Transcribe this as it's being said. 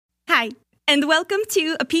and welcome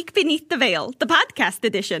to A Peek Beneath the Veil, the podcast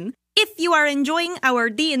edition. If you are enjoying our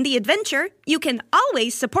D&D adventure, you can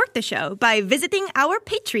always support the show by visiting our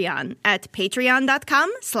Patreon at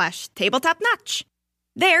patreon.com/tabletopnotch.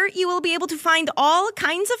 There, you will be able to find all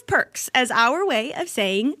kinds of perks as our way of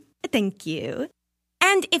saying thank you.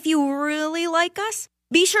 And if you really like us,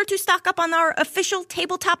 be sure to stock up on our official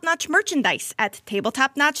Tabletop Notch merchandise at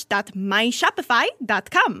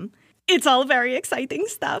tabletopnotch.myshopify.com. It's all very exciting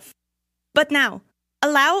stuff. But now,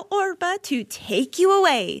 allow Orba to take you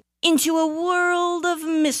away into a world of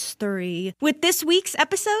mystery with this week's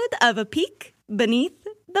episode of A Peek Beneath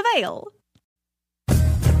the Veil.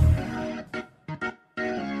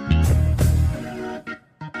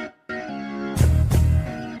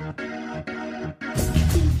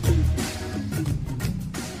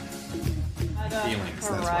 Feelings,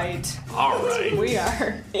 All that's right. why. All right. We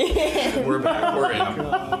are. We're back. We're in.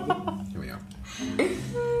 Here we go.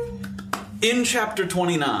 In chapter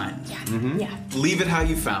 29, Yeah. leave it how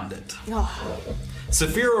you found it. Oh.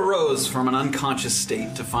 Saphira arose from an unconscious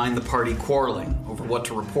state to find the party quarreling over what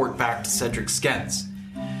to report back to Cedric Skentz,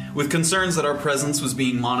 with concerns that our presence was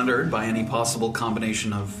being monitored by any possible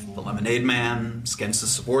combination of the Lemonade Man, Skentz's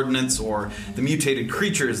subordinates, or the mutated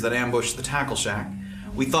creatures that ambushed the Tackle Shack.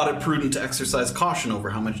 We thought it prudent to exercise caution over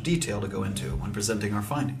how much detail to go into when presenting our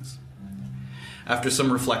findings. After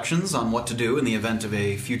some reflections on what to do in the event of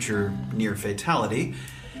a future near fatality,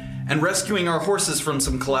 and rescuing our horses from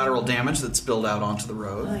some collateral damage that spilled out onto the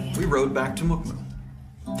road, we rode back to Mukmu.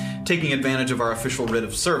 Taking advantage of our official writ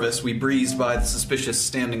of service, we breezed by the suspicious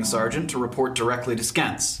standing sergeant to report directly to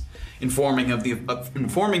Skentz, informing him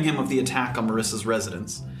of the attack on Marissa's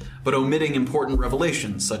residence, but omitting important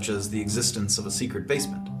revelations such as the existence of a secret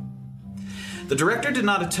basement. The director did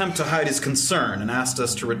not attempt to hide his concern and asked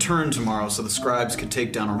us to return tomorrow so the scribes could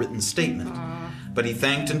take down a written statement, but he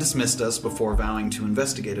thanked and dismissed us before vowing to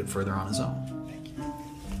investigate it further on his own.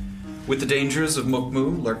 With the dangers of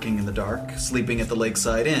Mukmu lurking in the dark, sleeping at the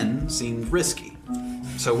Lakeside Inn seemed risky,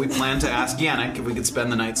 so we planned to ask Yannick if we could spend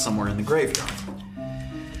the night somewhere in the graveyard.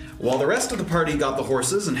 While the rest of the party got the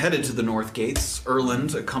horses and headed to the north gates,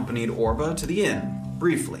 Erland accompanied Orba to the inn,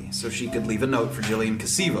 briefly, so she could leave a note for Jillian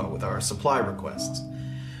Casivo with our supply requests.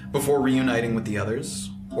 Before reuniting with the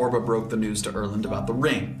others, Orba broke the news to Erland about the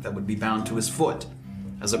ring that would be bound to his foot,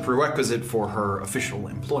 as a prerequisite for her official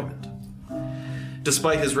employment.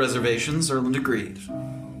 Despite his reservations, Erland agreed,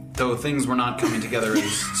 though things were not coming together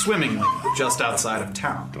as swimmingly just outside of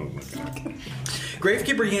town.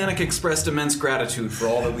 Gravekeeper Yannick expressed immense gratitude for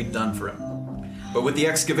all that we'd done for him. But with the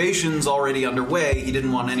excavations already underway, he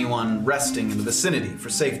didn't want anyone resting in the vicinity for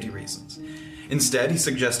safety reasons. Instead, he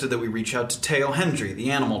suggested that we reach out to Teo Hendry,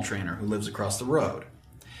 the animal trainer who lives across the road.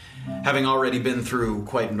 Having already been through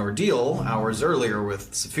quite an ordeal hours earlier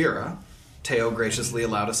with Saphira, Teo graciously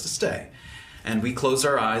allowed us to stay, and we closed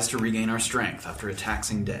our eyes to regain our strength after a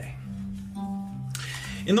taxing day.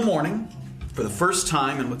 In the morning, for the first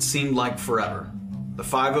time in what seemed like forever, the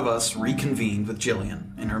five of us reconvened with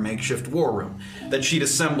Jillian in her makeshift war room that she'd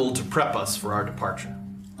assembled to prep us for our departure.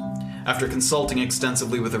 After consulting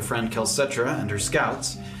extensively with her friend Kelsetra and her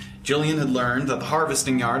scouts, Jillian had learned that the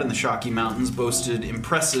harvesting yard in the Shocky Mountains boasted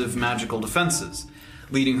impressive magical defenses,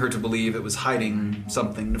 leading her to believe it was hiding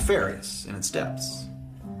something nefarious in its depths.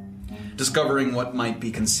 Discovering what might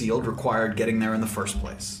be concealed required getting there in the first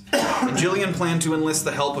place, and Jillian planned to enlist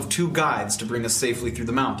the help of 2 guides to bring us safely through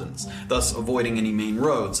the mountains, thus avoiding any main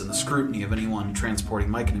roads and the scrutiny of anyone transporting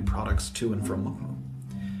Myconid products to and from Mukmu.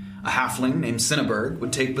 A halfling named Cinnaberg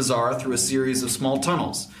would take Bizarra through a series of small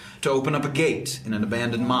tunnels to open up a gate in an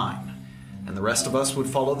abandoned mine, and the rest of us would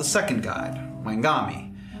follow the second guide,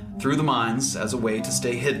 Wangami, through the mines as a way to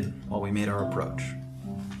stay hidden while we made our approach.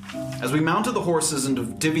 As we mounted the horses and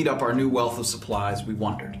divvied up our new wealth of supplies, we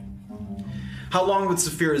wondered. How long would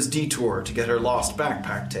Saphira's detour to get her lost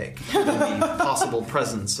backpack take, given the possible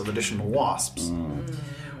presence of additional wasps?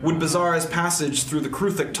 Would Bizarra's passage through the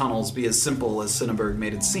Kruthik tunnels be as simple as Cinnaberg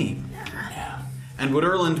made it seem? And would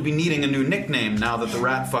Erland be needing a new nickname now that the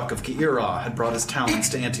ratfuck of Ki'ira had brought his talents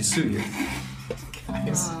to Auntie Suyu?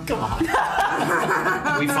 Guys, come on.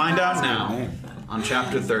 We find out now on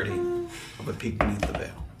Chapter 30 of A Peek Beneath the Veil.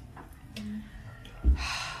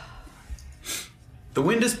 The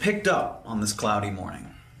wind has picked up on this cloudy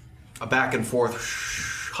morning. A back and forth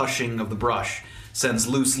hushing of the brush sends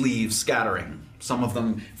loose leaves scattering, some of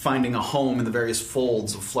them finding a home in the various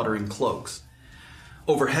folds of fluttering cloaks.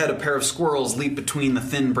 Overhead, a pair of squirrels leap between the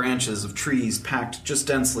thin branches of trees packed just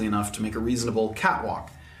densely enough to make a reasonable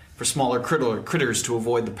catwalk for smaller critters to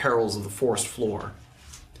avoid the perils of the forest floor.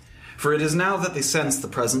 For it is now that they sense the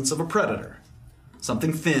presence of a predator.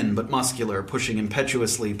 Something thin but muscular, pushing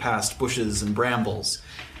impetuously past bushes and brambles.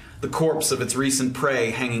 The corpse of its recent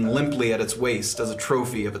prey hanging limply at its waist as a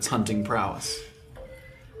trophy of its hunting prowess.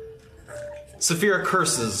 Saphira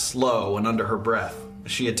curses low and under her breath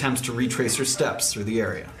as she attempts to retrace her steps through the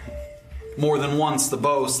area. More than once, the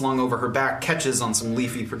bow slung over her back catches on some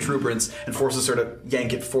leafy protuberance and forces her to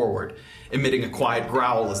yank it forward, emitting a quiet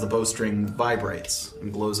growl as the bowstring vibrates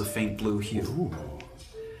and glows a faint blue hue. Ooh.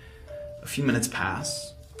 A few minutes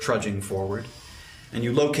pass, trudging forward, and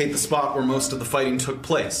you locate the spot where most of the fighting took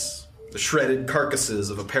place. The shredded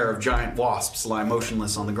carcasses of a pair of giant wasps lie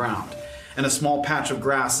motionless on the ground, and a small patch of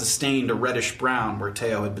grass is stained a reddish brown where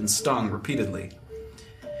Teo had been stung repeatedly.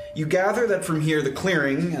 You gather that from here the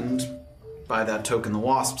clearing, and by that token the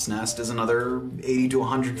wasp's nest, is another 80 to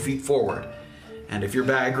 100 feet forward, and if your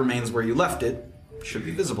bag remains where you left it, it should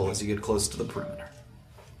be visible as you get close to the perimeter.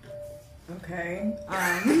 Okay.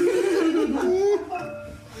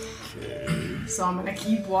 So I'm gonna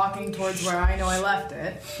keep walking towards where I know I left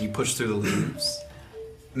it. You push through the leaves.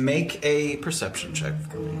 Make a perception check.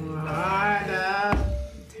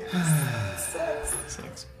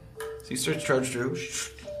 Six. So you start to trudge through,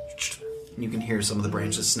 and you can hear some of the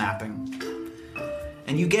branches snapping.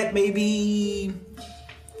 And you get maybe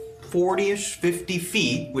 40-ish, 50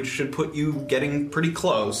 feet, which should put you getting pretty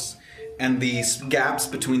close. And the gaps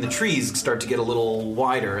between the trees start to get a little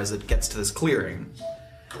wider as it gets to this clearing.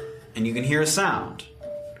 And you can hear a sound.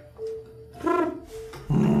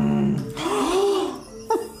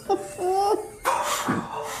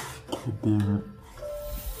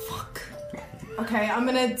 Fuck. Okay, I'm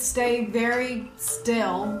gonna stay very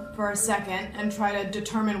still for a second and try to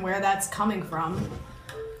determine where that's coming from.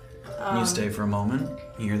 You stay for a moment.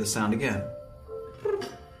 You hear the sound again.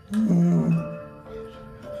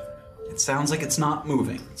 It sounds like it's not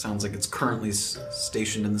moving. It sounds like it's currently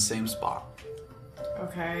stationed in the same spot.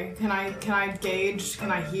 Okay. Can I gauge?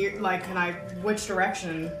 Can I hear? Like, which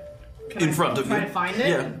direction? In front of you. Try to find it?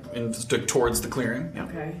 Yeah, and towards the clearing. Yeah.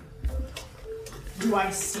 Okay. Do I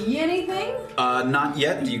see anything? Not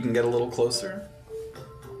yet. You can get a little closer.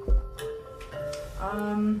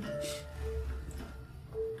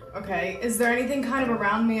 Okay. Is there anything kind of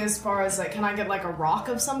around me as far as, like, can I get, like, a rock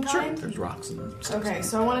of some kind? Sure. There's rocks and stuff. Okay,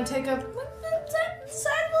 so I want to take a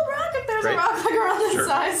sizable rock if there's Great. a rock, like, around this Sure.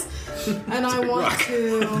 size. And I want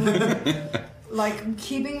to, like,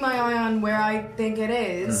 keeping my eye on where I think it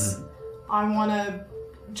is, I want to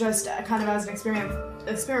just kind of as an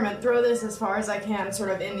experiment, throw this as far as I can, sort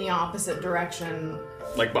of in the opposite direction.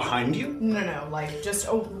 Like behind you? No, like just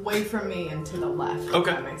away from me and to the left. if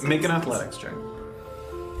Okay, that makes make an sense. athletics check.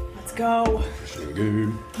 Let's go.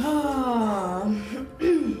 Good.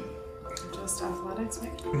 Just athletics,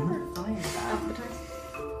 make it hard. Find that.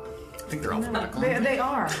 I think they're alphabetical. They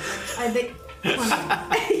are.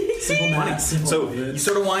 So you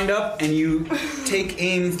sort of wind up and you take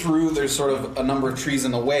aim through. There's sort of a number of trees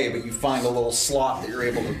in the way, but you find a little slot that you're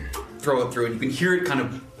able to throw it through, and you can hear it kind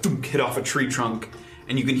of thunk, hit off a tree trunk,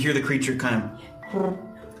 and you can hear the creature kind of,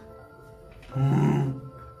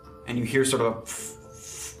 and you hear sort of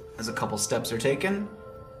as a couple steps are taken,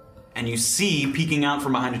 and you see peeking out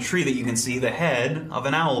from behind a tree that you can see the head of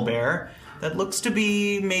an owlbear. That looks to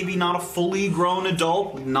be maybe not a fully grown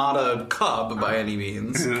adult, not a cub by any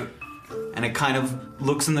means. And it kind of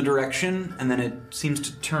looks in the direction, and then it seems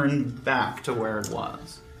to turn back to where it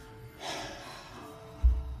was.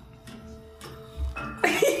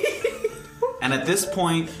 And at this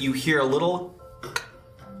point, you hear a little,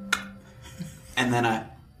 and then a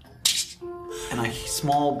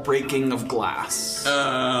small breaking of glass.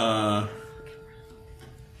 Where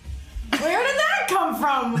did that come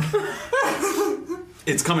from?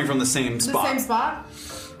 It's coming from the same spot. The same spot?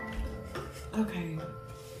 Okay.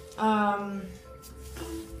 I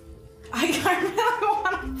really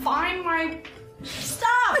want to find my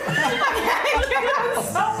stuff.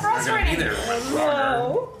 It's so frustrating.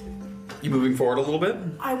 Whoa. You moving forward a little bit?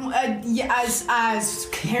 Yeah, as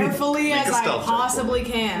carefully as a I stealth check. possibly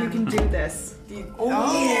can. You can do this.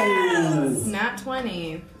 Yes! Nat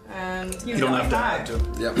 20. And You don't have to add to it.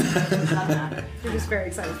 Yep. You're just very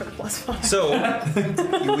excited for the +5. So,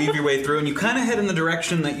 you weave your way through, and you kind of head in the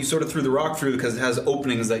direction that you sort of threw the rock through because it has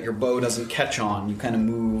openings that your bow doesn't catch on. You kind of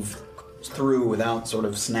move through without sort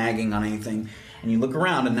of snagging on anything. And you look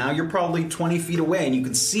around, and now you're probably 20 feet away, and you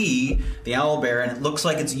can see the owlbear, and it looks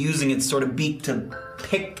like it's using its sort of beak to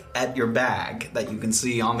pick at your bag that you can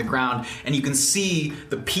see on the ground. And you can see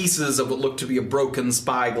the pieces of what looked to be a broken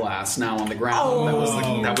spyglass now on the ground.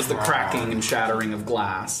 That was the cracking and shattering of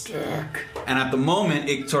glass. And at the moment,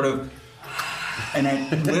 it sort of and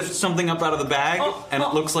it lifts something up out of the bag, and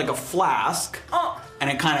it looks like a flask, and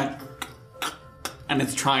it kind of, and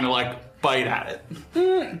it's trying to like bite at it.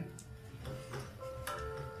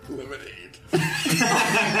 Lemonade.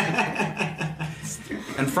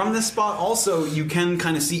 And from this spot, also, you can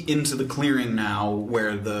kind of see into the clearing now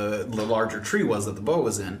where the larger tree was that the bow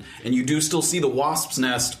was in. And you do still see the wasp's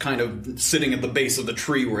nest kind of sitting at the base of the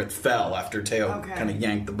tree where it fell after Teo kind of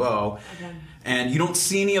yanked the bow. Okay. And you don't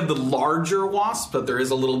see any of the larger wasps, but there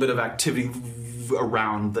is a little bit of activity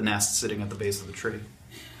around the nest sitting at the base of the tree.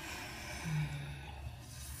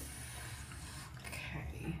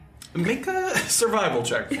 Okay. Make a survival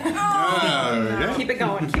check for me. Yeah. Keep it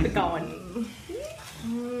going. Keep it going.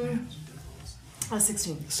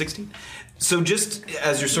 16. 16? So just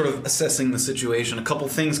as you're sort of assessing the situation, a couple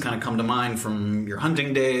things kind of come to mind from your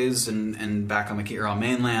hunting days and back on the Ki'Ra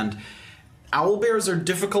mainland. Owlbears are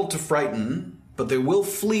difficult to frighten, but they will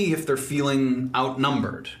flee if they're feeling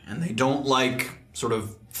outnumbered. And they don't like sort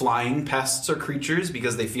of flying pests or creatures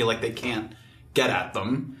because they feel like they can't get at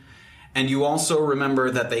them. And you also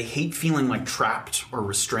remember that they hate feeling like trapped or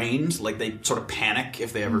restrained. Like they sort of panic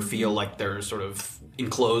if they ever feel like they're sort of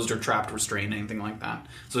enclosed or trapped, restrained, anything like that.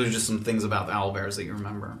 So there's just some things about the owlbears that you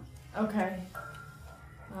remember. Okay.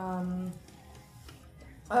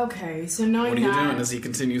 Okay, so knowing that... What are you doing as he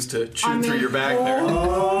continues to chew through your bag there?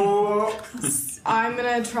 I'm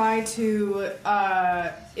gonna try to,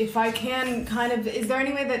 if I can kind of... Is there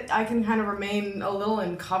any way that I can kind of remain a little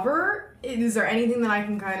in cover? Is there anything that I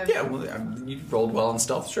can kind of... Yeah, well, you rolled well on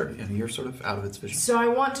stealth, sure. Yeah, you're sort of out of its vision. So I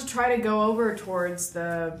want to try to go over towards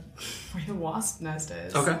where the wasp nest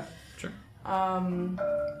is. Okay, sure.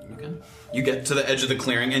 Okay. You get to the edge of the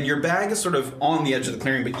clearing, and your bag is sort of on the edge of the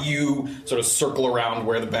clearing, but you sort of circle around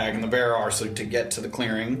where the bag and the bear are so to get to the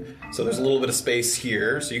clearing. So there's a little bit of space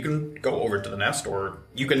here, so you can go over to the nest, or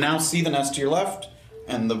you can now see the nest to your left,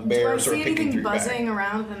 and the bear sort of picking through your bag. Do I see anything buzzing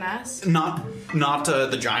around the nest? Not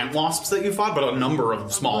the giant wasps that you fought, but a number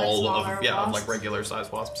of small, smaller wasps? like regular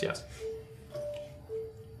sized wasps, yes.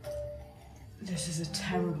 This is a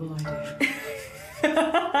terrible idea.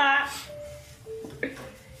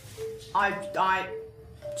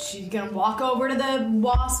 She's gonna walk over to the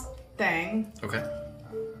wasp thing. Okay.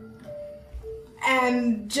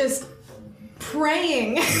 And just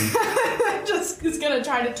praying, just is gonna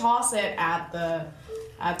try to toss it at the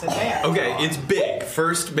bear. Okay, it's big.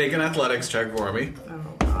 First, make an athletics check for me.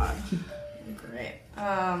 Oh god. Great.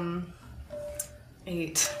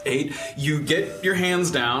 8. 8. You get your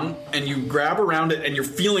hands down and you grab around it and you're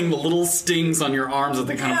feeling the little stings on your arms that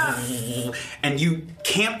they kind of... And you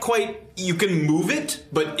can't quite... You can move it,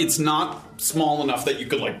 but it's not small enough that you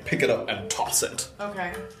could like pick it up and toss it.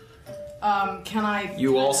 Okay. Can I...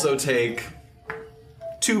 You also take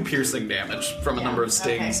 2 piercing damage from a number of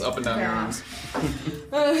stings up and down your arms.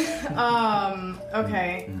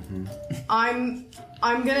 Okay. I'm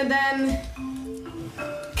gonna then...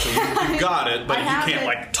 You got it, but I you have can't it.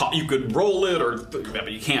 like you could roll it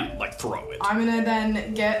but you can't like throw it. I'm gonna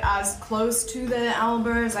then get as close to the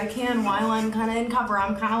owlbear as I can while I'm kind of in cover.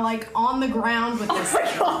 I'm kind of like on the ground with this thing.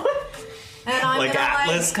 And I'm Like gonna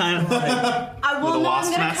Atlas kind of. I'm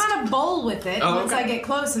gonna kind of bowl with it once okay. I get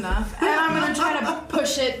close enough, and I'm gonna try to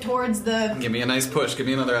push it towards the Give me a nice push. Give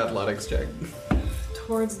me another athletics check.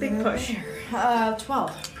 big push.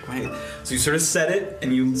 12. Right. So you sort of set it,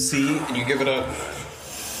 and you see, and you give it a...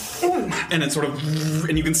 And it sort of...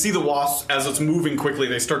 And you can see the wasps, as it's moving quickly,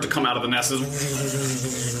 they start to come out of the nest.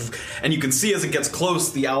 And you can see as it gets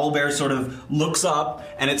close, the owlbear sort of looks up,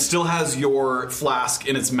 and it still has your flask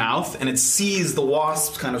in its mouth, and it sees the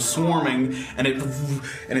wasps kind of swarming, and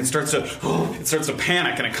it starts to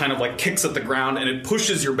panic, and it kind of like kicks at the ground, and it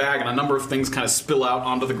pushes your bag, and a number of things kind of spill out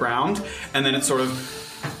onto the ground, and then it sort of...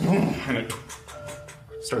 And it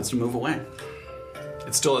starts to move away.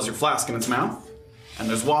 It still has your flask in its mouth. And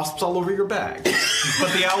there's wasps all over your bag.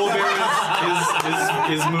 But the owlbear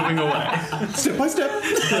is moving away. Step by step.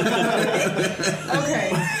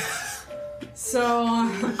 Okay. So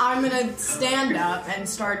I'm gonna stand up and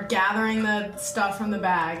start gathering the stuff from the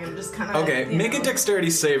bag and just kind of. Okay, make a dexterity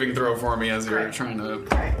saving throw for me as you're Right. trying to.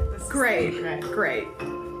 Right. Great. Great. Great.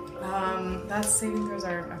 That's saving throws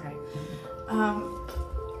are okay.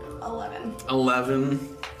 11.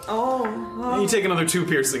 11. Oh. You take another 2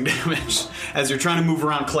 piercing damage as you're trying to move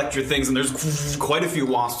around, collect your things, and there's quite a few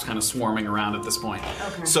wasps kind of swarming around at this point.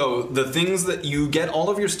 Okay. So the things that you get, all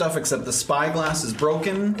of your stuff except the spyglass is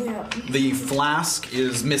broken. Yeah. The flask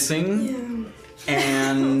is missing.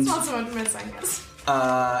 And It's not so much missing.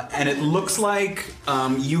 and it looks like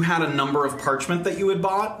you had a number of parchment that you had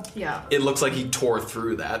bought. Yeah. It looks like he tore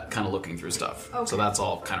through that, kind of looking through stuff. Okay. So that's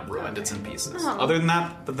all kind of ruined. It's in pieces. Oh. Other than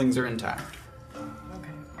that, the things are intact.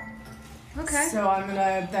 Okay. So I'm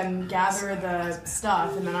gonna then gather the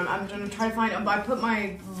stuff, and then I'm gonna try to find. I put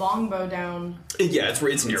my longbow down. Yeah, it's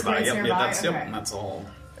nearby. It's Yep, nearby? that's Okay. that's all.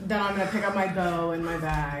 Then I'm gonna pick up my bow and my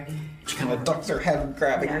bag She kind of ducks her head,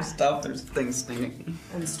 grabbing Yeah. her stuff. There's things stinging.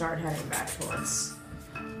 and start heading back towards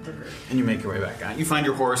the group. And you make your way back out. You find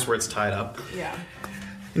your horse where it's tied up. Yeah.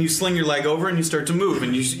 And you sling your leg over and you start to move.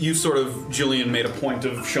 And you sort of, Jillian made a point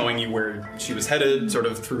of showing you where she was headed, sort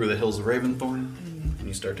of through the hills of Raventhorn. And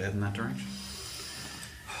you start to head in that direction.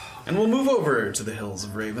 And we'll move over to the hills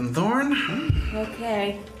of Raventhorn.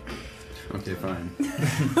 Okay. Okay, fine.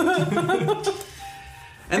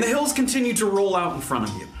 And the hills continue to roll out in front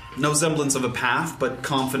of you. No semblance of a path, but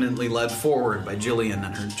confidently led forward by Jillian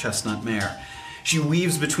and her chestnut mare. She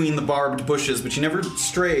weaves between the barbed bushes, but she never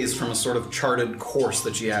strays from a sort of charted course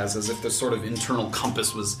that she has, as if the sort of internal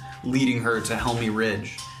compass was leading her to Helmy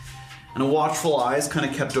Ridge. And a watchful eye is kind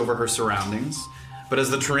of kept over her surroundings, but as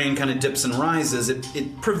the terrain kind of dips and rises,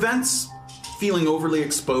 it prevents feeling overly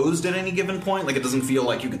exposed at any given point. Like, it doesn't feel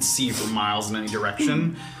like you could see for miles in any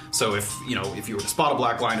direction. So if you were to spot a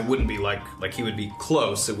black line, it wouldn't be like he would be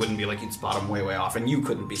close. It wouldn't be like you'd spot him way, way off, and you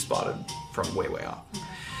couldn't be spotted from way, way off.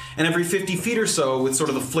 And every 50 feet or so, with sort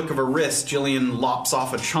of the flick of her wrist, Jillian lops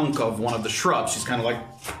off a chunk of one of the shrubs. She's kind of like...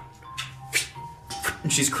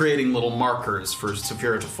 And she's creating little markers for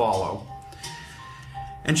Saphira to follow.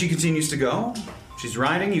 And she continues to go. She's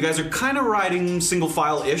riding. You guys are kind of riding single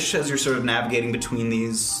file-ish as you're sort of navigating between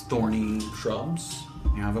these thorny shrubs.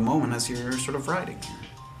 You have a moment as you're sort of riding here.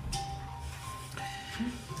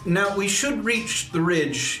 Now, we should reach the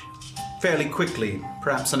ridge fairly quickly,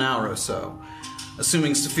 perhaps an hour or so,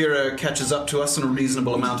 assuming Saphira catches up to us in a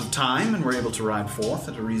reasonable amount of time and we're able to ride forth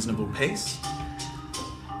at a reasonable pace.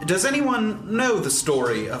 Does anyone know the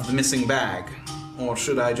story of the missing bag? Or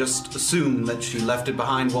should I just assume that she left it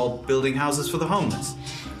behind while building houses for the homeless?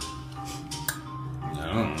 I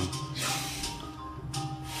don't know.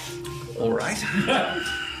 All right.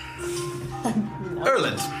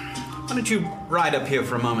 Erland, why don't you ride up here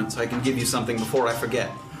for a moment so I can give you something before I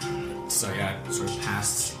forget? So yeah, sort of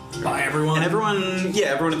passed by everyone. And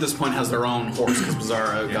everyone at this point has their own horse, because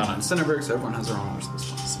Bizarro got on Cinnaberg, so everyone has their own horse at this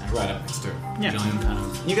point. So right up next to her. Yeah. Jillian kind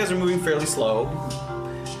of. You guys are moving fairly slow.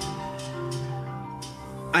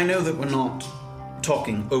 I know that we're not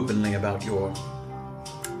talking openly about your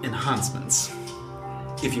enhancements,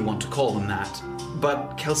 if you want to call them that,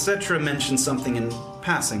 but Kelcetra mentioned something in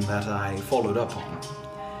passing that I followed up on.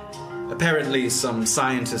 Apparently, some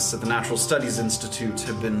scientists at the Natural Studies Institute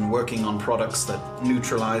have been working on products that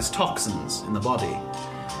neutralize toxins in the body.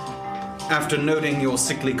 After noting your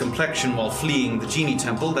sickly complexion while fleeing the Genie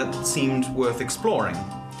Temple, that seemed worth exploring.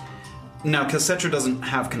 Now, Kelcetra doesn't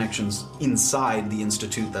have connections inside the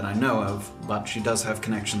Institute that I know of, but she does have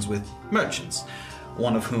connections with merchants,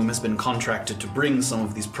 one of whom has been contracted to bring some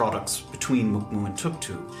of these products between Mukmu and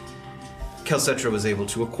Tuktu. Kelcetra was able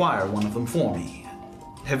to acquire one of them for me.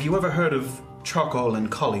 Have you ever heard of charcoal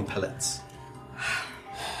and collie pellets?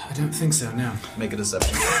 I don't think so. No. Make a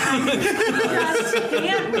deception.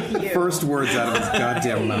 First words out of his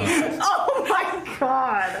goddamn mouth. Oh my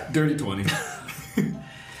god. Dirty 20.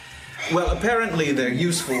 Well, apparently they're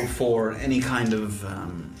useful for any kind of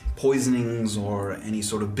poisonings or any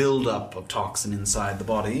sort of build-up of toxin inside the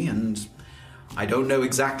body, and I don't know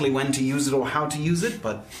exactly when to use it or how to use it,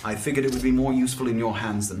 but I figured it would be more useful in your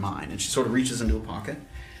hands than mine. And she sort of reaches into a pocket,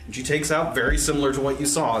 and she takes out, very similar to what you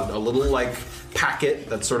saw, a little, like, packet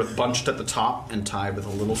that's sort of bunched at the top and tied with a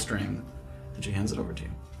little string. And she hands it over to you.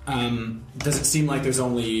 Does it seem like there's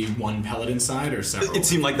only one pellet inside or several? It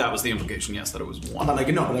seemed like that was the implication, yes, that it was one. But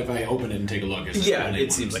if I open it and take a look, it's Yeah, only it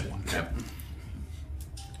one. seems like one. Yep.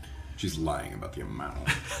 She's lying about the amount.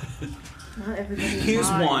 Not everybody Here's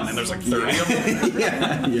lies. one, and there's like 30 of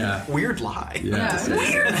them. Yeah. Weird lie. Yeah.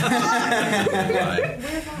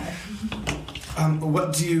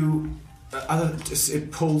 What do you...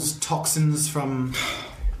 it pulls toxins from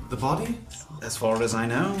the body? As far as I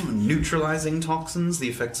know, neutralizing toxins, the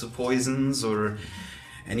effects of poisons, or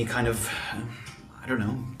any kind of, I don't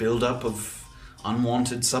know, build-up of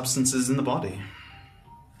unwanted substances in the body.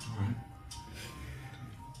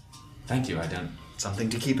 Thank you, I don't... Something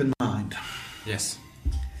to keep in mind. Yes.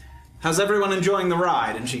 How's everyone enjoying the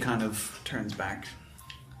ride? And she kind of turns back.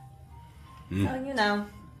 Oh,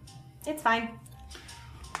 it's fine.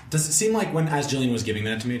 Does it seem like as Jillian was giving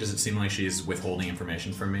that to me, does it seem like she's withholding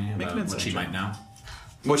information from me Make an about what insight she check. might know?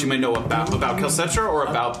 What you may know about Kelsetra or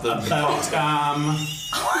about the...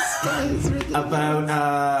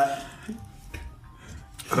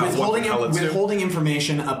 withholding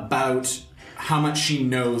information about how much she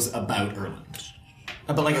knows about Erland.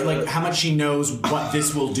 But like how much she knows what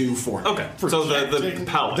this will do for her. Okay, so the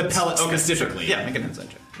pellets. The pellets Okay, specifically. Sure. Yeah, make an insight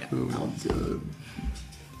check. Yeah. Oh my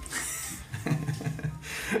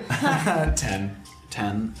god. 10.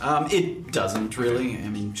 10. It doesn't really. I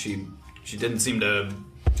mean, she didn't seem to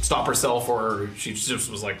stop herself, or she just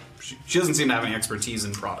was like, she doesn't seem to have any expertise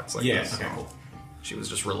in products like this. Okay, so cool. She was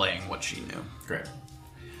just relaying what she knew. Great.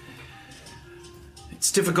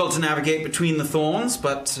 It's difficult to navigate between the thorns,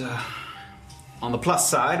 but on the plus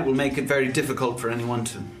side, it will make it very difficult for anyone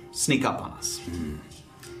to sneak up on us.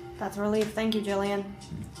 That's a relief. Thank you, Jillian.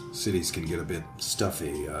 Cities can get a bit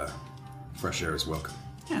stuffy. Fresh air is welcome.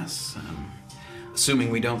 Yes. Assuming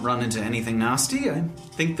we don't run into anything nasty, I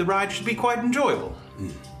think the ride should be quite enjoyable.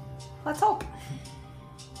 Let's hope.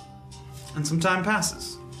 And some time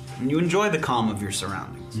passes, and you enjoy the calm of your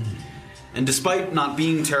surroundings. And despite not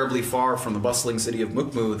being terribly far from the bustling city of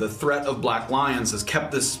Mukmu, the threat of black lions has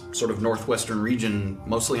kept this sort of northwestern region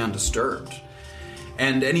mostly undisturbed.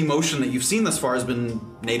 And any motion that you've seen thus far has been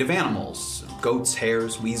native animals. Goats,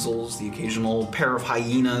 hares, weasels, the occasional pair of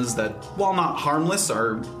hyenas that, while not harmless,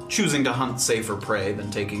 are choosing to hunt safer prey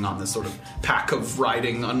than taking on this sort of pack of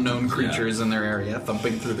riding unknown creatures in their area,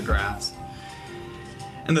 thumping through the grass.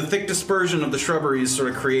 And the thick dispersion of the shrubberies sort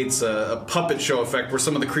of creates a puppet show effect where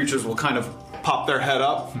some of the creatures will kind of pop their head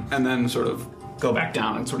up and then sort of go back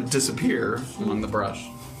down and sort of disappear among the brush.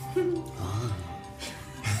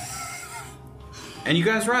 And you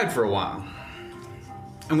guys ride for a while.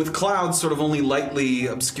 And with clouds sort of only lightly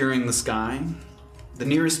obscuring the sky, the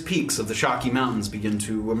nearest peaks of the Shaki Mountains begin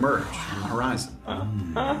to emerge on the horizon.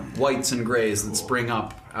 Whites and grays that spring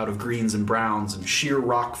up out of greens and browns and sheer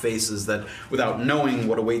rock faces that, without knowing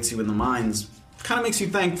what awaits you in the mines, kind of makes you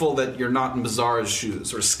thankful that you're not in Bizarre's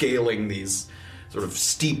shoes or scaling these sort of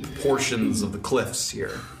steep portions of the cliffs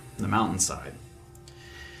here in the mountainside.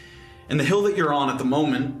 And the hill that you're on at the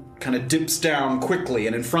moment kind of dips down quickly,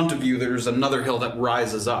 and in front of you there's another hill that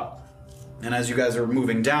rises up. And as you guys are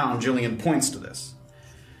moving down, Jillian points to this.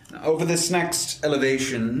 Now, over this next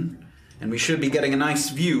elevation, and we should be getting a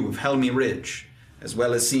nice view of Helmy Ridge, as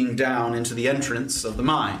well as seeing down into the entrance of the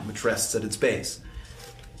mine, which rests at its base.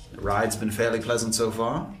 The ride's been fairly pleasant so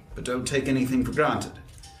far, but don't take anything for granted.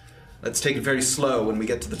 Let's take it very slow when we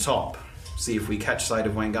get to the top, see if we catch sight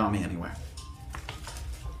of Wangami anywhere.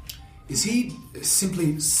 Is he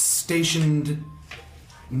simply stationed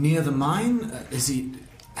near the mine?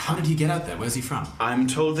 How did he get out there? Where's he from? I'm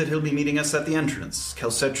told that he'll be meeting us at the entrance.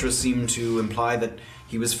 Kelsetra seemed to imply that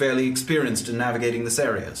he was fairly experienced in navigating this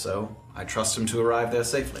area, so I trust him to arrive there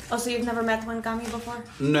safely. Oh, so you've never met Wangami before?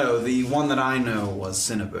 No, the one that I know was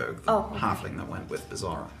Cinnaberg, the okay. halfling that went with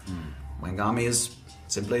Bizarra. Wangami is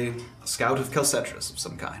simply a scout of Kelsetra's of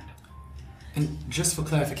some kind. And just for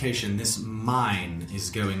clarification, this mine is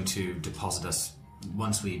going to deposit us,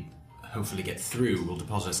 once we hopefully get through, will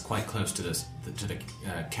deposit us quite close to the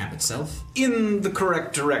camp itself? In the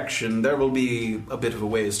correct direction. There will be a bit of a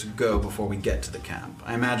ways to go before we get to the camp.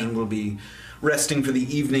 I imagine we'll be resting for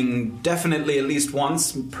the evening, definitely at least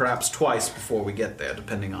once, perhaps twice before we get there,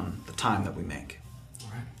 depending on the time that we make.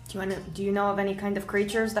 Do you know of any kind of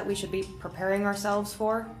creatures that we should be preparing ourselves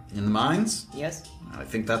for? In the mines? Yes. I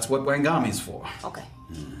think that's what Wangami's for. Okay.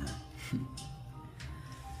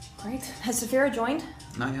 Great. Has Saphira joined?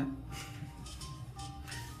 Not yet.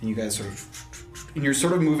 And you guys and you're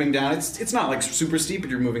sort of moving down. It's not like super steep, but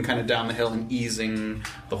you're moving kind of down the hill and easing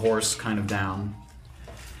the horse kind of down.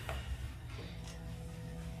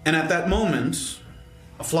 And at that moment,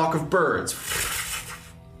 a flock of birds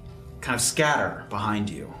kind of scatter behind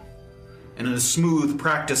you. And in a smooth,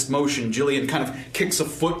 practiced motion, Jillian kind of kicks a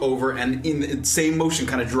foot over and in the same motion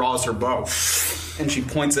kind of draws her bow. And she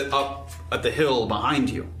points it up at the hill behind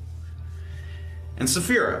you. And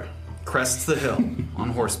Saphira crests the hill on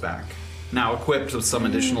horseback, now equipped with some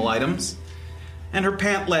additional items. And her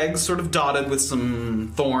pant legs sort of dotted with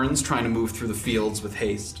some thorns, trying to move through the fields with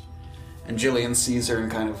haste. And Jillian sees her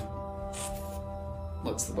and kind of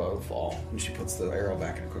lets the bow fall. And she puts the arrow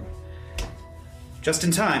back in her quiver. Just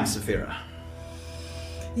in time, Saphira.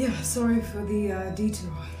 Yeah, sorry for the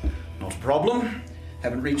detour. Not a problem.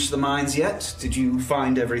 Haven't reached the mines yet. Did you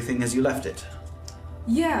find everything as you left it?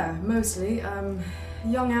 Yeah, mostly.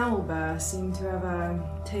 Young Owlbear seemed to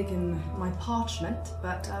have taken my parchment,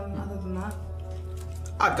 but other than that...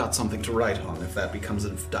 I've got something to write on if that becomes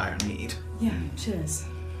of dire need. Yeah, cheers.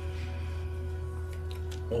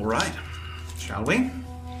 All right. Shall we?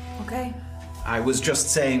 Okay. I was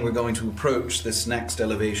just saying we're going to approach this next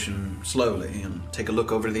elevation slowly and take a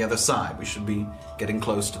look over to the other side. We should be getting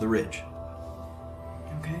close to the ridge.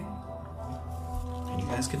 Okay. And you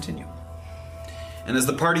guys continue. And as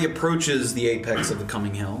the party approaches the apex of the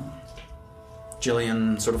coming hill,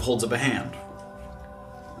 Jillian sort of holds up a hand.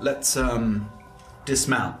 Let's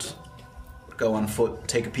dismount, go on foot,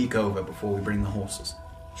 take a peek over before we bring the horses.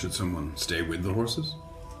 Should someone stay with the horses?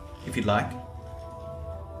 If you'd like.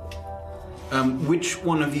 Which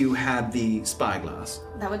one of you had the spyglass?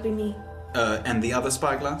 That would be me. And the other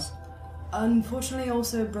spyglass? Unfortunately,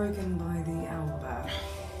 also broken by the owlbear.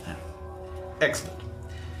 Excellent.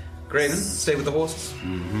 Graven, stay with the horses.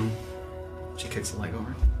 Mm-hmm. She kicks the leg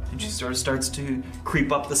over, and she sort of starts to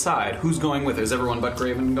creep up the side. Who's going with her? Is everyone but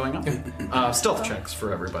Graven going up? Stealth checks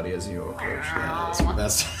for everybody as you approach. Yeah, that's the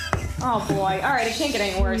best. Oh boy. Alright, it can't get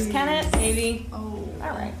any worse, can it? Maybe. Oh.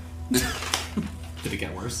 Alright. Did it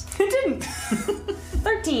get worse? It didn't.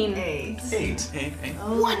 13. 8. 8.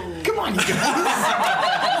 Oh. What? Come on, you guys.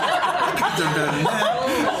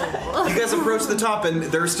 You guys approach the top, and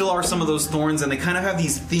there still are some of those thorns, and they kind of have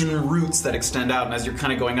these thin roots that extend out, and as you're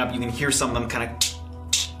kind of going up, you can hear some of them kind of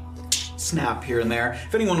snap here and there.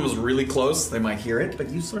 If anyone was really close, they might hear it, but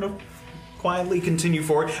you sort of quietly continue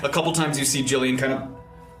forward. A couple times you see Jillian kind of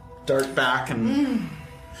dart back, and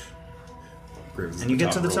Graven's And you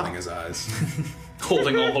get to the top. rolling his eyes.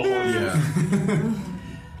 holding all the horns. Yeah.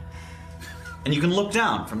 And you can look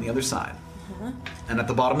down from the other side. And at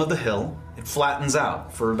the bottom of the hill, it flattens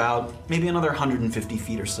out for about maybe another 150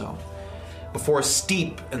 feet or so, before a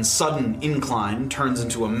steep and sudden incline turns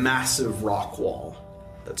into a massive rock wall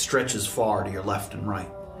that stretches far to your left and right.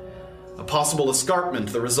 A possible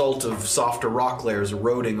escarpment, the result of softer rock layers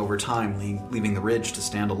eroding over time, leaving the ridge to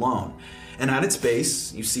stand alone. And at its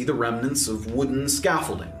base, you see the remnants of wooden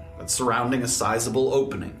scaffolding that's surrounding a sizable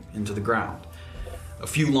opening into the ground. A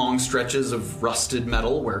few long stretches of rusted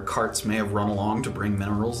metal where carts may have run along to bring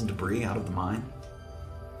minerals and debris out of the mine.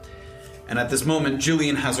 And at this moment,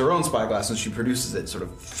 Jillian has her own spyglass and she produces it, sort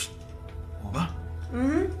of...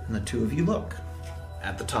 And the two of you look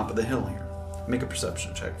at the top of the hill here. Make a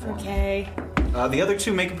perception check for me. Okay. The other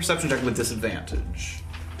two make a perception check with disadvantage.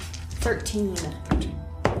 13. 13.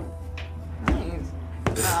 Nice.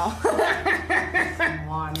 Oh.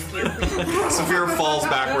 One. Saphira falls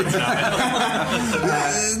backwards now.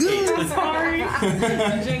 Sorry.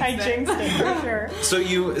 I jinxed it for sure.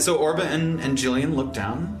 So Orba and Jillian look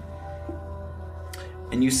down,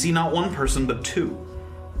 and you see not one person but two,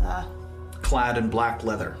 clad in black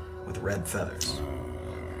leather with red feathers.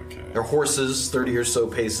 Their horses 30 or so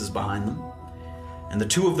paces behind them, and the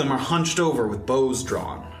two of them are hunched over with bows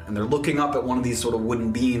drawn, and they're looking up at one of these sort of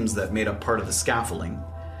wooden beams that made up part of the scaffolding,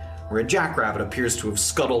 where a jackrabbit appears to have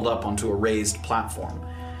scuttled up onto a raised platform.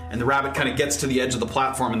 And the rabbit kind of gets to the edge of the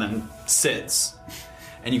platform and then sits.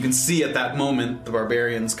 And you can see at that moment the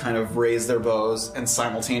barbarians kind of raise their bows and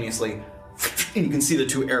simultaneously, and you can see the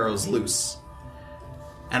two arrows loose.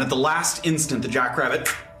 And at the last instant, the jackrabbit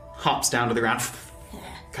hops down to the ground,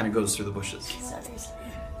 kind of goes through the bushes.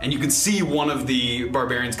 And you can see one of the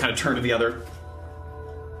barbarians kind of turn to the other.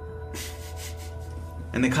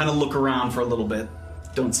 And they kind of look around for a little bit.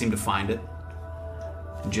 Don't seem to find it.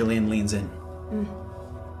 And Jillian leans in.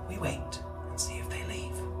 We wait and see if they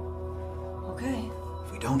leave. Okay.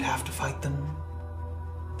 If we don't have to fight them,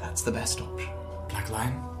 that's the best option. Black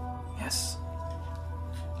Lion? Yes.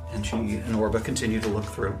 And she and Orba continue to look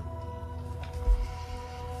through.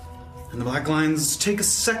 And the Black Lions take a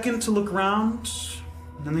second to look around,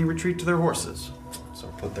 and then they retreat to their horses. So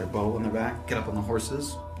put their bow on their back, get up on the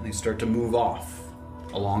horses, and they start to move off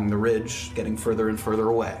along the ridge, getting further and further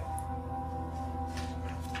away.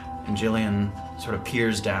 And Jillian sort of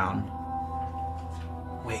peers down.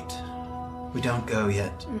 Wait, we don't go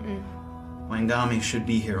yet. Wangami should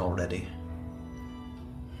be here already.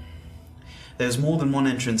 There's more than one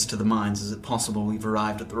entrance to the mines. Is it possible we've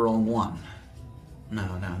arrived at the wrong one?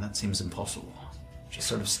 No, that seems impossible. She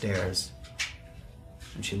sort of stares.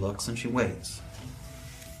 And she looks and she waits.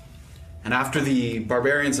 And after the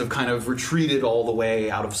barbarians have kind of retreated all the way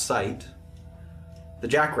out of sight, the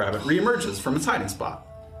jackrabbit reemerges from its hiding spot.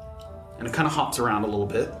 And it kind of hops around a little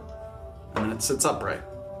bit, and then it sits upright.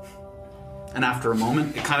 And after a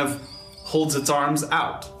moment, it kind of holds its arms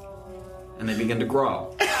out, and they begin to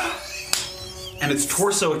grow. And its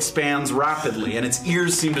torso expands rapidly, and its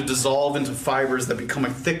ears seem to dissolve into fibers that become a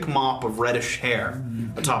thick mop of reddish hair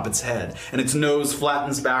atop its head. And its nose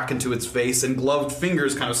flattens back into its face, and gloved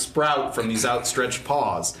fingers kind of sprout from these outstretched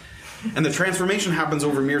paws. And the transformation happens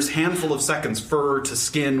over a mere handful of seconds. Fur to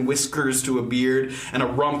skin, whiskers to a beard, and a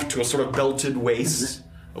rump to a sort of belted waist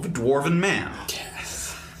of a dwarven man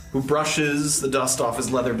who brushes the dust off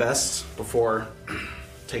his leather vest before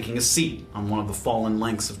taking a seat on one of the fallen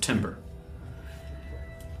lengths of timber.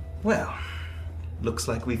 Well, looks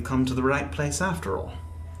like we've come to the right place after all.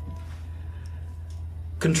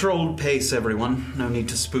 Controlled pace, everyone. No need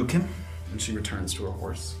to spook him. And she returns to her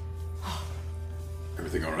horse.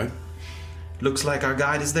 Everything all right? Looks like our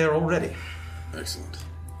guide is there already. Excellent.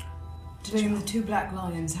 Between the two Black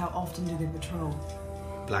Lions, how often do they patrol?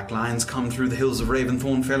 Black lions come through the hills of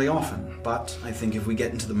Raventhorn fairly often, but I think if we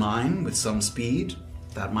get into the mine with some speed,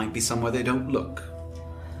 that might be somewhere they don't look.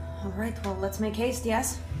 All right, well, let's make haste,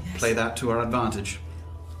 yes? Play that to our advantage.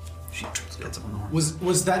 She gets up on the horse.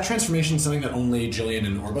 Was that transformation something that only Jillian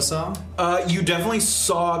and Orba saw? You definitely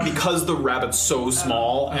saw, because the rabbit's so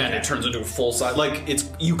small and it turns into a full size. Like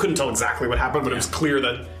you couldn't tell exactly what happened, but it was clear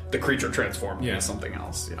that the creature transformed into something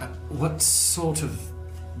else. Yeah. What sort of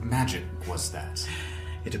magic was that?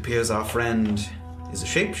 It appears our friend is a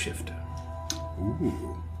shapeshifter.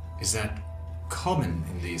 Ooh. Is that common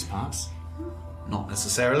in these parts? Not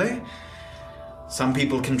necessarily. Some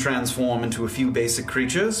people can transform into a few basic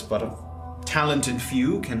creatures, but a talented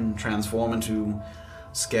few can transform into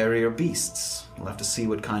scarier beasts. We'll have to see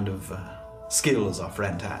what kind of skills our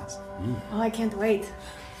friend has. Oh, I can't wait.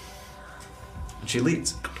 And she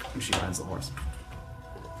leads. And she rides the horse.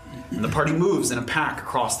 And the party moves in a pack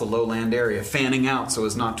across the lowland area, fanning out so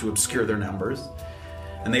as not to obscure their numbers.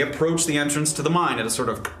 And they approach the entrance to the mine at a sort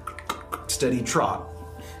of steady trot.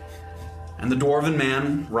 And the dwarven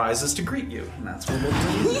man rises to greet you, and that's what we'll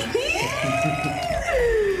do.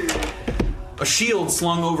 A shield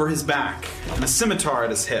slung over his back, and a scimitar at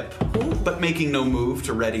his hip, but making no move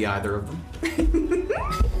to ready either of them.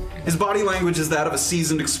 His body language is that of a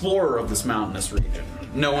seasoned explorer of this mountainous region,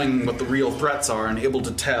 knowing what the real threats are and able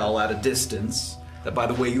to tell at a distance that by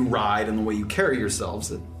the way you ride and the way you carry yourselves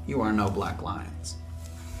that you are no Black Lions.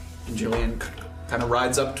 And Jillian kind of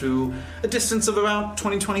rides up to a distance of about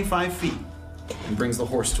 20-25 feet and brings the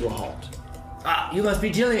horse to a halt. Ah, you must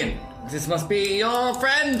be Jillian. This must be your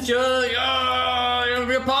friend, your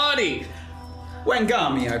party.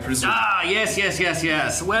 Wangami, I presume. Ah,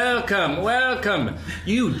 yes. Welcome.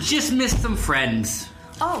 You just missed some friends.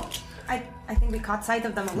 Oh, I think we caught sight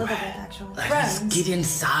of them a little bit, actually. Let's get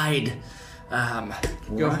inside.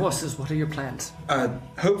 Your horses, what are your plans?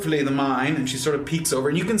 Hopefully the mine, and she sort of peeks over,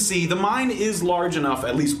 and you can see the mine is large enough,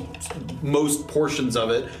 at least most portions of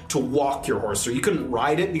it, to walk your horse. So you couldn't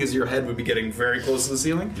ride it because your head would be getting very close to the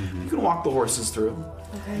ceiling. Mm-hmm. You can walk the horses through.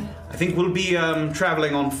 Okay. I think we'll be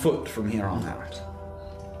traveling on foot from here on out.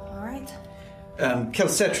 All right.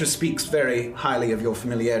 Kelsetra speaks very highly of your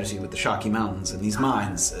familiarity with the Shaki Mountains and these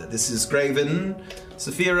mines. This is Graven,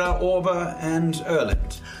 Saphira, Orba, and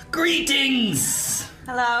Erland. Greetings!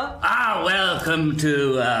 Hello. Welcome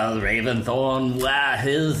to Raventhorn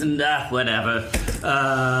Hills and whatever.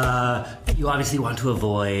 You obviously want to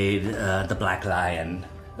avoid the Black Lion.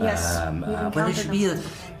 Yes, but it should be an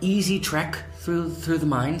easy trek through the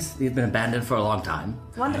mines. They've been abandoned for a long time.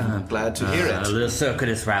 Wonderful. Glad to hear it. A little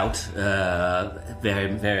circuitous route.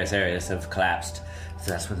 Various areas have collapsed.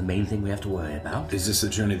 So that's the main thing we have to worry about. Is this a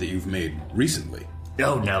journey that you've made recently?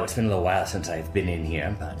 Oh, no, it's been a little while since I've been in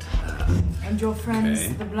here, but... And your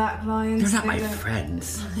friends, the Black Lions? They're not my don't-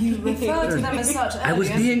 friends. You refer to them as such earlier. I was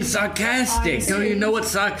being sarcastic. I Don't you see. know what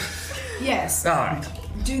Yes. All right.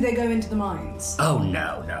 Do they go into the mines? Oh,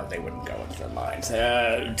 no, they wouldn't go into the mines.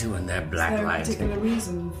 Doing their Is Black there a Lions particular thing.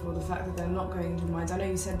 reason for the fact that they're not going into the mines? I know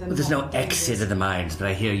you said they're Well, there's no not exit of the mines, but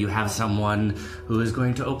I hear you have someone who is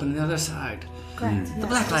going to open the other side. Correct. The yes.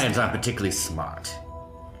 Black Lions aren't particularly smart.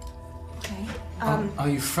 Okay. Are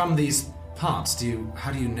you from these parts?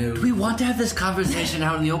 How do you know? Do we want to have this conversation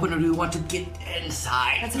out in the open, or do we want to get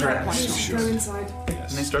inside? That's a great point. Go inside. And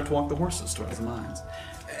they start to walk the horses towards the mines.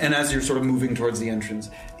 And as you're sort of moving towards the entrance,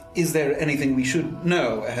 is there anything we should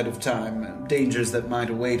know ahead of time? Dangers that might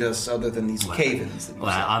await us other than these cave-ins? That you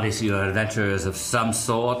Well, said? obviously you're adventurers of some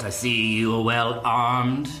sort. I see you are well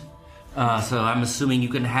armed. So I'm assuming you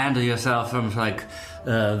can handle yourself from,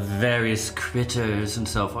 various critters and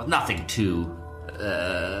so forth. Nothing too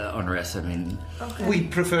onerous, I mean... Okay. We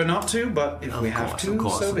prefer not to, but if we have to,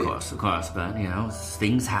 so be it. Of course. But,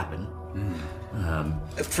 things happen.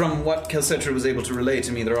 From what Kelsetra was able to relay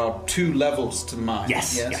to me, there are 2 levels to the mine.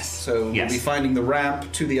 Yes. So Yes. we'll be finding the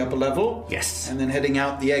ramp to the upper level. Yes. And then heading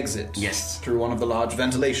out the exit. Yes. Through one of the large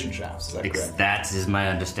ventilation shafts. Is that correct? That is my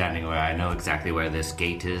understanding, where I know exactly where this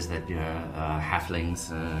gate is that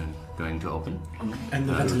halflings are going to open. And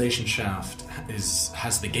the ventilation shaft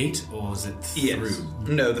has the gate, or is it through?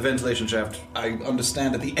 No, the ventilation shaft, I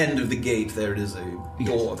understand at the end of the gate there is a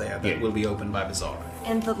door there that Yeah. will be opened by Bizarre.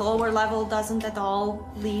 And the lower level doesn't at all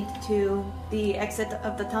lead to the exit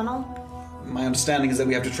of the tunnel? My understanding is that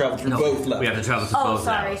we have to travel through both levels. We have to travel through Oh, both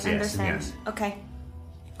sorry, levels. Yes, understand. yes. Okay,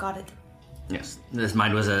 got it. Yes, this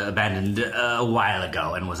mine was abandoned a while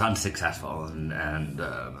ago and was unsuccessful and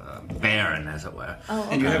barren, as it were. Oh,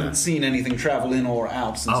 okay. And you haven't seen anything travel in or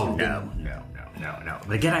out since Oh, you've been... no.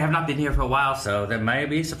 But again, I have not been here for a while, so there may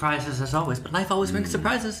be surprises as always. But life always brings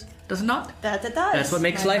surprises, does it not? That it does. That's what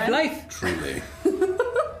makes my life friend. life. Truly.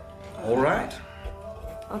 All right,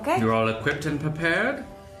 Okay. You're all equipped and prepared?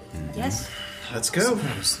 Yes. let's go.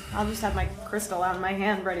 I'll just have my crystal out in my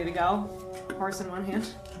hand, ready to go. Horse in one hand.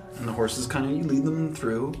 And the horses you lead them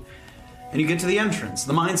through. And you get to the entrance.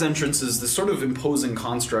 The mine's entrance is this sort of imposing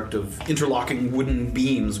construct of interlocking wooden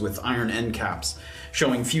beams with iron end caps,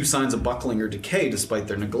 showing few signs of buckling or decay despite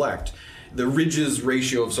their neglect. The ridge's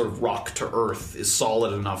ratio of sort of rock to earth is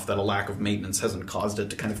solid enough that a lack of maintenance hasn't caused it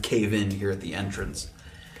to kind of cave in here at the entrance.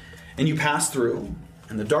 And you pass through,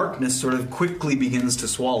 and the darkness sort of quickly begins to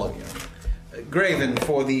swallow you. Graven,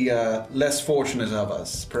 for the less fortunate of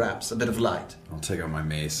us, perhaps, a bit of light. I'll take out my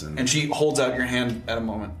mace and... And she holds out your hand at a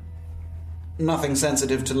moment. Nothing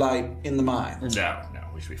sensitive to light in the mine. No,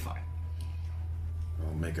 we should be fine.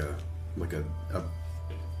 I'll make a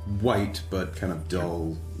white but kind of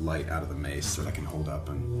dull light out of the mace that I can hold up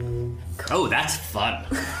and... Oh, that's fun.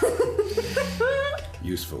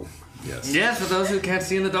 Useful, yes. Yes, for those who can't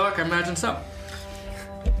see in the dark, I imagine so.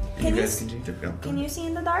 Can you, continue to go. can you see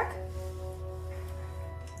in the dark?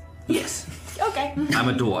 Yes. Okay. I'm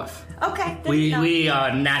a dwarf. Okay. good to know. We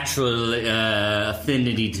are natural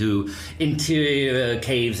affinity to interior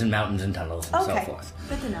caves and mountains and tunnels and Okay. so forth.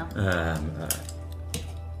 Good to know.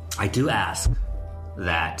 I do ask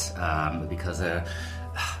that because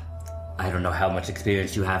I don't know how much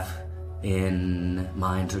experience you have in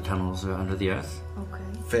mines or tunnels or under the earth. Okay.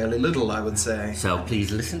 Fairly little, I would say. So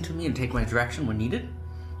please listen to me and take my direction when needed.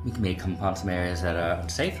 We may come upon some areas that are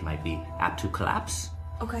unsafe, might be apt to collapse.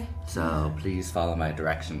 Okay. So please follow my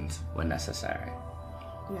directions when necessary.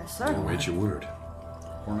 Yes, sir. I'll wait your word.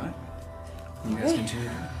 All right. You guys continue.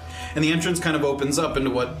 And the entrance kind of opens up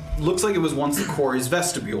into what looks like it was once the quarry's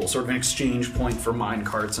vestibule, sort of an exchange point for mine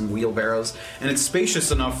carts and wheelbarrows. And it's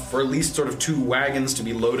spacious enough for at least sort of 2 wagons to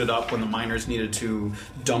be loaded up when the miners needed to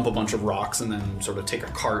dump a bunch of rocks and then sort of take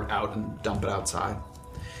a cart out and dump it outside.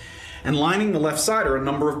 And lining the left side are a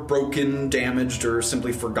number of broken, damaged, or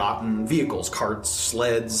simply forgotten vehicles, carts,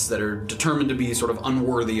 sleds that are determined to be sort of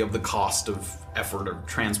unworthy of the cost of effort of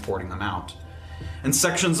transporting them out. And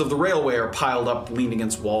sections of the railway are piled up, leaned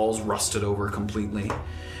against walls, rusted over completely.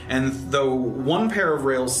 And though one pair of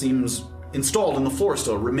rails seems installed in the floor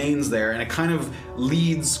still, it remains there, and it kind of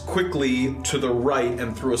leads quickly to the right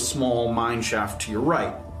and through a small mine shaft to your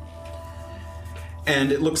right.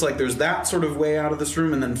 And it looks like there's that sort of way out of this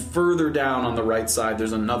room, and then further down on the right side,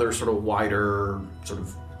 there's another sort of wider sort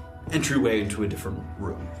of entryway into a different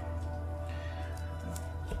room.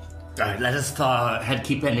 All right, let us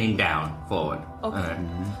keep heading down, forward. Okay. All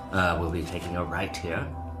right. We'll be taking a right here.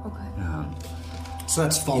 Okay. So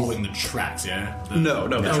that's following the tracks, yeah? No,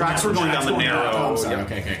 the tracks were going down the narrow. Oh, I'm sorry. yeah.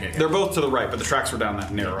 Okay. They're both to the right, but the tracks were down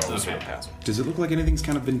that narrow sort of passage. Does it look like anything's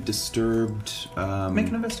kind of been disturbed? Make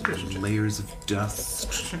an investigation check. Layers of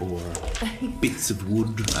dust or bits of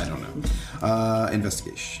wood? I don't know.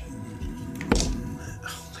 Investigation.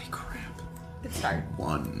 Holy crap. Good start.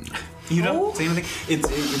 1. You don't see anything.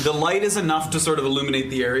 The light is enough to sort of illuminate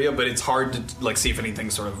the area, but it's hard to see if anything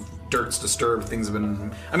sort of dirt's disturbed. Things have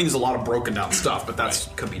been. I mean, there's a lot of broken down stuff, but that's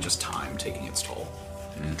could be just time taking its toll.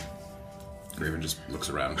 Graven just looks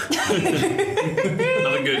around.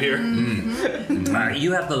 Nothing good here.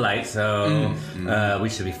 You have the light, so we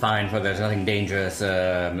should be fine. For there's nothing dangerous,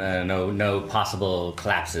 no possible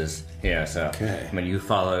collapses here. So Okay. when you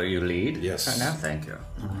follow, you lead. Yes. Right now, thank you.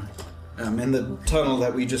 And the tunnel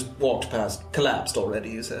that we just walked past collapsed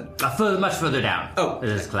already. You said. Much further down. Oh. It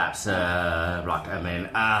is collapsed, blocked. I mean,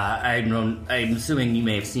 I'm assuming you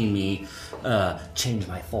may have seen me change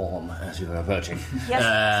my form as you were approaching.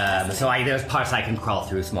 Yes. So there's parts I can crawl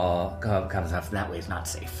through, small kind of stuff. That way, it's not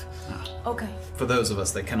safe. Okay. For those of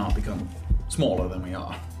us that cannot become smaller than we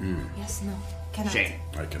are. Yes, no. Cannot. Shame.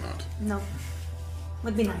 I cannot. No.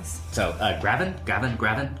 Would be nice. So, Graven. Graven.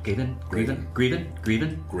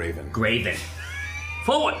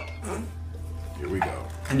 Forward! Here we go.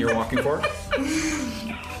 And you're walking forward.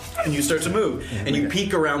 And you start to move. And you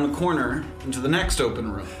peek around the corner into the next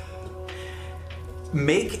open room.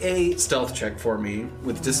 Make a stealth check for me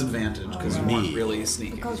with disadvantage, because you weren't really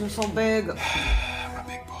sneaking. Because you're so big. I'm a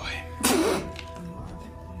big boy.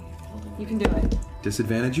 You can do it.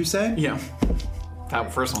 Disadvantage, you say? Yeah.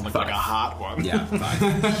 That first one looked like a hot one. Yeah,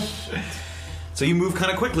 5. So you move kind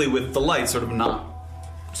of quickly with the light, sort of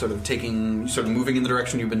moving in the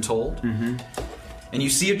direction you've been told. Mm-hmm. And you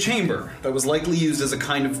see a chamber that was likely used as a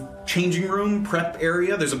kind of changing room, prep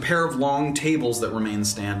area. There's a pair of long tables that remain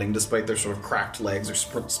standing, despite their sort of cracked legs or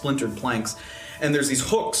splintered planks. And there's these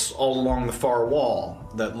hooks all along the far wall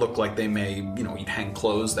that look like they may, you'd hang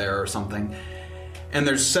clothes there or something. And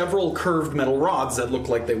there's several curved metal rods that look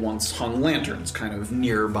like they once hung lanterns, kind of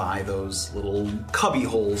nearby those little cubby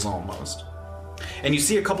holes almost. And you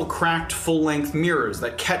see a couple cracked full-length mirrors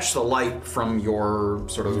that catch the light from your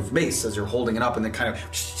sort of base as you're holding it up, and it kind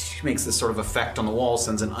of makes this sort of effect on the wall,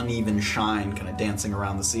 sends an uneven shine kind of dancing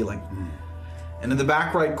around the ceiling. And in the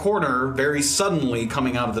back right corner, very suddenly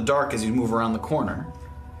coming out of the dark as you move around the corner,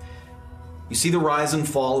 you see the rise and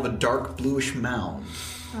fall of a dark bluish mound.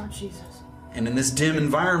 Oh, Jesus. And in this dim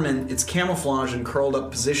environment, its camouflage and curled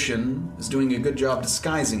up position is doing a good job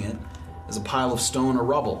disguising it as a pile of stone or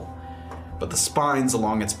rubble. But the spines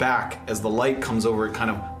along its back, as the light comes over it, kind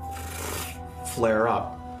of flare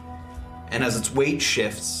up. And as its weight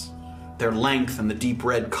shifts, their length and the deep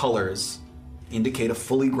red colors indicate a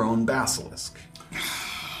fully grown basilisk.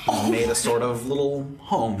 It's made a sort of little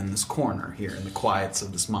home in this corner here in the quiets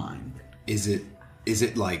of this mine. Is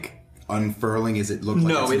it like unfurling? Is it look like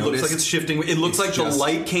No, it's it noticed? looks like it's shifting. It looks like the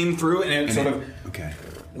light came through and it sort of okay,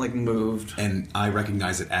 like moved. and I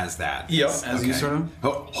recognize it as that. Yep, as you sort of.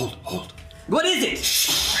 Oh, hold. What is it?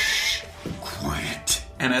 Shh. Quiet.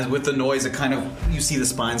 And as with the noise, it kind of, you see the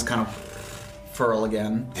spines kind of furl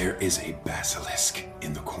again. There is a basilisk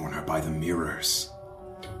in the corner by the mirrors.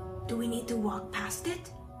 Do we need to walk past it?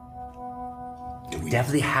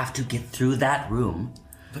 Definitely have to get through that room.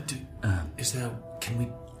 But can we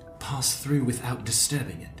pass through without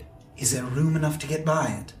disturbing it? Is there room enough to get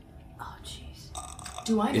by it? Oh, jeez.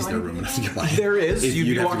 Do I know Is there anything room enough about to get by it? There is. You'd You'd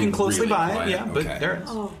be have to walking be closely really by quiet. it, yeah, but Okay. there is.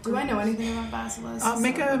 Oh, do I know anything about basilisks?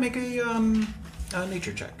 Make a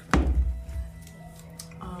nature check.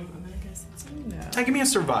 I'm gonna guess it's no. Give me a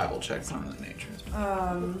survival check. It's not really nature.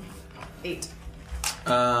 8.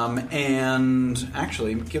 And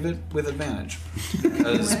actually, give it with advantage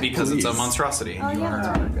because it's a monstrosity. And you are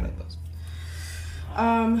good at those.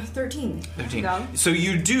 13. 15. So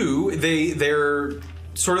you do. They're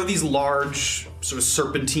sort of these large, sort of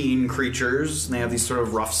serpentine creatures, and they have these sort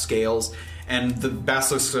of rough scales. And the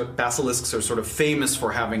basilisks are sort of famous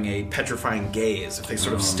for having a petrifying gaze. If they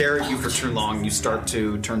sort of stare at you for too long, you start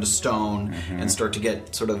to turn to stone and start to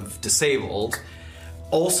get sort of disabled.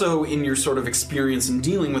 Also, in your sort of experience in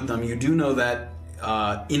dealing with them, you do know that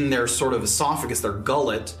in their sort of esophagus, their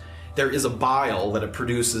gullet, there is a bile that it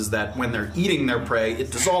produces that when they're eating their prey, it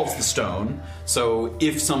dissolves the stone. So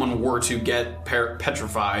if someone were to get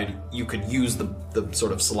petrified, you could use the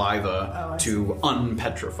sort of saliva to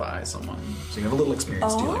unpetrify someone. So you have a little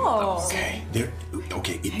experience dealing with them.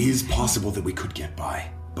 Okay, it is possible that we could get by,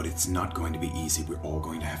 but it's not going to be easy. We're all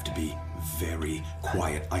going to have to be very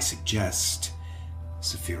quiet. I suggest,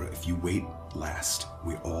 Saphira, if you wait last,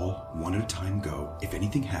 we all, one at a time, go. If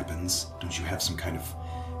anything happens, don't you have some kind of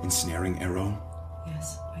ensnaring arrow?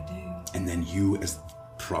 Yes, I do. And then you, as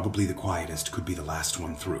probably the quietest, could be the last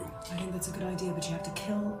one through. I think that's a good idea, but you have to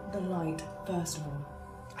kill the light first of all.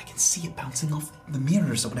 I can see it bouncing off the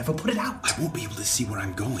mirrors, so whenever put it out. I won't be able to see where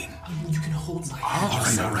I'm going. You can hold my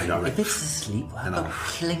hand. All right. If it's asleep, how about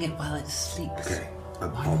killing it while it sleeps? Okay.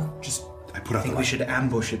 I put out I think we should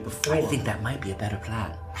ambush it before. I think that might be a better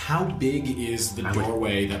plan. How big is the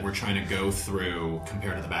doorway that we're trying to go through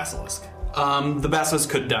compared to the basilisk? The basilisk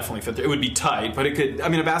could definitely fit there. It would be tight, but it could. I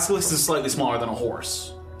mean, a basilisk is slightly smaller than a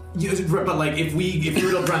horse. Yeah, but like if we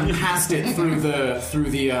were to run past it through the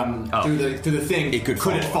thing, it could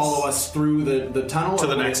follow us through the tunnel To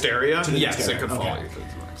the next area? To the Yes, next it area. could follow Okay. you to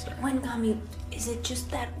the next area. Wengami, is it just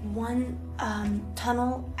that one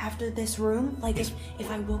tunnel after this room? Like if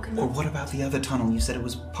I woke him Or up? what about the other tunnel? You said it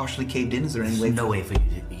was partially caved in. Is there any way? No way for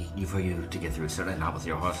you to get through. Certainly not with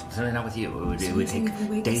your horse. Certainly not with you. It would take If we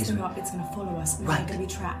wake this days. thing up, it's going to follow us. We're Right. going to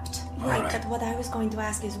be trapped. Right, but what I was going to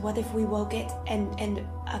ask is, what if we woke it and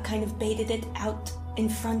kind of baited it out in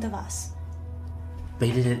front of us?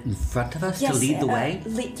 Baited it in front of us to lead the way?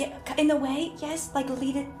 In a way, yes. Like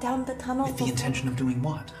lead it down the tunnel. With the intention of doing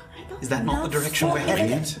what? I don't Is that not the direction Well, we're heading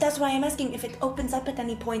if in? That's why I'm asking if it opens up at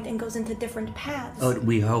any point and goes into different paths. Oh,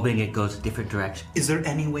 we're hoping it goes a different direction. Is there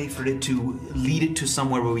any way for it to lead it to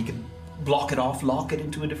somewhere where we can block it off, lock it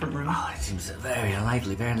into a different room? Oh, it seems very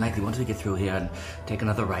unlikely, very unlikely. Once we get through here and take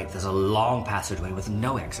another right, there's a long passageway with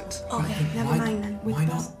no exits. Okay, never mind then. With Why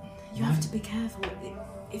this, not? you have to be careful.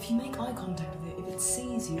 If you make eye contact with it, if it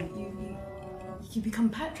sees you, you become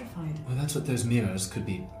petrified. Well, that's what those mirrors could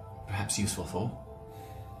be perhaps useful for.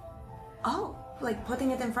 Oh, like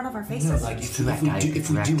putting it in front of our No, faces? like if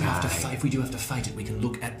we do have to fight it, we can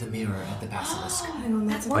look at the mirror at the basilisk. Hang on,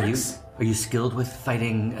 that's Are you skilled with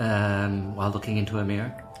fighting while looking into a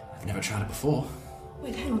mirror? I've never tried it before.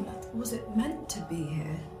 Wait, hang on. Was it meant to be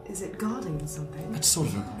here? Is it guarding something? That's sort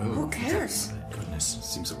of Who cares? Goodness.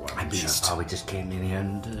 Seems a wild I'm beast. sure we just came in here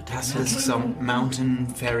and attacked us. Basilisks are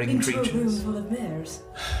mountain-faring Into a room creatures. full of mirrors.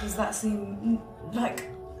 Does that seem like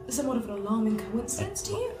somewhat of an alarming coincidence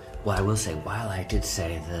to you? Well, I will say, while I did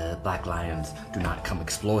say the Black Lions do not come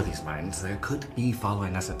explore these mines, they could be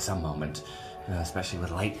following us at some moment, especially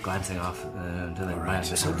with light glancing off to the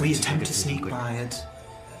mines. So we attempt to sneak by it,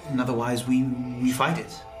 and otherwise we fight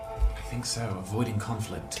it. I think so. Avoiding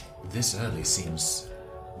conflict this early seems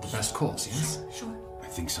the best course, yes? Sure. I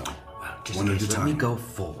think so. Just One in at case, a let me time. go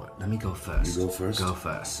forward. Let me go first. You go first? Go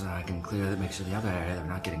first. So I can make sure the other area, they're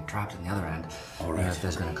not getting trapped in the other end. All right. If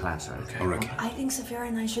there's been a collapse or anything. Ulrich. I think Saphira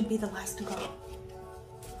and I should be the last to go.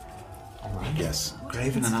 Yes.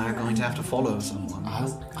 Graven and I are going to have to follow someone.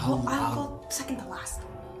 I'll go second to last.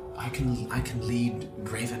 I can lead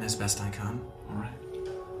Graven as best I can. All right.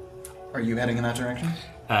 Are you heading in that direction?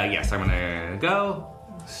 Yes, I'm gonna go.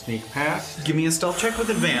 Sneak past. Give me a stealth check with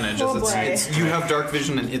advantage. Oh, as boy. it's you have dark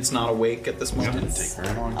vision and it's not awake at this moment. Didn't take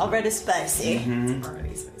very long. Already spicy. I'm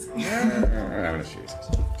gonna choose.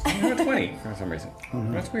 I got a 20 for some reason.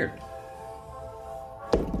 That's weird.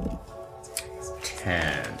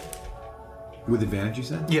 10. With advantage, you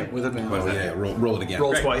said? Yeah, with advantage. Oh, yeah. Roll it again.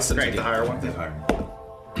 Roll Great. twice and Great. take the higher one. The higher.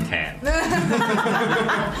 10.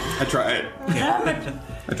 I tried.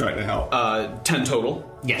 I tried to help. 10 total.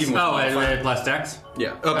 Yes. Even with Oh, modifier. Plus Dex?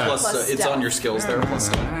 Yeah. Plus, Plus it's stealth. on your skills there. Plus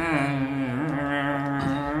stealth.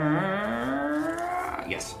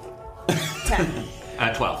 Yes. 10.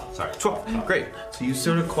 12, sorry. 12. Great. So you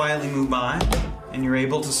sort of quietly move by, and you're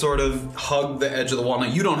able to sort of hug the edge of the wall. Now,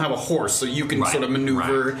 you don't have a horse, so you can Right, sort of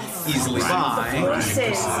maneuver easily by.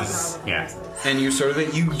 Horses. Yeah. And you sort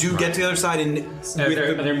of you do get to the other side, and Are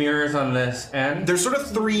there mirrors on this end? there's sort of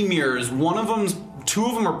 3 mirrors. Two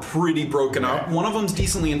of them are pretty broken up. One of them's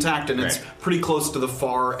decently intact, and it's Right. pretty close to the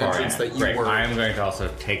far entrance that you Great. were. I am going to also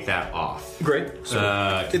take that off. Great.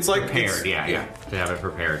 So It's like it's- prepared, yeah. To have it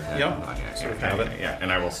prepared. Yep. Yeah, have it. Yeah,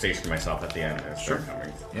 and I will station myself at the end as they're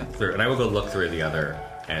coming Yeah. through. And I will go look through the other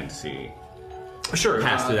end, see. Sure.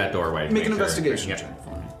 Pass through that doorway. to Make an sure- investigation yeah. check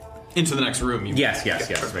for me. Into the next room. Yes. Yeah,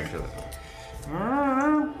 Make sure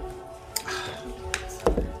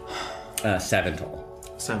that. 7 total.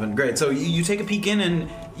 7. Great. So you take a peek in and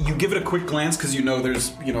you give it a quick glance because you know there's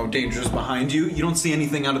dangers behind you. You don't see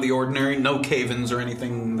anything out of the ordinary. No cave-ins or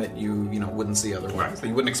anything that you wouldn't see otherwise. Right. That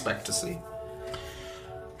you wouldn't expect to see.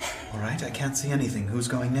 All right. I can't see anything. Who's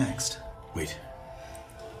going next? Wait.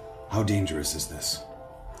 How dangerous is this?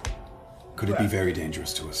 Could it be very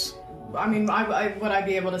dangerous to us? I mean, would I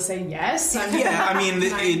be able to say yes? I mean, Yeah, I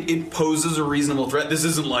mean, it poses a reasonable threat. This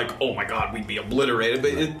isn't like, oh my god, we'd be obliterated,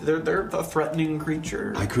 but they're a threatening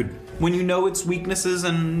creature. I could. When you know its weaknesses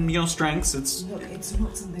and strengths, it's Look, it's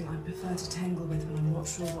not something I prefer to tangle with when I'm not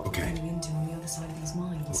sure what Okay. we're getting into on the other side of these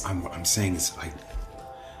mines. What I'm saying is,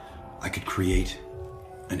 I could create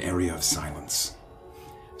an area of silence,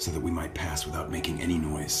 so that we might pass without making any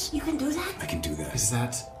noise. You can do that? I can do that. Is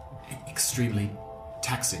that extremely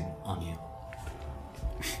taxing on you?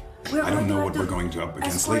 We're I don't going to know have what to we're going to up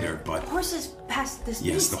against escort later, but horses past this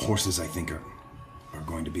yes, the beast. horses I think are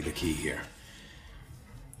going to be the key here.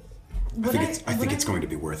 Would I think would it's going to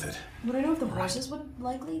be worth it. Would I know if the horses would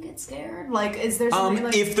likely get scared? Like, is there something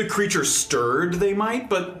like... if the creature stirred, they might,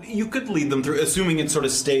 but you could lead them through. Assuming it sort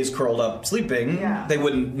of stays curled up, sleeping. Yeah. They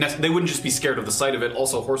wouldn't just be scared of the sight of it.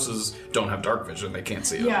 Also, horses don't have dark vision; they can't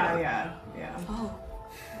see it. Yeah. Oh.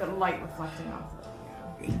 The light reflecting off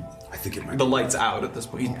of it, I think it might. The light's out at this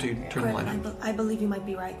point. You turn the light Right, on. I believe you might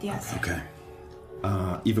be right, yes. Okay.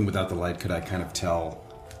 Even without the light, could I kind of tell?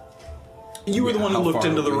 You were the one who how looked far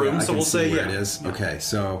into the away room, I so can we'll see say where yeah. it is. Yeah. Okay,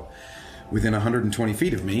 so within 120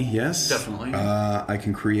 feet of me, yes, Definitely. I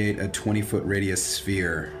can create a 20-foot radius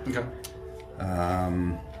sphere. Okay.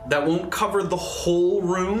 That won't cover the whole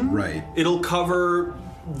room. Right. It'll cover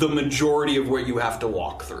the majority of where you have to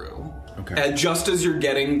walk through. Okay. Just as you're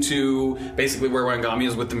getting to basically where Wangami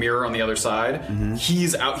is with the mirror on the other side,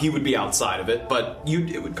 he's out. He would be outside of it, but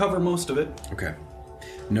it would cover most of it. Okay.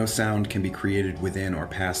 No sound can be created within or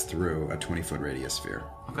pass through a 20-foot radius sphere.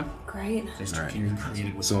 Okay. Great.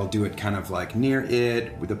 Created with So I'll do it kind of like near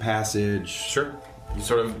it with a passage. Sure. You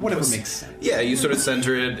sort of Whatever makes sense. Yeah, you sort of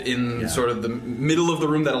center it in sort of the middle of the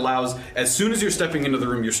room that allows. As soon as you're stepping into the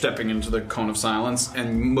room, you're stepping into the cone of silence,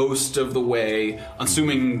 and most of the way,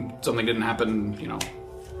 assuming something didn't happen,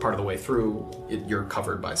 part of the way through, you're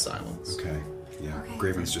covered by silence. Okay. Yeah. Okay.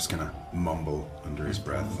 Graven's just gonna mumble under his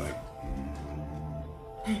breath, like.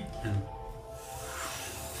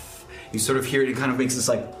 You sort of hear it. It kind of makes this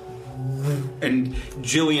like. And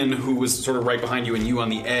Jillian, who was sort of right behind you, and you on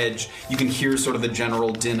the edge, you can hear sort of the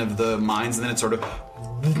general din of the mines, and then it sort of,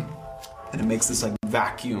 and it makes this like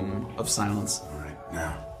vacuum of silence. All right,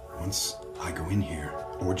 now, once I go in here,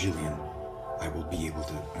 or Jillian, I will be able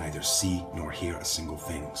to neither see nor hear a single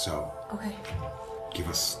thing. So, Okay. give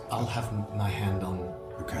us. I'll have my hand on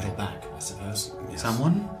Okay. your back, I suppose. Yes.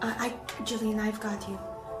 Someone Jillian, I've got you.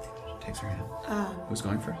 takes her hand. Who's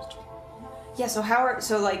going first? Yeah, so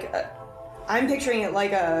I'm picturing it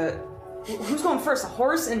like who's going first? A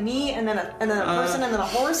horse and me, and then a person, and then a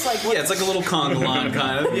horse. Like what? Yeah, it's like a little conga line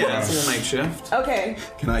kind of. Yeah, it's a little makeshift. Okay.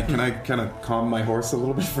 Can I kind of calm my horse a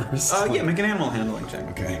little bit first? Yeah, make an animal handling check.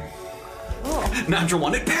 Okay. Oh. Natural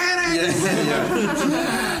one. It panics.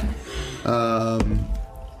 Yeah.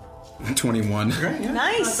 21.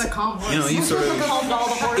 Nice. That's a calm horse. You sort of. Calmed all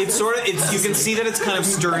the horses. You can see that it's kind of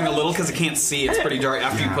stirring a little because it can't see. It's pretty dark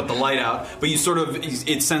after you put the light out. But you sort of,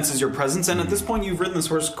 it senses your presence. And at this point, you've ridden this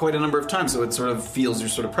horse quite a number of times, so it sort of feels your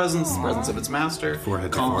sort of presence, the presence of its master.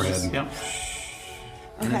 Forehead to Calms. forehead. Yep.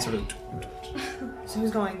 And then sort of. So who's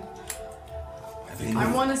going?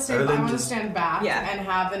 I want to stand back Yeah. and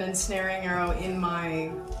have an ensnaring arrow in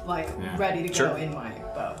my ready to Sure. go in my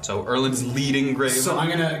bow. So Erlin's leading Graven. So I'm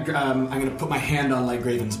gonna put my hand on like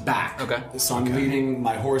Graven's back. Okay. So I'm leading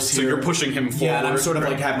my horse So here. you're pushing him Yeah, and I'm forward. sort of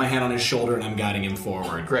like have my hand on his shoulder and I'm guiding him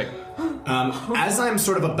forward. Great. As I'm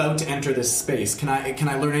sort of about to enter this space, can I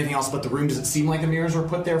learn anything else about the room? Does it seem like the mirrors were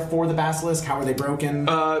put there for the basilisk? How are they broken?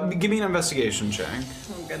 Give me an investigation check.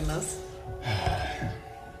 Oh goodness.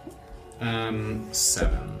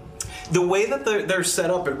 7. The way that they're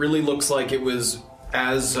set up, it really looks like it was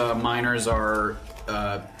as miners are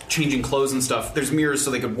changing clothes and stuff. There's mirrors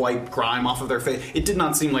so they could wipe grime off of their face. It did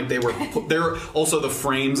not seem like they were. They're also the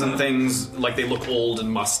frames and things like they look old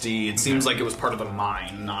and musty. It seems like it was part of the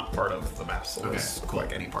mine, not part of the basilisk. Okay, cool.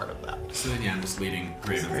 Like any part of that. So then I'm just leading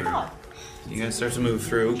Graven through. You guys start to move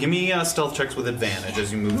through. Give me stealth checks with advantage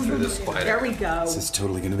as you move through this quiet. There we go. This is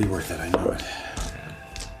totally going to be worth it. I know it.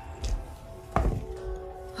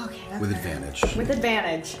 Okay. That's With better. advantage. With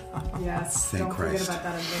advantage. Yes. Thank don't Christ. forget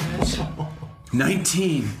about that advantage.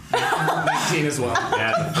 19. 19 as well.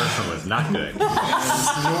 Yeah, the first one was not good.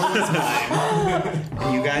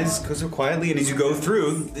 You guys go so quietly, and as you go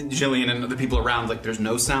through, Jillian and the people around, like there's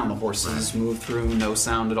no sound. The horses move through, no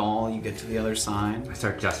sound at all. You get to the other side. I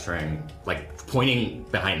start gesturing, like pointing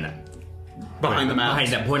behind them. Behind the map. Behind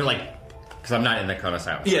them, pointing like, because I'm not in the cone of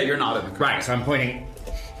silence. Yeah, you're not in the Right, so I'm pointing.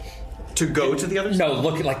 To go to the other side? No,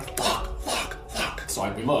 looking like, look. So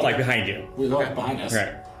we look. Like behind you. We look behind us.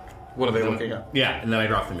 Right. What are they looking at? Yeah, and then I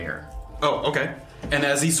drop the mirror. Oh, okay. And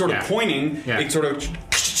as he's sort of pointing, it sort of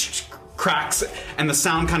cracks, and the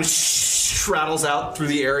sound kind of rattles out through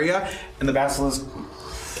the area, and the basilisk.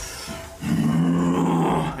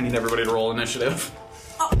 I need everybody to roll initiative.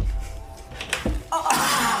 Oh,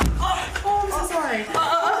 I'm so sorry.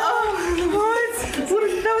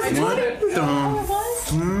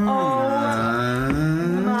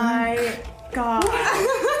 My God.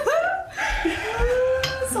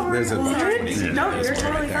 There's a 20. No, you're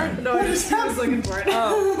totally fine. No, I was looking for it.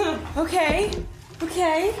 Okay.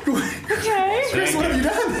 Chris, what have you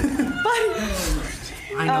done?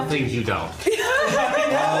 I know things you don't.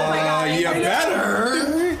 You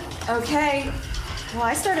better. Okay. Well,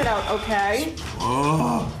 I started out okay.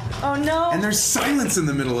 Oh no. And there's silence in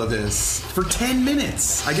the middle of this for 10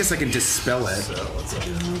 minutes. I guess I can dispel it.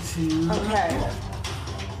 Okay.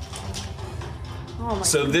 Oh my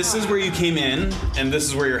So this God. is where you came in, and this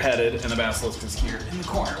is where you're headed, and the basilisk is here in the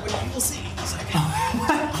corner, which we'll see in a second.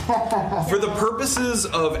 For the purposes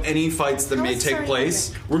of any fights that may take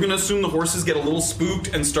place, we're going to assume the horses get a little spooked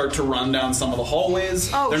and start to run down some of the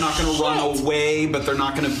hallways. Oh, they're not going to run away, but they're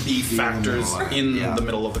not going to be factors in the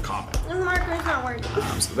middle of the combat. Marker's not working.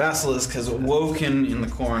 So the basilisk has awoken in the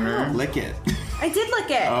corner. Lick it. I did lick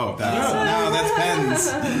it. Oh, that's pens.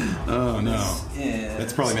 Oh, no.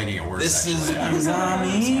 That's probably making it worse. This is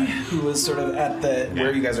Azami, who is sort of at the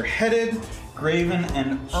where you guys are headed. Graven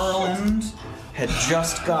and Erland had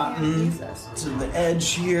just gotten to the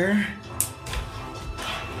edge here.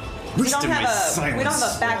 We don't have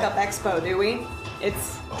a backup expo, do we?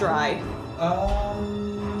 It's dry.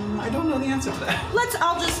 I don't know the answer to that.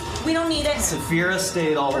 We don't need it. Saphira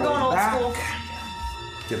stayed all the We're way going old back. school.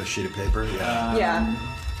 get a sheet of paper? Yeah. Yeah.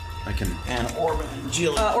 I can. And Orba and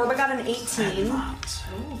Jill. Orba got an 18. Oh,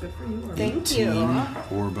 good for you. Orba. Thank you.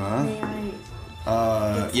 Orba. May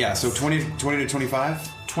I... Yeah, so 20 to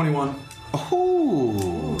 25? 21.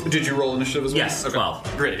 Oh. Did you roll initiative as well? Yes,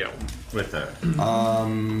 12. Great, yeah. With the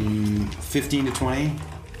 15 to 20?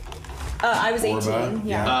 I was 18. Orba,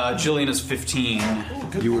 Yeah. Jillian is 15.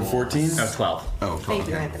 You were 14? 12. Oh, 12. Thank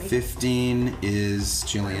you, okay. Anthony. 15 is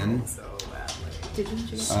Jillian. Did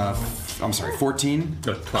you? I'm sorry, 14?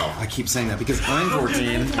 12. I keep saying that because I'm 14. You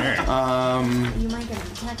might get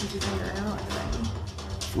an attack if you turn your arrow ready.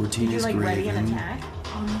 14 Did you is like ready an Graven. attack?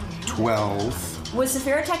 12. Was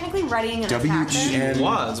Saphira technically readying an attack then? W-E-N.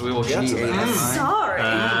 Was. We will get to that. Sorry.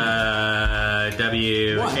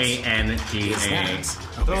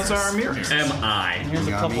 W-A-N-G-A. Those are mirrors. M-I. Here's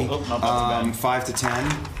a couple. Oh, not bad. 5 to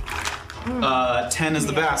 10. 10 is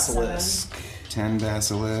the basilisk. 10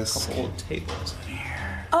 basilisk. Couple of tables in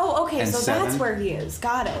here. Oh, okay, And so 7. that's where he is.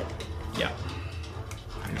 Got it. Yeah.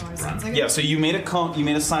 Sounds like Yeah, so you made a you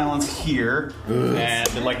made a silence here,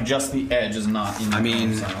 and like just the edge is not in the I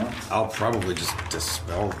mean, silence. I'll probably just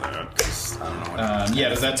dispel that because I don't know what Yeah,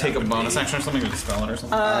 does that take a bonus action or something, or dispel it or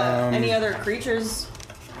something? Any other creatures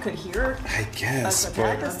could hear I guess, us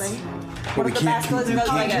attack but, this thing? but What we if the can't, basilisk we goes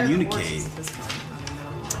can't like a... communicate.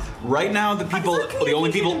 Right now, the people, the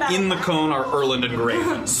only people in the cone are Erland and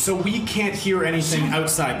Graven. So we can't hear anything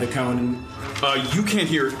outside the cone. You can't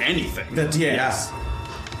hear anything. That yes.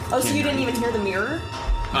 Oh, so you didn't even hear the mirror?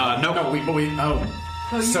 No.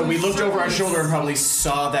 No, So we looked over our shoulder and probably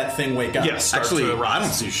saw that thing wake up. Yes, start Actually, to rise. I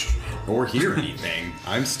don't see or hear anything.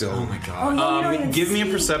 I'm still. Oh my god. Oh, you don't even Give me a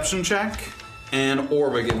see. perception check, and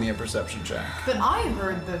Orba, give me a perception check. But I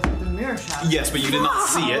heard the mirror shadow. Yes, but you did not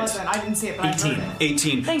see it. I didn't see it, but I heard it.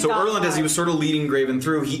 18. Thank So God Erland, for as he it. was sort of leading Graven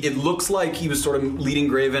through, it looks like he was sort of leading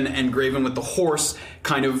Graven, and Graven with the horse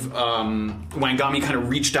kind of, Wangami kind of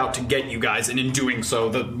reached out to get you guys, and in doing so,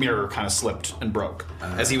 the mirror kind of slipped and broke.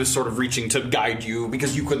 As he was sort of reaching to guide you,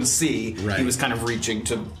 because you couldn't see, Right. he was kind of reaching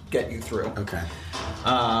to get you through. Okay.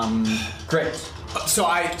 Great. So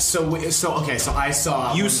I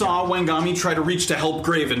saw. You saw Wangami try to reach to help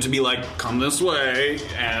Graven to be like, come this way,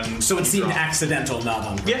 and So it seemed dropped. accidental, not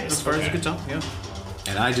on purpose. Yeah, as far as you could tell, yeah.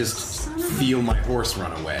 And I just feel my horse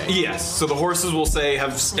run away. Yes, so the horses will say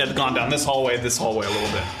have gone down this hallway a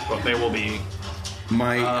little bit, but they will be.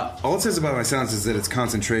 All it says about my silence is that it's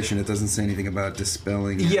concentration. It doesn't say anything about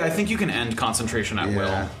dispelling. Yeah, I think you can end concentration at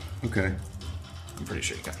will. Okay. I'm pretty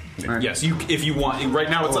sure you can. Alright. Yes, you if you want. Right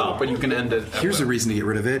now it's up, but you can end it. At Here's will. a reason to get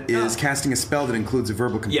rid of it: is casting a spell that includes a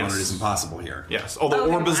verbal component Yes. is impossible here. Yes, although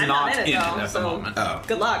Okay, Orba's I'm not in it, in though, it at the so- moment. Oh,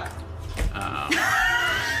 Good luck.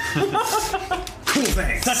 cool!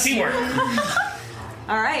 Thanks. That's teamwork.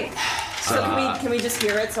 All right. So can we just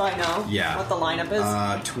hear it so I know Yeah. what the lineup is?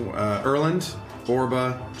 Erland,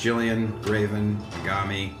 Orba, Jillian, Graven,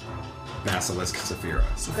 Agami, Basilisk, Saphira.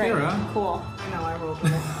 Great. Cool. I know, I rolled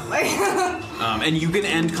it. And you can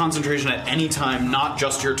end concentration at any time, not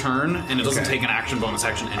just your turn, and it doesn't Okay. take an action bonus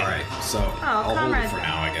action anyway. All right, so I'll hold it comrade. for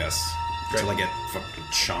now, I guess, until I get fucking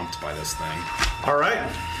chomped by this thing. All right.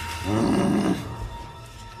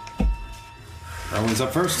 Erland's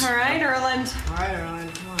up first. All right, Erland. All right,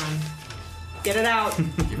 Erland, come on. Get it out.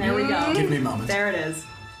 There we go. Give me a moment. There it is.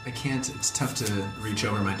 I can't. It's tough to reach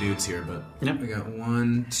over my dudes here, but Yep. we got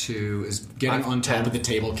 1, 2. Is getting on top of the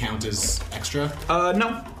table count as extra?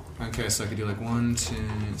 No. Okay, so I could do like 1, 2.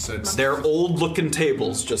 So it's They're old-looking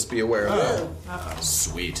tables. Just be aware of that.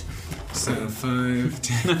 sweet. So 5,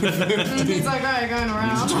 10. He's like, all right, going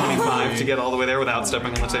around. 25 to get all the way there without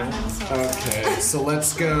stepping on the table. Okay, so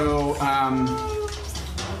let's go.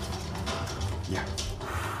 Yeah.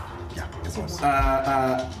 Yeah, it was.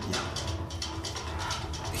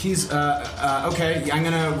 He's okay. I'm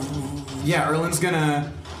gonna. Yeah, Erland's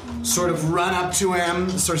gonna sort of run up to him,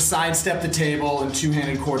 sort of sidestep the table, and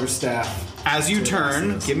two-handed quarterstaff. As you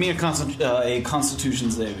turn, give me a Constitution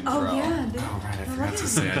saving throw. Oh yeah. dude. Oh right, I forgot to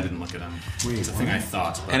say I didn't look at him. It's a thing I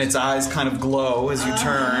thought. But... And its eyes kind of glow as you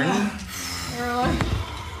turn.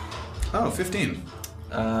 Oh, 15.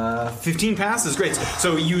 15 passes, great.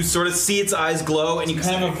 So you sort of see its eyes glow, and you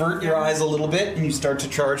kind of avert your eyes a little bit, and you start to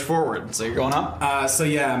charge forward. So you're going up. So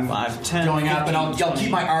yeah, I'm 5, 10, going up, and I'll 20.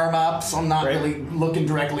 keep my arm up, so I'm not Great. really looking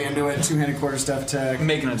directly into it. Two-handed quarterstaff attack.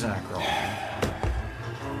 Make an attack roll.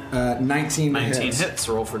 19 19 hits. hits.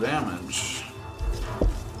 Roll for damage.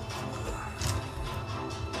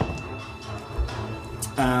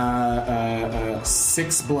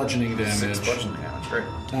 Six bludgeoning damage. 6 bludgeoning damage. Great.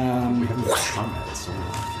 We haven't got combat, so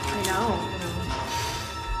I know.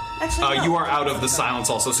 Actually, no. You are out of the silence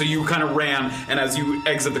also, so you kind of ran, and as you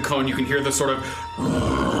exit the cone, you can hear the sort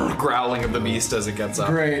of growling of the beast as it gets up.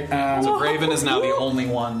 Great. So Graven is now the only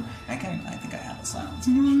one. I think I have the silence.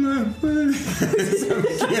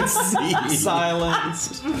 Can't see.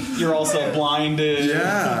 Silenced. You're also blinded.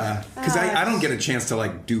 Yeah, because I don't get a chance to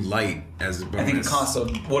like do light as a bonus. I think it costs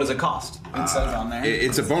what does it cost? It says on there.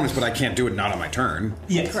 It's a bonus, but I can't do it not on my turn.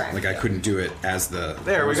 Yes. Correct. Like I couldn't do it as the.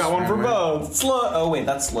 There, we got one for both. Slow. Oh wait,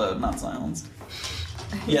 that's slowed, not silenced.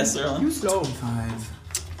 Yes, Erlen. Slow. 5.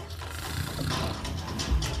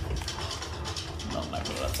 No, I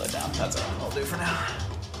put it upside down. That's all I'll do for now.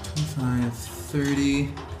 25, 30,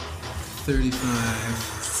 35.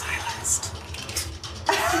 Silenced.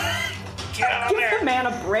 Give the man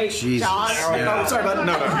a break, Jesus. John. Yeah. Oh, sorry about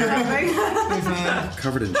no.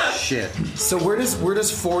 Covered in shit. So where does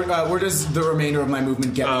the remainder of my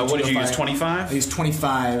movement get? What did you use? I 25? use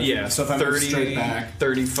 25. Yeah. So if I'm 30, straight back.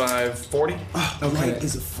 35, 40. Okay. Light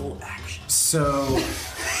is a full action. So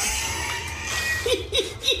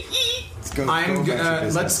Let's go. I'm go about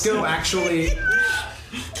your let's business. go actually.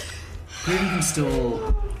 Graven can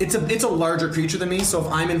still. It's a larger creature than me, so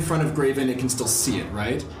if I'm in front of Graven, it can still see it,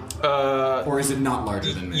 right? Or is it not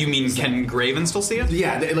larger than me? You mean can Graven still see it?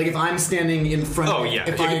 Yeah, like if I'm standing in front. Oh yeah,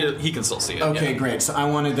 he can still see it. Okay, yeah. great. So I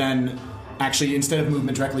want to then, actually, instead of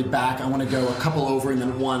movement directly back, I want to go a couple over and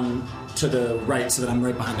then one to the right so that I'm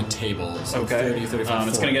right behind the table. So Okay. 30, 35,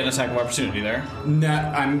 It's 40. going to get an attack of opportunity there. No,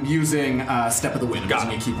 I'm using Step of the Wind. I'm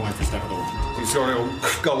Got using it. a key point for Step of the Wind. You sort of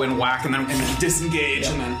go in, whack, and then Disengage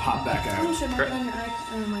and then pop back out. Great. Oh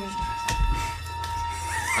my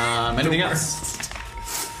god. Anything else?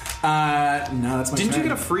 No, that's my Didn't you turn.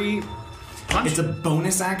 get a free punch? It's a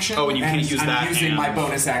bonus action. Oh, and you can't use I'm that using and- my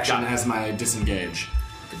bonus action Got it. as my disengage.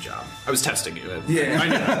 Good job. I was testing you. Yeah. I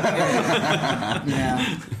knew that. Yeah.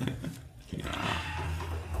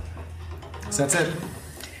 So that's it.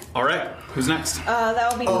 All right. Who's next?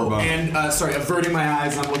 That would be Oh, and sorry, averting my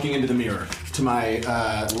eyes, I'm looking into the mirror to my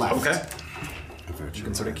left. Okay. You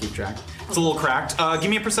can sort of keep track. It's a little cracked. Give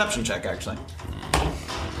me a perception check, actually.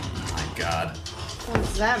 My God. What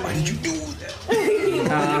does that mean? Why did you do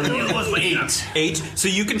It was 8. 8. So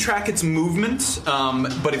you can track its movement,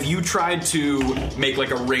 but if you tried to make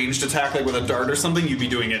like a ranged attack, like with a dart or something, you'd be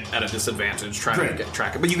doing it at a disadvantage trying to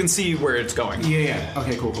track it. But you can see where it's going. Yeah.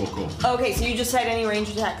 Okay, cool. Okay, so you just said any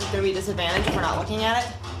ranged attack is going to be a disadvantage if we're not looking at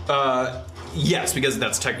it? Yes, because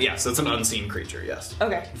that's yes, that's an unseen creature. Yes.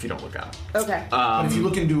 Okay. If you don't look at it. Okay. But if you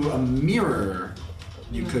look into a mirror,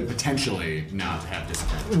 you could potentially not have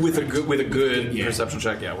disadvantage. With a good Yeah. perception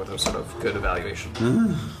check, yeah, with a sort of good evaluation.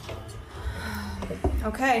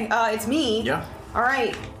 Okay, it's me. Yeah. All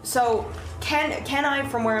right. So can I,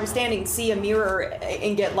 from where I'm standing, see a mirror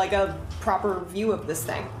and get like a proper view of this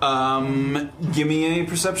thing? Give me a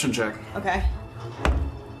perception check. Okay.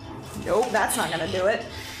 Nope, that's not gonna do it.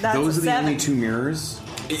 That's Those a are the 7. only 2 mirrors.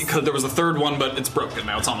 Because there was a third one, but it's broken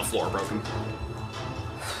now. It's on the floor, broken.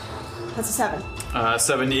 That's a 7.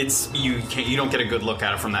 7. It's you don't get a good look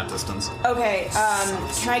at it from that distance. Okay.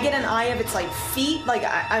 Can I get an eye of its like feet? Like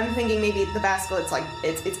I'm thinking maybe the basilisk, it's like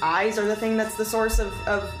its eyes are the thing that's the source of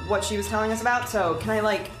what she was telling us about. So can I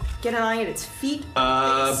like get an eye at its feet?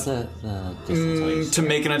 To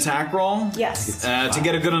make an attack roll? Yes. To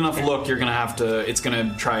get a good enough look, you're gonna have to. It's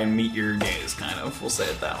gonna try and meet your gaze, kind of. We'll say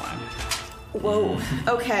it that way. Whoa.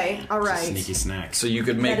 Okay. All right. Sneaky snack. So you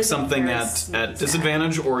could That make is a something very at sneaky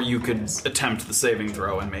disadvantage, or you could attempt the saving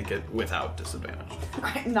throw and make it without disadvantage.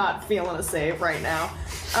 I'm not feeling a save right now.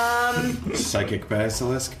 Psychic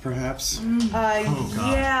basilisk, perhaps.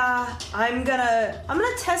 Yeah. I'm gonna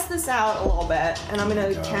test this out a little bit, and I'm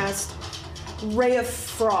gonna cast Ray of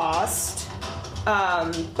Frost.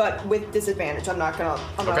 But with disadvantage. I'm gonna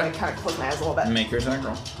like kind of close my eyes a little bit. Make your attack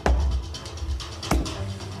roll.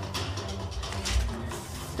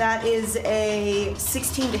 That is a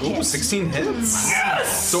 16 to hit. Ooh, 16 hits.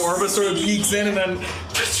 Yes. So Orba sort of peeks in and then.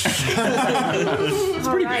 It's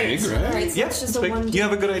pretty big, right? All right, so Yeah, it's just it's a big. 1d8. You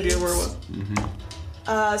have a good idea where it was.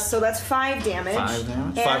 So that's 5 damage. 5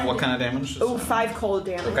 damage. And- 5 what kind of damage? Oh, 5 cold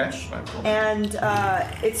damage. Okay. 5 cold. And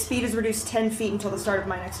its speed is reduced 10 feet until the start of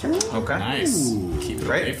my next turn. Okay. Nice. Keep it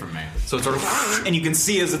Great. away from me. So it's sort of, and you can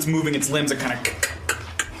see as it's moving its limbs, it kind of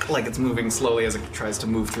like it's moving slowly as it tries to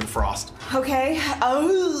move through the frost. Okay.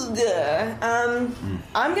 I'm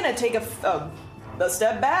gonna take a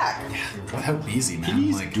step back. God, how easy,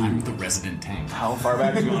 man. Like, I'm the resident tank. How far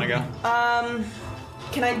back do you want to go?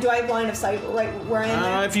 Do I have line of sight right where I am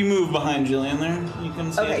there? If you move behind Jillian there, you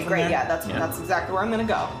can see it Okay, from great. there. Yeah, that's exactly where I'm gonna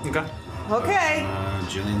go. Okay. Okay.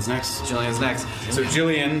 Jillian's next. Jillian's next. So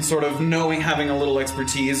Jillian, sort of having a little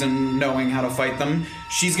expertise and knowing how to fight them,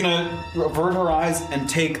 she's gonna avert her eyes and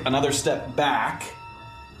take another step back.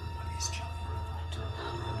 What is Jillian?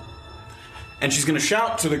 And she's gonna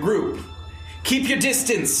shout to the group, "Keep your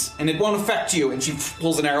distance, and it won't affect you." And she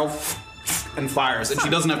pulls an arrow and fires, and she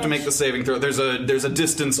doesn't have to make the saving throw. There's a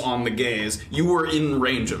distance on the gaze. You were in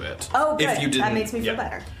range of it. Oh, good. If you didn't, That makes me feel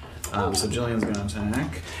better. So Jillian's gonna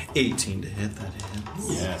attack. 18 to hit. That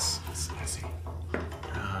hits. Yes.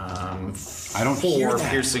 I don't 4 hear that.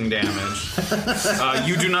 piercing damage.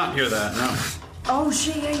 You do not hear that. No. Oh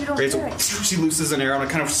shit! Yeah, you don't Great. hear So it. she looses an arrow and it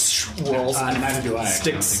kind of swirls and neither do I.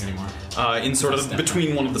 sticks I don't think anymore. in sort of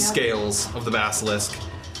between one of the scales of the basilisk.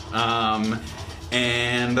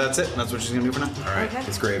 And that's it. That's what she's gonna do for now. All right. Okay.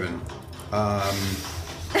 It's Graven.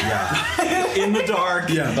 In the dark,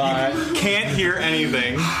 you can't hear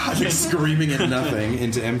anything. Like screaming at nothing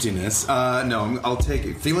into emptiness. No, I'll take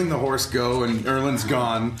it. Feeling the horse go and Erlin's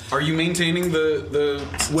gone. Are you maintaining the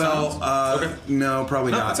Well, Okay. no,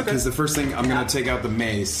 probably No, not. that's okay. Because the first thing, I'm going to take out the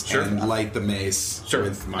mace Sure. and light the mace. Sure,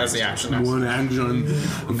 With my as the action next. One action.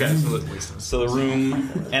 Okay, so the room,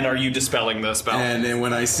 and are you dispelling the spell? And then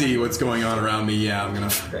when I see what's going on around me, yeah, I'm going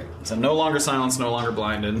to... Great. So no longer silenced, no longer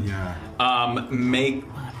blinded. Yeah.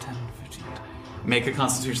 Make a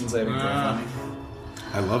Constitution saving throw for me.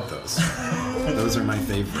 I love those. Those are my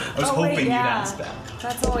favorite. I was hoping you'd ask that.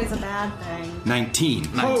 That's always a bad thing. 19.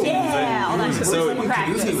 Yeah, all that So,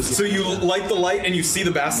 practice. so you light the light and you see the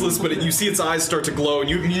basilisk, but you see its eyes start to glow, and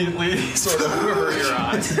you immediately sort of avert your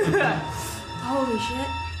eyes. Holy shit!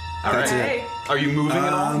 All right. That's it. Are you moving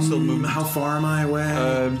at all? Still moving? How far am I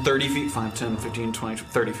away? 30 feet, 5, 10, 15, 20,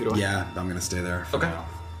 30 feet away. Yeah, I'm going to stay there for Okay. now.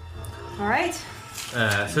 All right.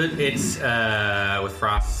 So it's with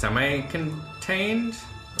frost semi-contained.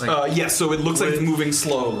 Yes, so it looks like it's moving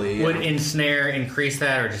slowly. Would ensnare increase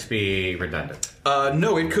that, or just be redundant?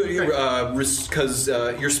 No, it could, because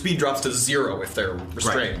your speed drops to 0 if they're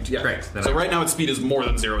restrained. Right. Yeah. Great. Then So I- right now its speed is more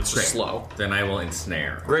than 0, it's just Great. slow. Then I will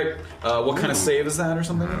ensnare. Great. What kind of save is that or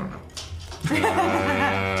something? I don't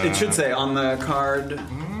know. It should say on the card,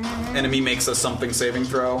 enemy makes a something saving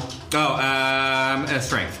throw.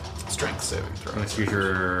 Strength. Strength saving throw. Let's use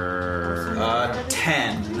your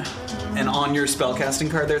 10. And on your spellcasting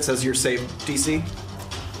card there, it says your save DC.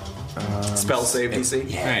 Spell save DC.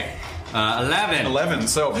 Right. 11. 11.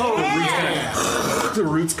 So the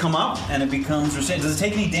roots come up and it becomes restrained. Does it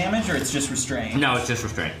take any damage or it's just restrained? No, it's just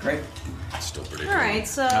restrained. Great. Still pretty All right.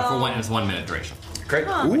 So. For one, it's 1 minute duration. Great.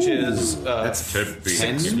 Which is That's Should be.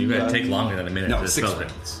 10? You gotta take longer than a minute. No, to 6 spell it.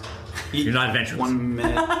 minutes. You're not adventurous. 1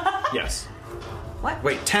 minute. Yes. What?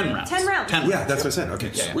 Wait, 10 rounds. 10 rounds. 10 Yeah, rounds. that's what I said.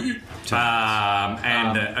 Okay, Yeah, yeah. sweet.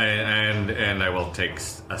 And I will take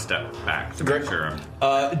a step back to Great. make sure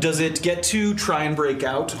I'm Does it get to try and break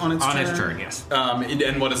out on its on turn? its turn. Yes.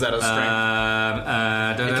 And what is that, a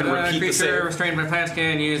strength? It can repeat the creature save. restrained by plants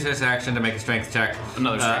can use this action to make a strength check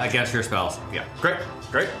Another strength. against your spells. Yeah. Great.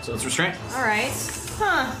 So it's restrained. All right.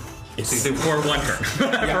 Huh. For 1 turn.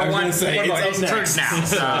 I was gonna say, it's up turns now.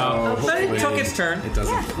 So, but it took its turn. It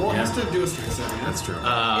doesn't. Well, it has to do a strength saving. That's true. It's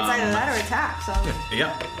either that or attack. So.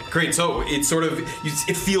 Yeah. Great. So it sort of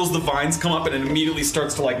it feels the vines come up and it immediately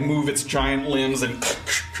starts to like move its giant limbs and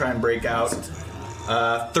try and break out.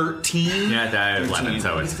 13. Yeah, that is 11.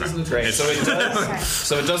 So it's Great. So it does. Okay.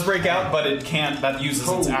 So it does break out, but it can't. That uses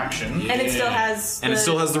its action. And it still has. And it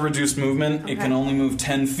still has the reduced movement. It Okay. can only move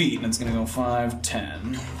 10 feet, and it's going to go 5,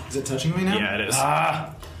 10. Is it touching me now? Yeah, it is.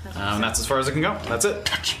 That's as far as it can go. That's it.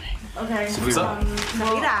 Okay. What's up?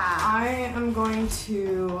 Well, I am going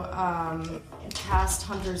to cast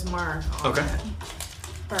Hunter's Mark on Okay. it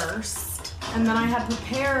first. And then I had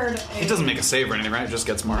prepared a... It doesn't make a save or anything, right? It just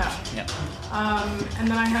gets marked. No. Yeah. And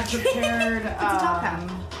then I had prepared top hat.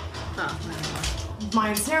 my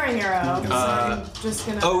ensnaring arrow. So I'm just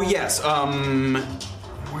gonna... Oh, yes.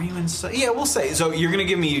 Were you inside? Yeah, we'll say. So you're going to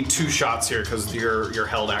give me 2 shots here because your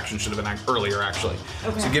held action should have been earlier, actually.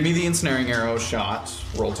 Okay. So give me the ensnaring arrow shot.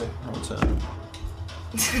 Roll to.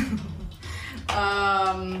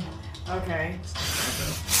 Okay.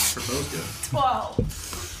 For both good.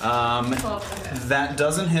 12. 12 to hit. That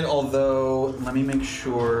doesn't hit, although let me make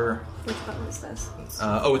sure. Which button is this?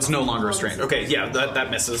 It's no longer restrained. Okay, yeah, that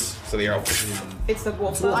misses. So the arrow. It's the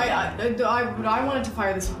wolf bow. I wanted to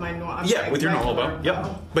fire this with my normal... Yeah, with your normal bow. Yep.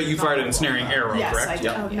 But you fired an ensnaring arrow, Yes, correct? I did.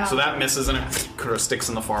 Yep. Oh, yeah. So that misses and it kind of sticks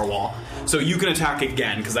in the far wall. So you can attack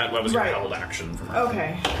again because that was your Right. held action.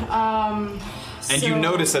 Okay. And you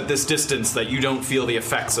notice at this distance that you don't feel the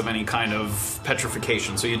effects of any kind of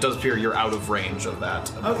petrification. So it does appear you're out of range of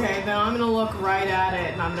that. Okay, then I'm gonna look right at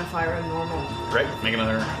it and I'm gonna fire a normal. Right? Make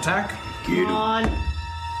another attack. Come on.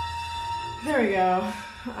 There we go.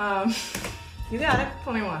 You got it.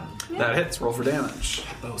 21. That hits. Roll for damage.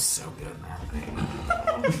 Oh, so good.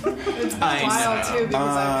 It's been a I while know. too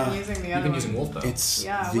because I've been using the You've other been one. using wolf bow. It's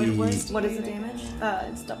Yeah, the What is the damage?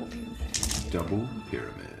 It's double pyramid. double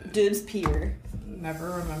pyramid. Dibs Peter. Never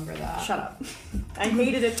remember that. Shut up. I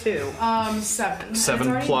hated it too. 7. 7 It's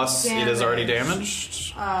already plus it is already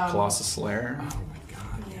damaged. damaged. Colossus Slayer. Oh my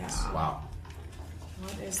god. Yeah. Wow.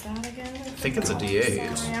 What is that again? I think it's a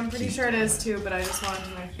D8. Sorry, I'm pretty sure it is too, but I just wanted to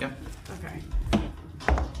make sure. Yep. Okay.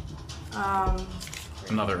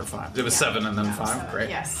 Another 5. It was 7 and then 5. 7. Great.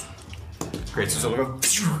 Yes. Great. So we'll go.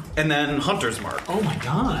 And then Hunter's Mark. Oh my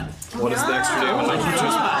god. What is the extra damage on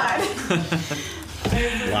Hunter's Mark?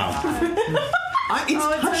 Wow. It's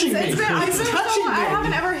touching me. I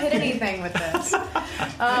haven't ever hit anything with this.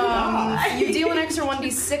 You deal an extra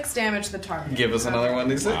 1d6 damage to the target. Give us another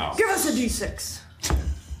 1d6. Wow. Give us a d6.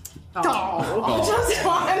 Just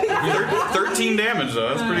one. 13 damage though.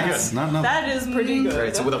 That's pretty good. It's not enough. That is pretty good.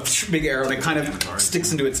 Right, so with a big arrow, it kind of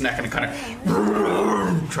sticks into its neck and it kind of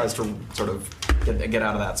tries to sort of get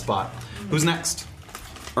out of that spot. Who's next?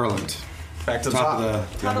 Erland. Back to the Top top. of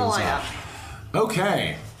the Top of the lineup.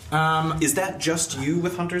 Okay. Is that just you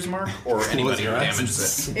with Hunter's Mark, or anybody who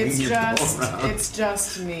damages it? It's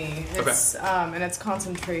just me. It's and it's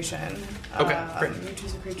concentration. Okay, great. You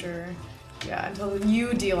choose a creature. Yeah, until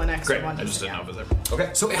you deal an extra Great. one. I just didn't know if it was there.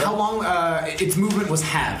 Okay. So how long? Its movement was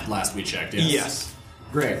halved last we checked. Yes. Yes.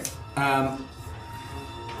 Great.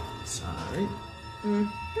 Sorry. 5,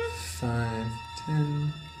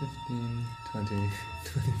 10, 15, 20,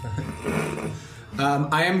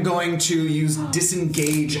 25. I am going to use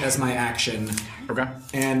disengage as my action, Okay.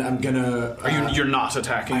 and I'm gonna. You're not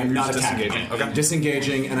attacking. I'm you're not just attacking. disengaging. Okay. I'm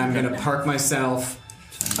disengaging, and I'm gonna park myself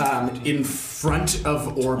in front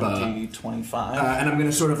of Orba, 25. and I'm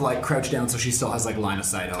gonna sort of like crouch down so she still has like line of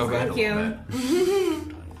sight over Okay. it a little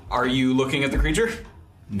bit. Are you looking at the creature?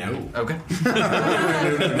 No. Okay.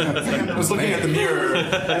 I was looking at the mirror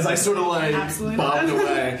as I sort of like Absolutely bobbed not.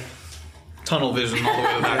 away. Tunnel vision all the way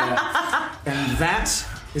to the back. And that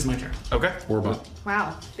is my turn. Okay. Orba.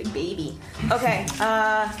 Wow, big baby. Okay,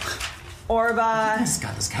 Orba.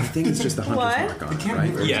 Got this guy. I think it's just the Hunter's What? Mark on it,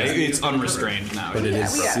 right? Or Yeah, is it- it's unrestrained now. But it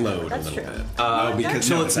is we got it. slowed That's a little true. bit. Because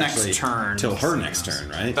till its next actually turn. Till her next turn,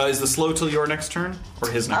 right? Is the slow till your next turn, or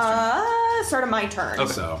his next turn? Sort of my turn.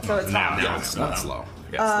 Okay. So it's now not. it's not slow.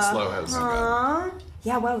 Yes, the slow has.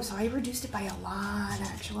 Yeah, whoa, so I reduced it by a lot,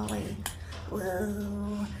 actually.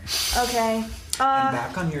 Whoa. Okay. And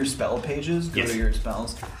back on your spell pages, go to your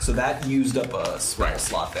spells. So that used up a spell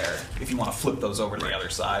slot there. If you want to flip those over to the other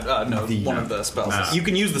side. No, one of the spells. You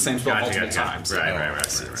can use the same spell multiple times. Right.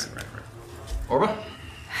 Orba?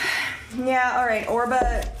 Yeah, alright,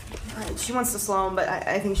 Orba, she wants to slow him, but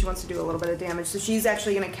I think she wants to do a little bit of damage. So she's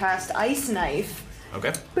actually going to cast Ice Knife.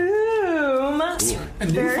 Okay. Boom!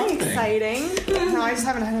 Very fun thing. exciting. No, I just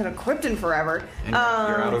haven't had it equipped in forever. And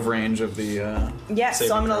you're out of range of the. Yes, so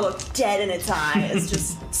saving I'm gonna throw. look dead in its eyes,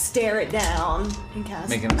 just stare it down, and cast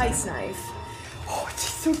Make an attack. Ice Knife. Oh, it's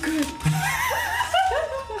so good.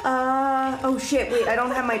 Oh shit, wait, I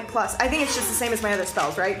don't have my plus. I think it's just the same as my other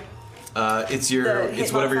spells, right? It's your. The hit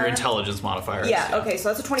It's whatever your modifier? intelligence modifier is. Yeah, okay, so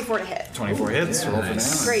that's a 24 to hit. 24 hits. Roll for damage.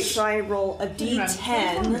 Great, so I roll a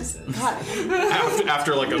d10. God,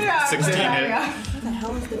 After like a 16 hit. what the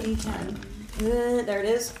hell is the d10? There it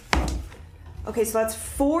is. Okay, so that's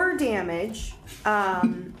 4 damage.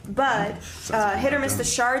 But hit or miss, the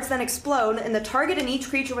shards then explode, and the target and each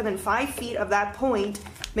creature within 5 feet of that point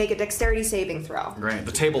make a dexterity saving throw. Great.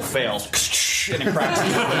 The table fails. And it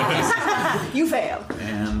cracks. You fail.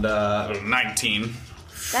 And 19.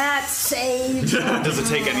 That's saved. Does it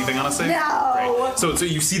take anything on a save? No. Great. So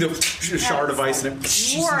you see the shard of ice and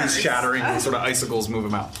it worse. shattering and sort of icicles move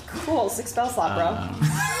him out. Cool, 6 spell slot, bro.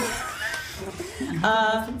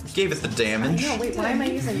 Gave it the damage. No, wait, why am I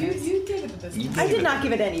using this? You gave it this. I did not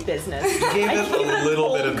give it any business. Gave I it gave a little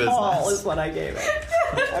cold bit of call business. is what I gave it.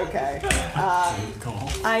 Okay.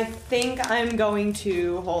 I think I'm going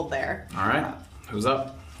to hold there. All right. Who's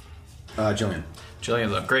up? Jillian.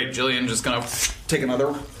 Jillian's up. Great. Jillian just gonna take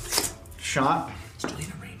another shot. Is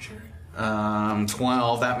Jillian a ranger?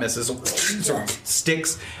 12. That misses. Sort of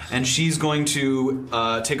sticks, and she's going to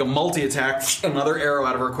take a multi-attack, another arrow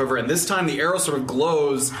out of her quiver, and this time the arrow sort of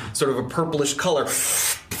glows, sort of a purplish color,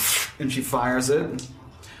 and she fires it.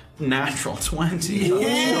 Natural 20.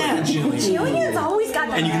 Yeah, Jillian's always got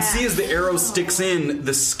that. And you can see as the arrow sticks in,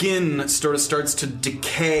 the skin sort of starts to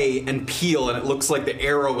decay and peel, and it looks like the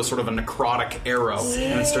arrow was sort of a necrotic arrow,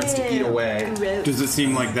 and it starts to eat away. Does it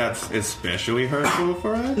seem like that's especially hurtful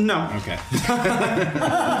for it? No. Okay.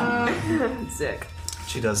 Sick.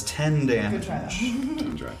 She does 10 damage.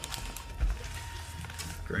 Good try, though.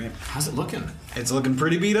 Great. How's it looking? It's looking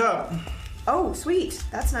pretty beat up. Oh, sweet.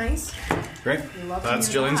 That's nice. Great. That's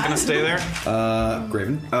Jillian's gonna stay there.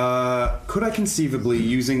 Graven, could I conceivably,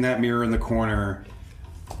 using that mirror in the corner,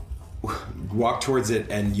 walk towards it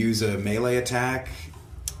and use a melee attack?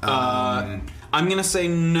 I'm gonna say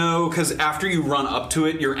no, because after you run up to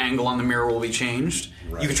it, your angle on the mirror will be changed.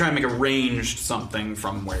 Right. You can try and make a ranged something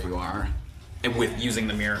from where you are, and with using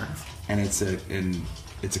the mirror. And it's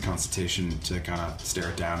a constitution to kind of stare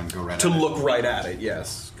it down and go right To at it. look right at it,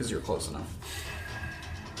 yes, because you're close enough.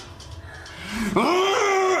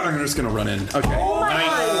 I'm just gonna run in.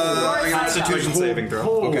 Okay. Constitution saving throw.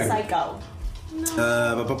 Okay. Psycho.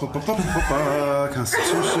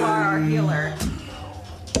 Constitution. Our healer.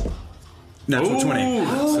 Natural 20.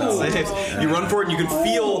 Saves. You run for it and you can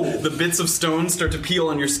feel the bits of stone start to peel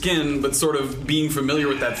on your skin, but sort of being familiar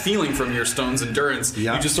with that feeling from your stone's endurance,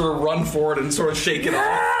 Yeah. you just sort of run forward and sort of shake it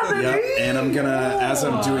off. Yeah, and I'm gonna, as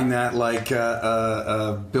I'm doing that, like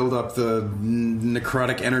build up the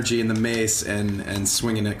necrotic energy in the mace and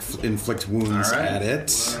swing and inflict wounds All right. at it.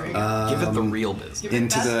 Give it the real business.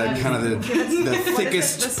 Into the best kind of the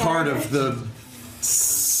thickest this part side? of the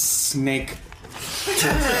snake. So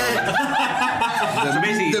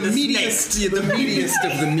basically, The meatiest of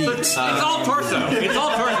the meat. It's all torso. It's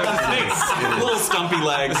all torso. It's a snake. Little stumpy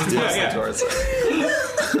legs. It's mostly torso.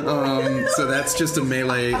 So that's just a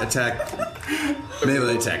melee attack.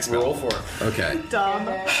 Melee attack spell. Roll for it. Okay. Dumb.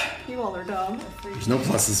 You all are dumb. There's no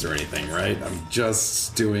pluses or anything, right? I'm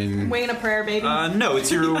just doing Wayne a prayer, baby. No,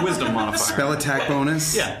 it's your wisdom modifier. spell attack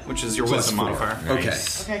bonus. Yeah, which is your Plus wisdom 4. modifier. Okay.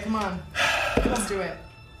 Okay, come on. Let's do it.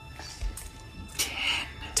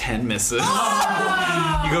 10 misses.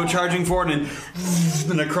 You go charging forward, and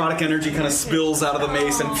the necrotic energy kind of spills out of the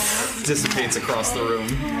mace and dissipates across the room.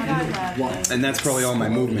 And that's probably all my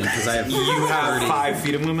movement because I have. You have 5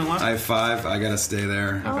 feet of movement left. I have 5. I gotta stay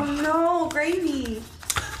there. Oh no, gravy.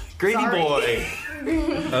 Grady boy.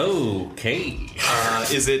 Okay.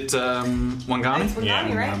 Is it Wangani?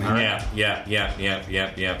 Wangani, right? Yeah.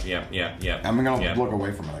 I'm gonna Yeah. look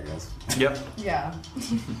away from it, I guess. Yep. Yeah.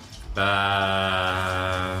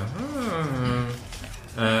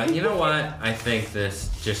 You know what? I think this,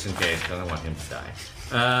 just in case, because I don't want him to die.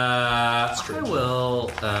 I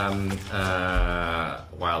will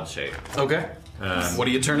wild shape. Okay. What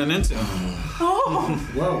are you turning into? Whoa.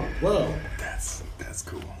 That's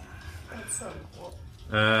cool. That's so cool.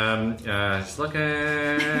 Just looking.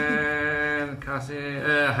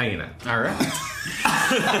 Hyena. All right.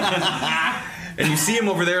 And you see him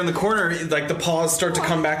over there in the corner, like the paws start to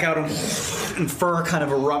come back out, and fur kind of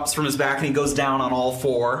erupts from his back, and he goes down on all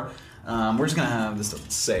 4. We're just gonna have this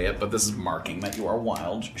doesn't say it, but this is marking that you are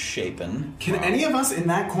wild shapen. Can any of us in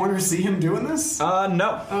that corner see him doing this?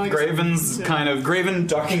 No. I guess- Graven's Graven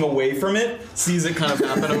ducking away from it, sees it kind of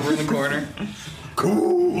happen over in the corner.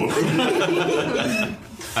 Cool.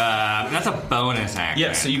 That's a bonus action.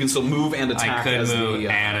 Yeah, so you can still move and attack. I could as move the,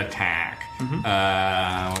 and attack.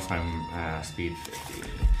 What's my speed? 50.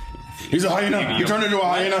 He's a hyena. You turned into a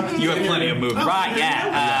hyena. You have plenty of movement. Right,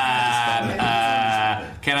 yeah.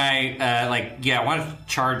 Can I, I want to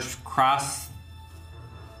charge cross.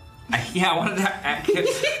 I wanted to.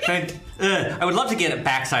 I would love to get a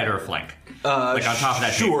backside or a flank. Like on top of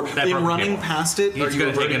that. Sure. That In broken running cable. past it, are He's you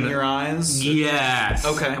gonna take averting in your eyes? Yes.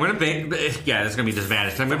 Okay. I'm gonna yeah, there's gonna be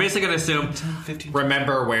disadvantage. So I'm basically gonna assume 15,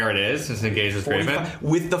 remember where it is since engaged with Graven. 45.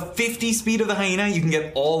 With the 50 speed of the hyena, you can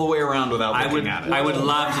get all the way around without looking at it. I would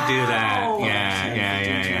love to do that. Oh. Yeah.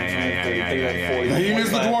 Hyena's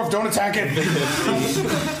the dwarf. Don't attack it.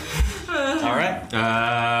 All right.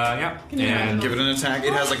 Yeah. And give it an attack.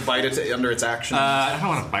 It has like bite it under its action. I don't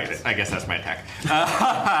want to bite it. I guess that's my attack.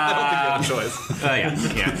 I don't think you have a choice.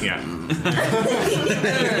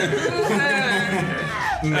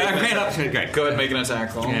 Great. Go ahead and make an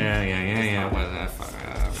attack roll. Yeah. What is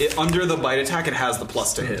that? Under the bite attack, it has the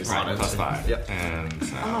plus to hit on it. +5. Yep. And I'm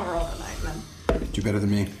gonna roll tonight, man. Do better than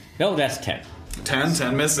me. no, that's 10.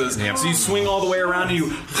 10 misses. Yep. So you swing all the way around and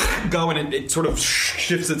you go and it sort of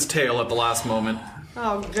shifts its tail at the last moment.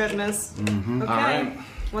 Oh goodness. Okay. All right.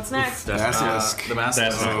 What's next? Basilisk. The basilisk.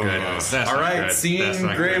 That's not good. That's All not right, good. seeing That's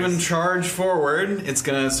not Graven good. charge forward, it's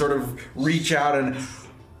gonna sort of reach out and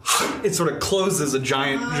it sort of closes a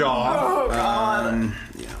giant jaw.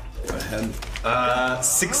 Yeah. Go ahead. head.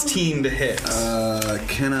 16 to hit.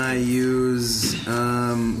 Can I use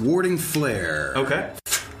Warding Flare? Okay.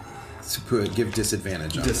 To give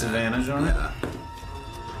disadvantage on Disadvantage on it? Yeah.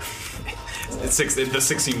 The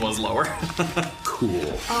 16 was lower.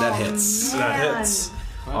 Cool. That hits. That hits.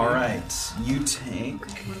 All right. You take.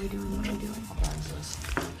 What are we doing?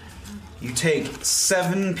 You take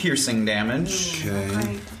 7 piercing damage.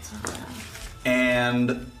 Okay.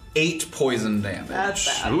 And 8 poison damage.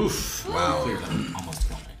 That's bad. Oof. Wow. Almost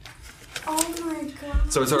killed me. Oh my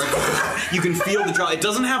god. So it's alright. You can feel the jaw. It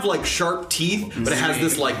doesn't have like sharp teeth, but it has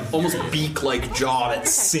this like almost beak-like jaw that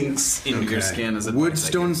sinks into your skin as it. Would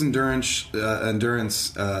Stone's endurance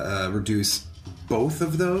reduce both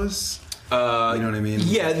of those? You know what I mean?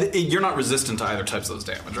 Yeah, you're not resistant to either types of those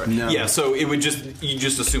damage, right? No. Yeah, so it would you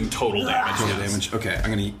just assume total damage. Total damage. Okay,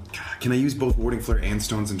 I'm gonna. Can I use both Warding Flare and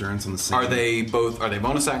Stone's endurance on the same? Are they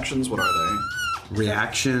bonus actions? What are they?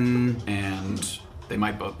 Reaction. And they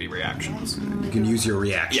might both be reactions. You can use your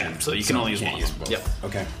reaction. Yeah, so you can only use one. use both. Yep.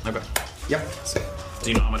 Okay. Okay. Yep. Do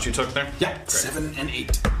you know how much you took there? Yeah. 7 and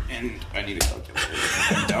 8. And I need a calculator.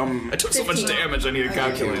 I'm dumb. I took so much damage. I need a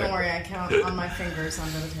calculator. Don't worry, I count on my fingers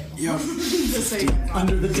under the table. Yep. Just so you know.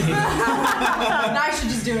 Under the table. No, I should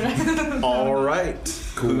just do it. All right.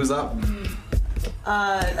 Who's up?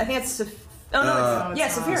 I think it's. Saphira.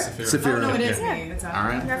 Saphira. Oh, no, it is Yeah. me. It's All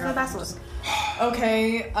right. You're after the basilisk.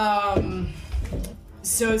 Okay,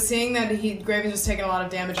 so seeing that Graven's just taken a lot of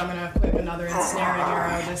damage, I'm gonna equip another ensnaring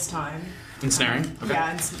arrow this time. Ensnaring? Okay.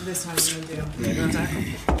 Yeah, this time I'm gonna do. You're gonna attack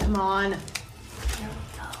him. Come on.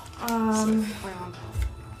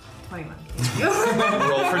 21.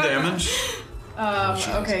 Roll for damage.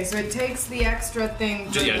 Okay, so it takes the extra thing.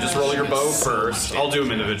 Just roll your bow first. I'll do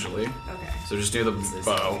them individually. Okay. So just do the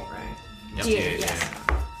bow. Right. Yep. D8, yes.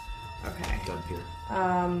 Okay. Done, Peter.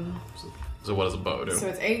 So what does a bow do? So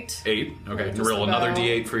it's 8. 8. Okay. Just Roll the another bow.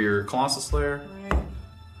 D8 for your Colossus Slayer.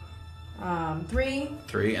 Right. 3.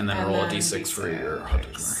 3, and then roll a then D6 for your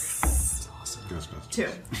Hunter's Mark. 2.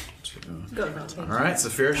 All right,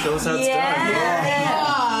 Saphira, show us how it's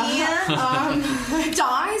done. It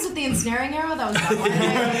dies with the ensnaring arrow. That was that one.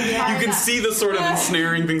 You can see the sort of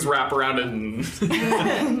ensnaring things wrap around it. And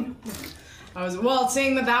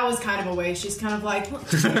seeing that was kind of a waste. She's kind of like,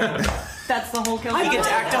 That's the whole kill. you get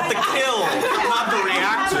to act out the kill, not the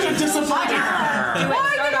reaction. I'm disappointed.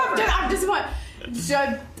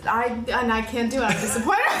 I can't do it. I'm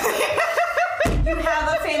disappointed. You have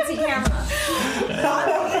a fancy camera. You're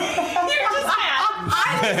just mad. I'm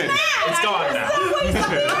just mad. It's gone now.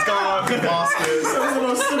 It's gone. We lost it. That was the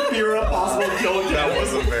most Saphira possible kill. That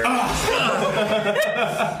wasn't fair.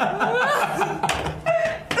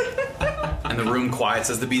 And the room quiets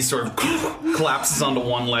as the beast sort of collapses onto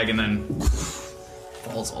one leg and then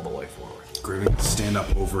falls all the way forward. Graven, stand up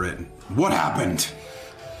over it. What happened?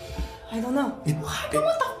 I don't know. What the hell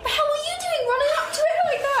were you doing running up to it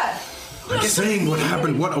like that? I'm saying what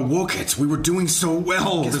happened, what awoke it. We were doing so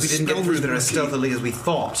well. We didn't get through there as stealthily as we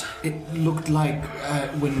thought. It looked like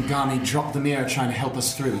when Gani dropped the mirror trying to help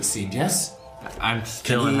us through, it seemed, yes? I'm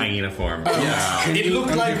still in high uniform. It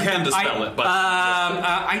looked like... You can dispel it, but...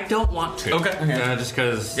 I don't want to. Okay. Just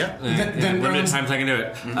because Then limited times I can do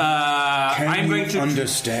it. I'm going to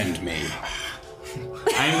understand me?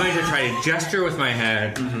 I'm going to try to gesture with my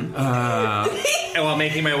head while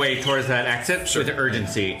making my way towards that exit with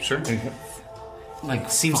urgency. Sure. Like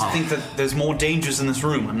Seems to think that there's more dangers in this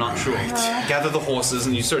room. I'm not sure. Gather the horses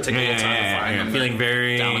and you start taking a little time to find them. Feeling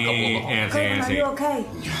very down a couple of the halls. antsy. Are you okay?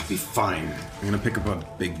 Yeah, I'll be fine. I'm gonna pick up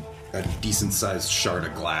a decent-sized shard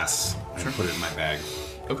of glass and put it in my bag.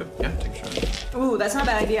 Okay, yeah, take a shot. Ooh, that's not a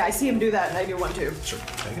bad idea. I see him do that, and I do one too. Sure,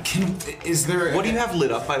 take it. Is there... What do you have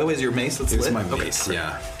lit up, by the way? Is your mace that's It's lit? my Okay, mace, great.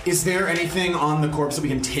 yeah. Is there anything on the corpse that we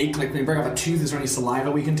can take? Like, when we break off a tooth, is there any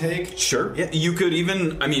saliva we can take? Sure. Yeah, you could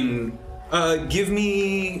even, give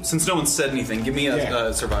me, since no one said anything, give me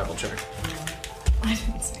a survival check. I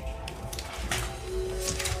didn't say.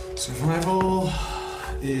 Survival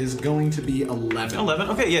is going to be 11. 11?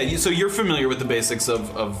 Okay, yeah, so you're familiar with the basics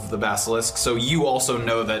of the basilisk, so you also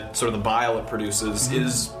know that sort of the bile it produces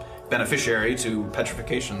is beneficiary to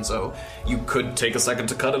petrification, so you could take a second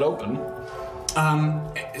to cut it open.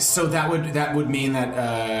 So that would mean that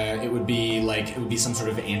it would be some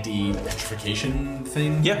sort of anti-petrification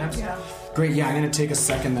thing. Yeah. Perhaps? Great. Yeah, I'm gonna take a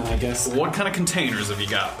second then, I guess. What kind of containers have you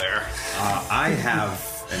got there? I have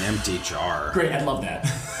an empty jar. Great. I'd love that.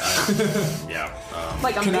 Yeah.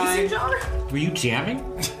 Like a Can mason I- jar? Were you jamming?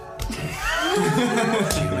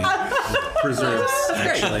 Preserves,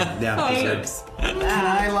 actually. Yeah, preserves. Can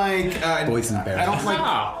I Boysenberry. I don't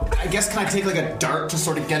I guess can I take a dart to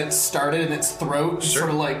sort of get it started in its throat? Sure.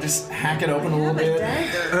 Sort of just hack it open a little bit.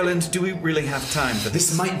 Erland, do we really have time for this?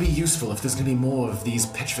 This might be useful if there's going to be more of these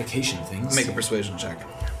petrification things. Make a persuasion check.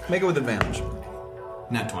 Make it with advantage.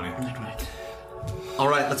 Nat 20. All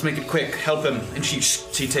right, let's make it quick. Help him. And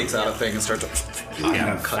she takes out a thing and starts to...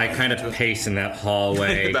 I kind of pace in that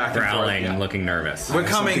hallway, Back and forth, growling yeah. and looking nervous. We're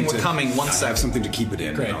coming. 1 I have second. something to keep it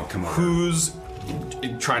in. Great. And I'll come over. Who's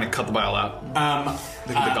trying to cut the bile out?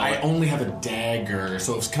 I only have a dagger,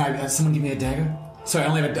 so can someone give me a dagger? Sorry, I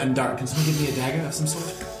only have a dart. Can someone give me a dagger of some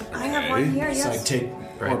sort? I have one here, yes. So I take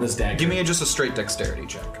Orba's dagger. Give me just a straight dexterity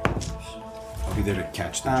check. I'll be there to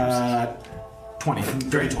catch the juices. 20.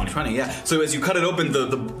 Very 20. 20, yeah. So as you cut it open,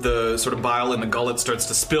 the sort of bile in the gullet starts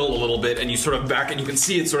to spill a little bit, and you sort of back, and you can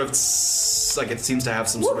see it sort of like it seems to have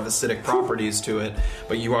some sort of acidic properties to it.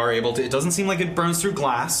 But you are able to. It doesn't seem like it burns through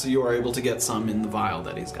glass. So you are able to get some in the vial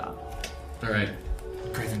that he's got. All right.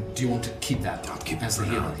 Graven, do you want to keep that? I'll keep as the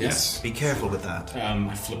healer. Yes. Be careful with that.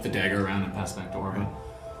 I flip the dagger around and pass it back to Orba.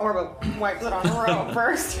 Orba wipes it on the robe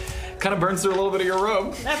first. Kind of burns through a little bit of your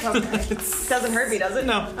robe. That's okay. Doesn't hurt me, does it?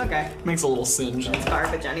 No. Okay. Makes a little singe. It's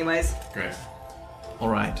garbage anyways. Great. All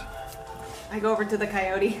right. I go over to the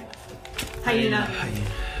coyote. Hyena.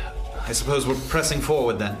 I suppose we're pressing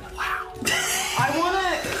forward then. I want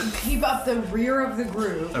to keep up the rear of the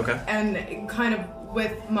group. Okay. And kind of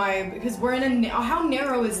with because we're in how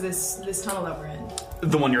narrow is this tunnel that we're in?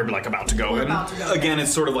 The one you're about to go in. About to go Again,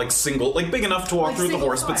 it's sort of single, big enough to walk through the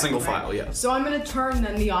horse, but single right? file, yes. So I'm gonna turn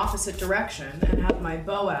then the opposite direction and have my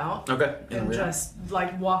bow out. Okay. And just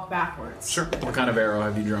walk backwards. Sure. What kind of arrow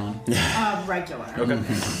have you drawn? Regular. Okay.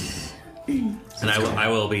 And I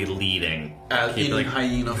will be leading. In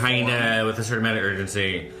hyena Hyena with a certain amount of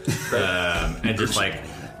urgency. And just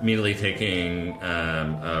immediately taking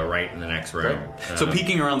a right in the next room. So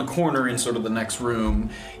peeking around the corner in sort of the next room,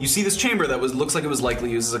 you see this chamber that looks like it was likely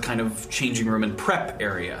used as a kind of changing room and prep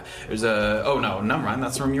area. There's never mind,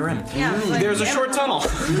 that's the room you're in. Yeah, There's a short tunnel.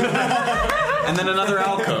 And then another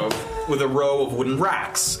alcove with a row of wooden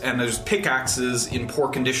racks, and there's pickaxes in poor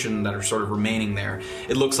condition that are sort of remaining there.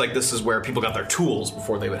 It looks like this is where people got their tools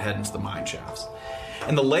before they would head into the mine shafts.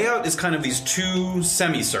 And the layout is kind of these two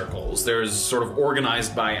semicircles. There's sort of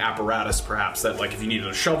organized by apparatus, perhaps, that if you needed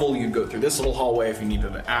a shovel, you'd go through this little hallway. If you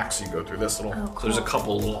needed an axe, you'd go through this little. Oh, cool. So there's a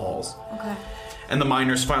couple little halls. Okay. And the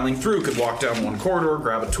miners filing through could walk down one corridor,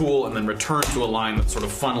 grab a tool, and then return to a line that's sort of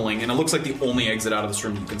funneling. And it looks like the only exit out of this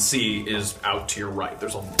room you can see is out to your right.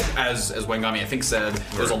 There's as Wangami I think said,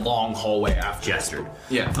 there's a long hallway after. Gestured.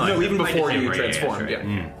 Yeah. No, even before you transformed.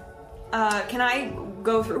 Yeah. Can I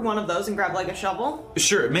go through one of those and grab a shovel?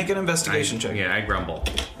 Sure. Make an investigation check. Yeah, I grumble.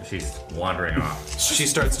 She's wandering off. She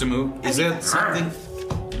starts to move. Is it something?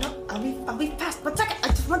 No, I'll be fast. 1 second. I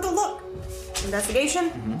just want to look.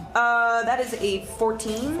 Investigation. That is a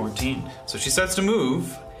 14. 14. So she starts to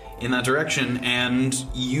move in that direction, and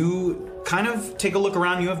you kind of take a look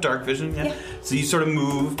around. You have dark vision, yeah? So you sort of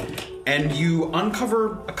move, and you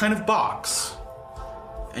uncover a kind of box.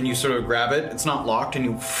 And you sort of grab it, it's not locked, and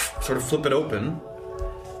you sort of flip it open.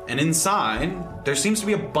 And inside, there seems to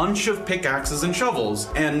be a bunch of pickaxes and shovels,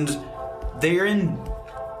 and they're in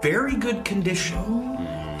very good condition.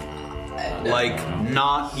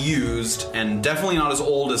 Not used, and definitely not as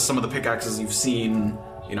old as some of the pickaxes you've seen,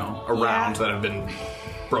 around that have been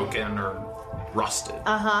broken or rusted.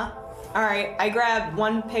 Alright, I grab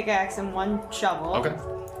one pickaxe and one shovel. Okay.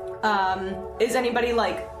 Is anybody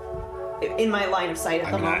in my line of sight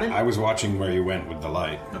at the moment? I was watching where you went with the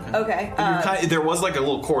light. Okay. There was a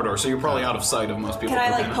little corridor, so you're probably out of sight of most people.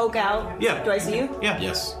 Can I poke out? Yeah. Do I see you? Yeah.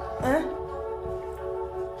 Yes.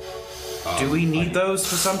 Do we need those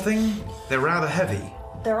for something? They're rather heavy.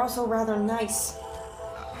 They're also rather nice.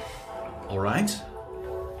 All right.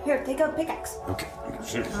 Here, take a pickaxe. Okay.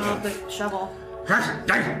 The shovel.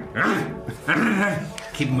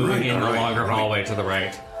 Keep moving in the longer hallway to the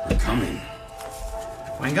right. We're coming.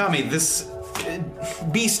 Wangami, this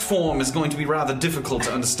beast form is going to be rather difficult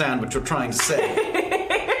to understand what you're trying to say.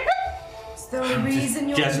 Is there a reason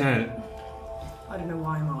you're... I don't know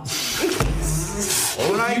why I'm asking.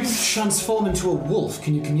 All right. You transform into a wolf.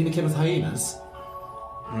 Can you communicate with hyenas?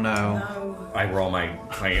 No. I roll my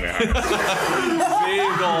hyena.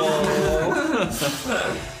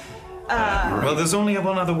 Well, there's only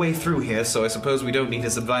one other way through here, so I suppose we don't need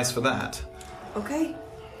his advice for that. Okay.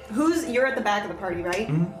 You're at the back of the party, right?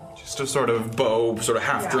 Just a sort of bow, sort of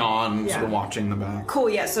half drawn, sort of watching the back. Cool,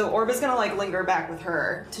 yeah, so Orba's gonna linger back with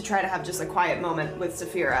her to try to have just a quiet moment with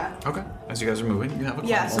Saphira. Okay. As you guys are moving, you have a quiet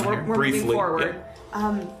Yeah, so moment we're here. moving forward.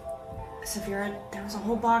 Yeah. Saphira, there was a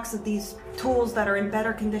whole box of these tools that are in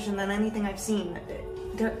better condition than anything I've seen.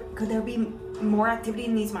 Could there be more activity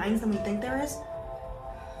in these mines than we think there is?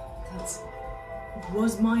 That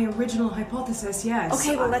was my original hypothesis, yes.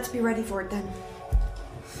 Okay, well, let's be ready for it then.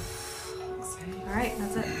 Alright,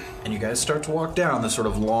 that's it. And you guys start to walk down this sort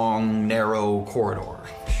of long, narrow corridor.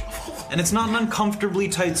 And it's not an uncomfortably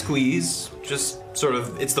tight squeeze, just sort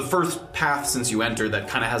of, it's the first path since you entered that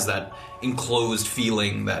kind of has that enclosed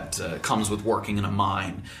feeling that comes with working in a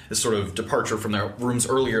mine. This sort of departure from their rooms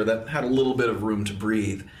earlier that had a little bit of room to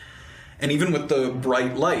breathe. And even with the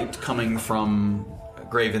bright light coming from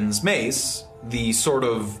Graven's mace, the sort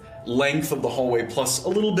of length of the hallway plus a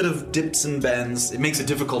little bit of dips and bends, it makes it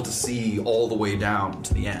difficult to see all the way down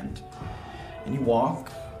to the end. And you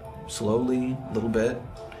walk slowly, a little bit,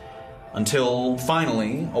 until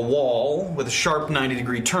finally a wall with a sharp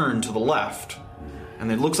 90-degree turn to the left.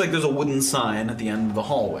 And it looks like there's a wooden sign at the end of the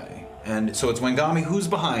hallway. And so it's Wangami who's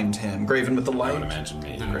behind him, Graven with the light. I would imagine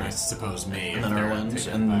me. I suppose me. And then Erwin's,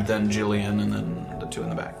 and then Jillian, and then the two in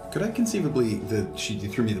the back. Could I conceivably, she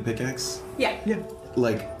threw me the pickaxe? Yeah.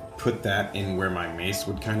 Like, put that in where my mace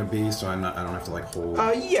would kind of be, so I don't have to like hold.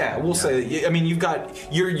 Yeah, we'll say. I mean, you've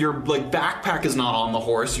got your like backpack is not on the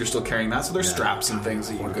horse. You're still carrying that, so there's straps and things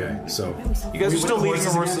that you can. So you guys are still leading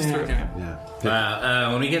the horses through.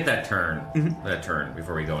 Yeah. When we get that turn,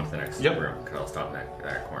 before we go into the next room, because I'll stop in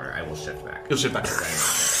that corner, I will shift back. You'll shift back,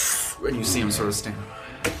 and you see him sort of stand.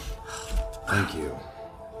 Thank you.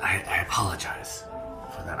 I apologize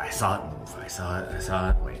for that. I saw it move. I saw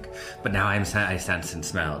it wake. But now I sensed and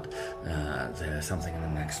smelled. There's something in the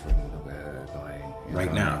next room going.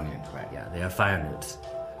 Right now? Right, yeah. They are fire newts.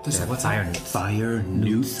 What's fire that? newts? Fire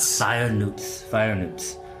newts? Fire newts. Fire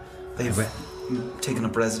newts. They've taken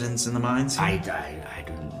up residence in the mines here?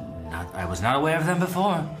 I was not aware of them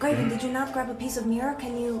before. Graven, did you not grab a piece of mirror?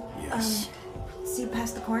 Can you see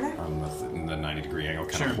past the corner? In the 90-degree angle,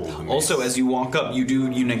 kind of hold the mace. Also, as you walk up, you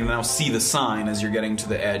can now see the sign as you're getting to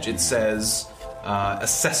the edge. It says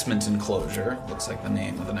assessment enclosure. Looks like the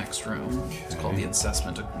name of the next room. It's called the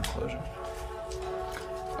assessment enclosure.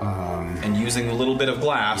 And using a little bit of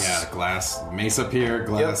glass. Yeah, glass. Mace up here,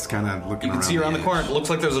 glass kind of looking around. You can see around the corner. edge. It looks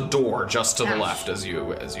like there's a door just to the left as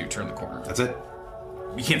you turn the corner. That's it?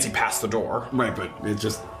 You can't see past the door. Right, but it's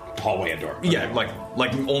just hallway a door. Yeah, like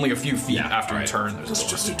only a few feet after you turn. It's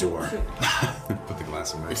just a door. Put the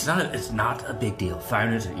glass away. It's not a big deal. Fire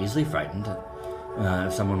newts are easily frightened.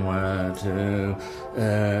 If someone were to,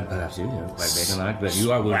 perhaps you know, quite big and like, but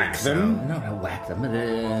you are wounded. Whack them? So, no, not whack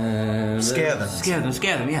them. Scare them.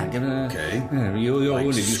 Scare them. Yeah. Okay. You're Like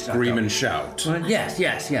wounded. You scream and shout. Well, yes.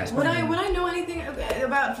 Would I know anything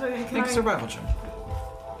about? Make a survival check.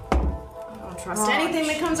 Trust anything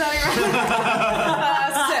that comes out of your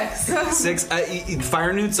mouth. 6.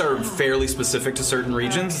 Fire newts are fairly specific to certain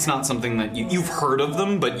regions. It's not something that you've heard of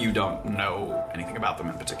them, but you don't know anything about them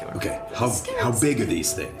in particular. Okay, how big are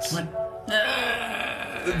these things?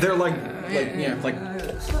 They're like.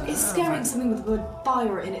 Is scaring something with the word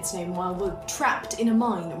fire in its name while we're trapped in a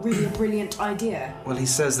mine really a brilliant idea? Well, he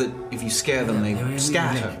says that if you scare them, they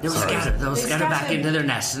scatter. They'll scatter back into their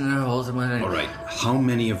nests and their holes. All right, how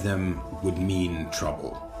many of them would mean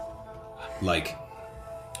trouble? Like,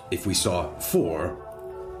 if we saw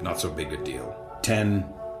 4, not so big a deal. 10,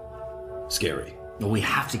 scary. Well, we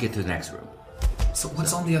have to get to the next room. So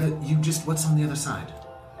what's on the other? What's on the other side?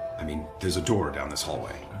 I mean, there's a door down this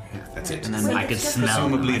hallway. That's it. And then I could smell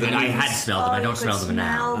them. I had smelled them. I don't smell them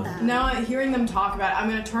now. Now, hearing them talk about it, I'm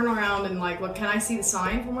going to turn around and look. Can I see the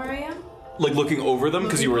sign from where I am? Like looking over them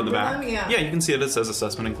because you were in the back. Yeah, you can see it. It says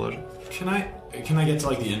assessment enclosure. Can I get to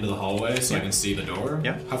the end of the hallway so I can see the door?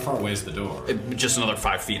 Yeah. How far away is the door? Just another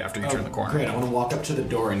 5 feet after you turn the corner. Great. I want to walk up to the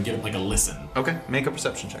door and give it a listen. Okay. Make a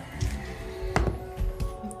perception check.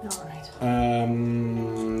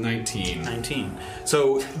 19.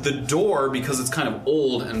 So the door, because it's kind of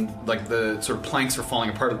old and the sort of planks are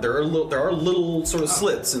falling apart, there are little sort of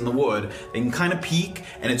slits in the wood. They can kind of peek,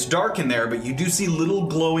 and it's dark in there, but you do see little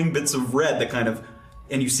glowing bits of red that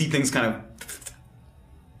and you see things kind of,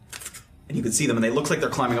 and you can see them, and they look like they're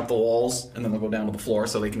climbing up the walls, and then they'll go down to the floor,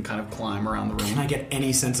 so they can kind of climb around the room. Can I get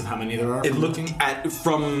any sense of how many there are?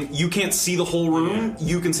 You can't see the whole room. Yeah.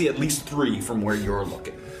 You can see at least 3 from where you're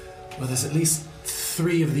looking. Well, there's at least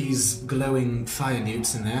 3 of these glowing fire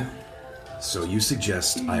newts in there. So you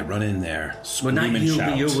suggest I run in there, scream not and you, shout.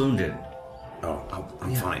 but you're wounded. Oh,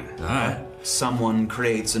 I'm fine. All right. Someone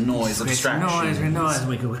creates a noise, a distraction. Noise.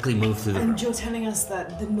 We can quickly move through the room. And you're telling us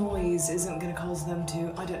that the noise isn't going to cause them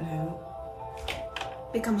to, I don't know,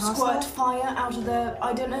 become hostile? squirt fire out of the,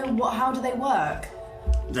 I don't know, how do they work?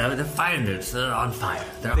 The fire newts, they're on fire.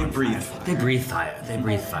 They breathe. They breathe fire. They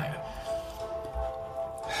breathe fire.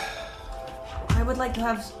 I would like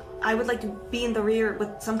to be in the rear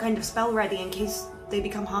with some kind of spell ready in case they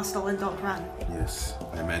become hostile and don't run. Yes,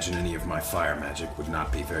 I imagine any of my fire magic would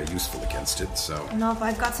not be very useful against it, so... No,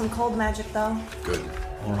 I've got some cold magic, though. Good.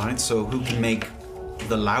 Alright, so who can make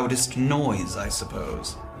the loudest noise, I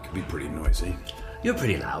suppose? It could be pretty noisy. You're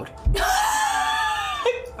pretty loud.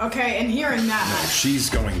 Okay, and hearing that. She's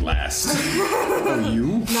going last. Oh,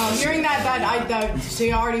 you? No, hearing that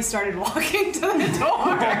she already started walking to the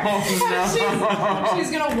door. She's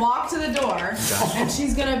gonna walk to the door, and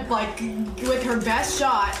she's gonna, like, with her best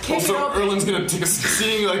shot, kick it open. Erlen's gonna take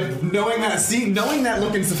knowing that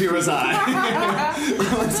look in Saphira's eye.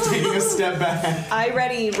 Erlen's taking a step back. I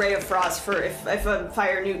ready Ray of Frost for if a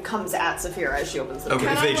fire newt comes at Saphira as she opens the door.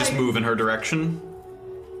 Okay, if they just move in her direction.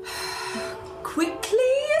 Quickly?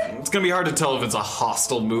 It's gonna be hard to tell if it's a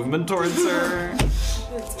hostile movement towards her.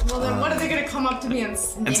 Well, then what are they gonna come up to me and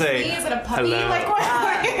sniff and say, me? Is it a puppy? hello. Like, what?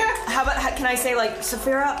 How about, can I say, like,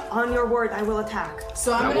 Saphira, on your word, I will attack.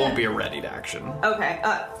 So that won't be a readied action. Okay,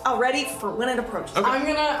 ready for when it approaches. Okay. I'm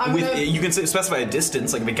gonna... You can specify a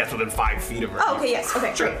distance, like if it gets within 5 feet of her. Oh, okay, yes,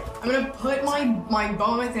 okay, sure. Great. I'm gonna put my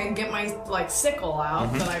bow in my thing, get my, like, sickle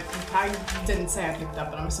out that I didn't say I picked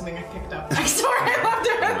up, but I'm assuming I picked up next door.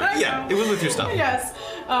 Yeah, it was with your stuff. Yes.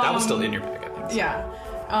 That was still in your bag, I think. Yeah.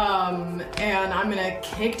 And I'm gonna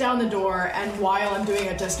kick down the door, and while I'm doing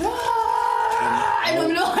it, just and I'm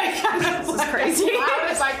gonna like kind of like, crazy. as loud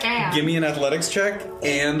as I can. Give me an athletics check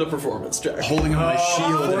and a performance check. Holding on my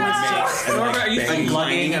shield Are you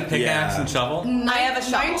slugging a pickaxe and shovel? I have a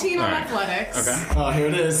shovel. 19 on athletics. Okay. Oh, here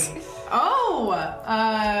it is. Oh,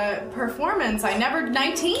 performance. I never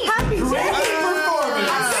 19. Happy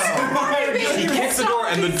He kicks the door,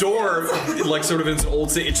 and the door, like sort of in its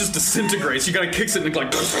old state, it just disintegrates. You kind of kicks it, and it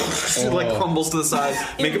like crumbles to the side.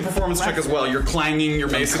 Make a performance check as well. You're clanging your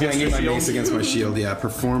mace against your shield. mace against my shield, yeah.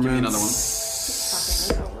 Performance. Another one.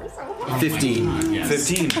 15.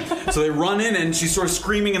 15. So they run in, and she's sort of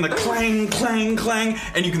screaming in the clang, clang, clang,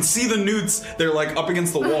 and you can see the newts. They're like up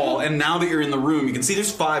against the wall, and now that you're in the room, you can see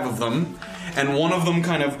there's 5 of them, and one of them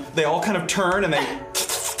they all kind of turn, and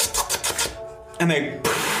they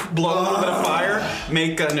blow a little bit of fire.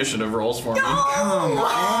 Make initiative rolls for me. Come on!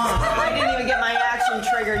 I didn't even get my action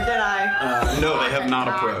triggered, did I? No, they have not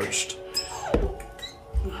approached.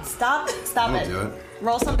 Stop I'll it. do it.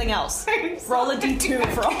 Roll something else. Roll a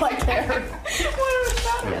d2 for all I care.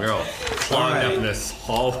 We're all clogged up in this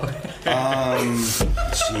hallway.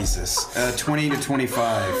 Jesus. 20 to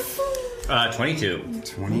 25. 22.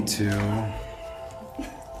 22.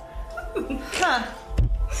 Huh.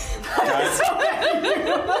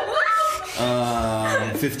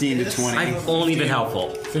 15 to 20. I've only been helpful.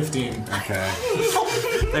 15. Okay.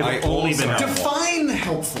 I've only been helpful. Define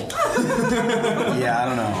helpful. Yeah, I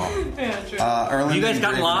don't know. Yeah, true. Erlen You guys and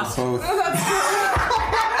got Graven lost? are both. As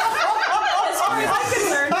far as I'm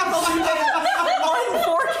concerned, you did one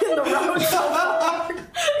fork in the road so far.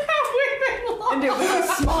 And it was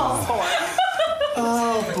a small fork.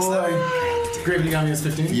 Oh boy. Graven, you got me as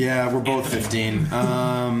 15? Yeah, we're both 15.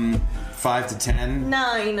 5 to 10.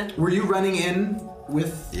 9. Were you running in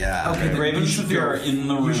with... Yeah. Okay, then Raven you and should Sophia go- are in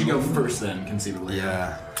the room. You should go first then, conceivably.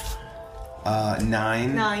 Yeah.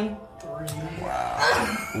 9. 9.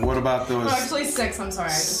 What about those? Oh, actually 6. I'm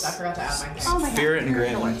sorry. I forgot to add my thing. Oh my god. Spirit and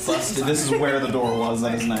Graven busted. This is where the door was.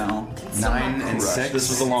 That is now 9 and 6. This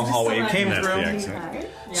was the long hallway you came That's the through.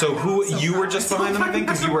 exit. So you were just behind them, I think,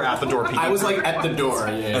 because you were at the door. I was like at the door,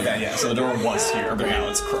 yeah. Okay, yeah. So the door was here, but now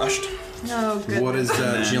it's crushed. Oh, good. What is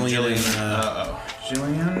Jillian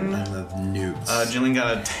Jillian. and the newts? Jillian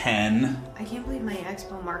got a 10. I can't believe my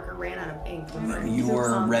expo marker ran out of ink. You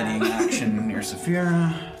were readying action near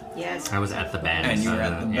Saphira. Yes. I was at the band. And you so, were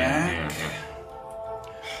at the yeah, back.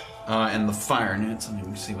 yeah. And the fire newts. Let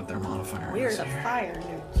me see what their modifier Weird, is a here. fire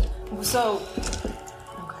newt. So.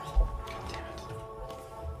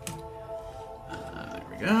 There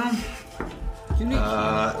we go.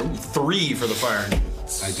 3 for the fire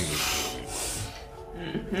newts. I do.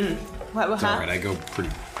 What, It's alright, I go pretty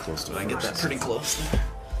close to it. I get that pretty close there.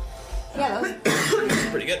 Yeah, that was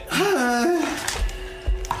Pretty good.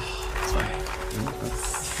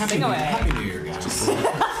 Happy New Year, guys.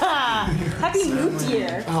 Happy New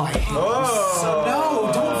Year. No,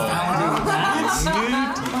 don't validate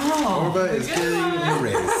that. Orba is getting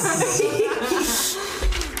erased.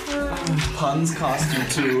 Puns cost you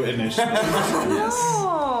 2 initiative.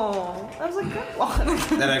 No, that was a good one.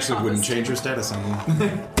 That actually wouldn't change her status on me.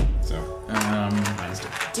 So,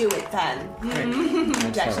 Do it then.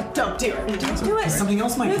 Actually, don't do it. Don't do it. Something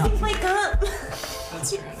else might New come. things might come.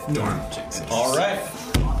 Norm. All right.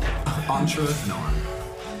 Entre Norm.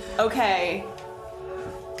 Okay.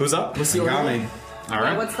 Who's up? What's the order? Wingami. All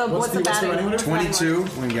right. What's the batting order? 22,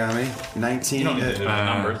 Wingami. 19. You don't need to do the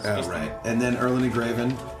numbers. Oh, Just- right. And then Erlen and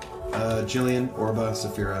Graven, Jillian, Orba,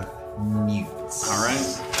 Saphira, Mutes. All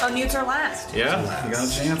right. Oh, mutes are last. Yeah, you got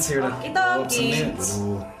a chance here to Okie blow up some dokie. nits.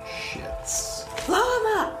 Little shits. Blow him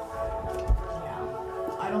up.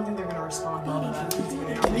 I don't think they're gonna respond well to that.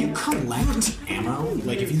 Can you collect ammo?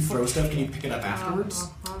 Like, if you throw stuff, can you pick it up afterwards?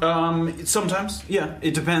 Sometimes, yeah.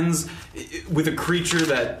 It depends. With a creature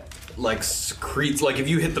that like secretes, like if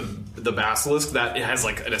you hit the basilisk, that it has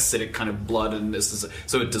like an acidic kind of blood, and this is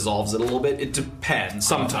so it dissolves it a little bit. It depends.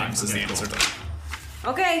 Sometimes is the answer to that.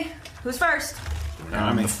 Okay, who's first?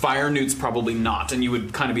 The fire newt's probably not, and you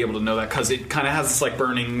would kind of be able to know that because it kind of has this like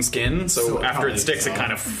burning skin. So it after probably it sticks, it dissolves.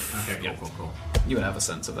 kind of Okay, cool. You would have a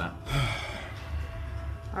sense of that.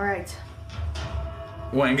 All right.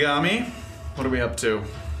 Wangami, what are we up to?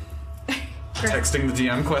 Texting the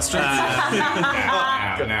DM questions. No,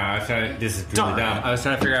 I was trying to, this is really Darn. dumb. I was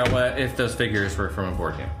trying to figure out if those figures were from a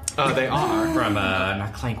board game. They are From,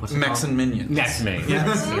 not Clank, what's it Mechs called? and Minions. Mechs and Minions.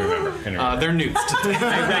 Yes. Couldn't remember. They're newts.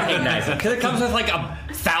 I recognize it. Because it comes with like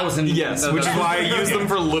 1,000. Yes, which is why I use them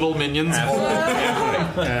for little minions.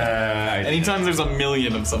 Anytime there's a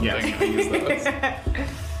million of something, I use those.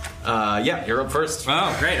 Yeah, you're up first.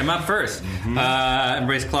 Oh, great. I'm up first.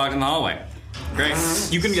 Embrace clogged in the hallway. Great.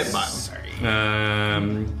 You can get by.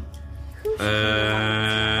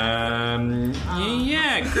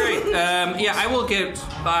 Yeah, great. Yeah, I will get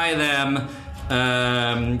by them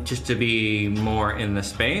just to be more in the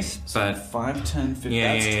space, but 5, 10, 15.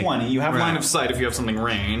 Yeah, That's yeah, yeah. 20. You have Right. line of sight if you have something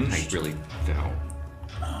ranged. I really don't.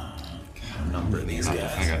 Number these I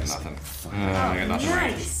guys. got nothing. I got nothing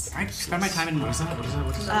right. I spend my time in. What is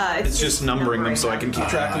that? It's just numbering them so I can keep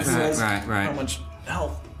track of Right, how right. much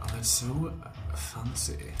health. Oh, that's so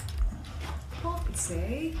fancy.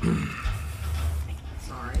 Say.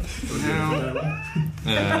 Sorry. Oh,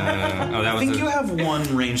 that I was. think you have one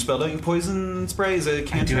ranged spell, don't you? Poison spray is a I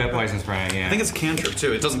cantrip. do have poison spray. Yeah. I think it's a cantrip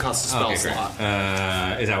too. It doesn't cost a spell okay, great. slot.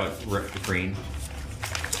 Is that what green?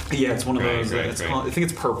 Yeah, it's one of Great, those. great, It's great. called, I think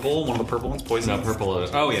it's purple. One of the purple ones, poison. No, purple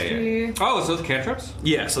is. Oh yeah. Oh, so it's cantrips.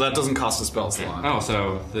 Yeah, so that doesn't cost a spell slot. Oh,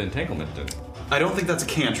 so the entanglement did. I don't think that's a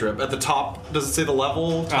cantrip. At the top, does it say the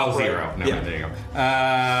level? Top Oh, right? 0. No, yeah. there you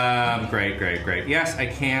go. Great. Yes, I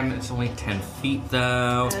can. It's only 10 feet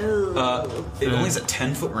though. It only has a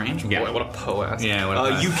 10-foot range. Yeah. Boy, what a poet. Yeah,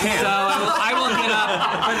 what you can. So I will get up.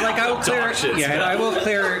 But like I will clear. Dog shit. Yeah, I will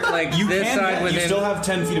clear like You this can side get, within. you still have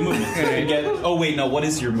 10 feet of movement. So you can get, oh wait, no. What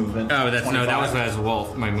is your movement? Oh, that's 25? no. That was as a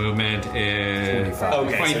wolf. My movement is 25.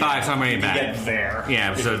 Okay, 25. So I'm already back. Get there.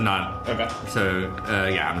 Yeah, so not. Okay. So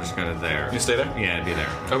yeah, I'm just gonna there. You stay there? Yeah, be there.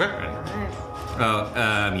 Okay.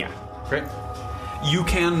 Yeah. Great. You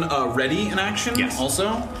can ready an action. Yes.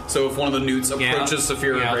 Also, so if one of the newts approaches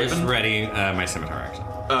Saphira yeah, I'll Raven. just ready my scimitar action.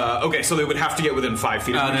 Okay, so they would have to get within 5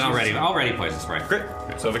 feet. Of Then you. I'll ready poison spray. Great.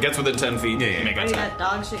 So if it gets within 10 feet, you make Ready that that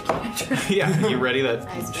dog shit cantrip. Yeah, you ready that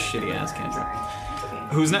shitty ass cantrip.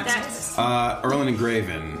 Who's next? Erlen and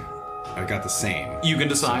Graven. I got the same. You can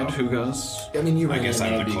decide who goes. I mean, you I ran guess it,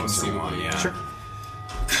 I'm that'd the be closer conceivable. one, yeah. Sure.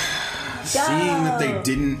 Seeing that they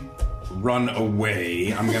didn't run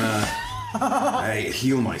away, I'm gonna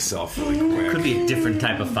heal myself really quick. Could be a different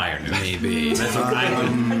type of fire newt. Maybe.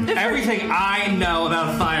 Everything I know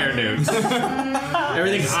about fire newts.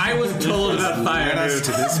 Everything I was told about fire Get us newts.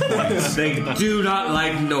 to this point. They do not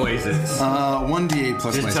like noises. 1d8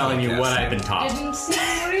 plus my Just telling you what I've been taught. Didn't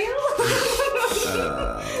seem real.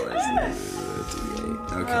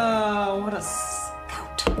 Okay. Oh, what a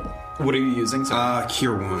scout. What are you using? Sorry.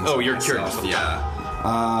 Cure wounds. Oh, you're curing myself, yourself.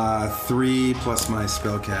 Yeah. 3 plus my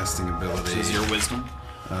spellcasting ability. Is your wisdom?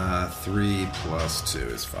 3 plus 2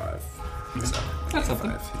 is 5. That's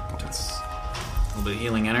something. 5 hit points. A little bit of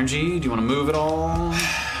healing energy. Do you want to move at all?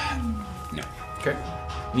 No. Okay.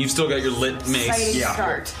 You've still got your lit mace. Exciting Yeah.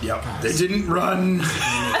 start. Yep. They didn't run.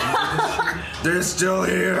 They're still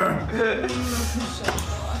here.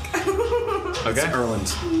 Okay.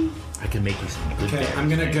 Erland. I can make you some good Okay, I'm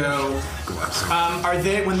gonna go. Are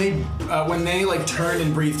they when they like turned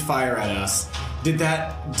and breathed fire at us? Did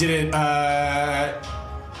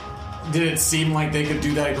it seem like they could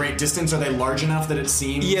do that at great distance? Are they large enough that it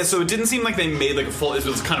seems? Yeah, so it didn't seem like they made like a full. It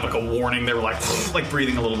was kind of like a warning. They were like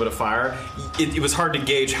breathing a little bit of fire. It was hard to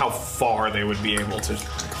gauge how far they would be able to.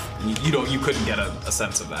 You couldn't get a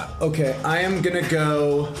sense of that. Okay, I am gonna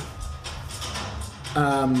go.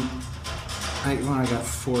 I got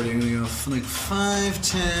 40. I'm gonna go like 5,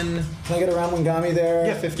 10. Can I get around Wingami there?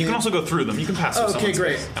 Yeah, 15? you can also go through them. You can pass through Okay, someone's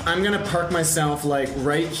great. space. I'm gonna park myself like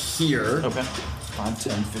right here. Okay. 5,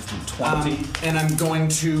 10, 15, 20. And I'm going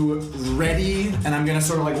to ready, and I'm gonna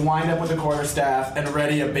sort of like wind up with the quarterstaff and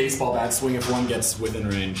ready a baseball bat swing if one gets within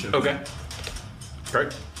range. Okay.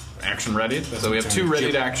 Great. Action ready. So we have 2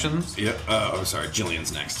 readied actions. Yep. Oh, sorry.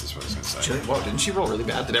 Jillian's next. Is what I was gonna say. Whoa, didn't she roll really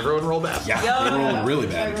bad? Did everyone roll bad? Yeah, they rolled really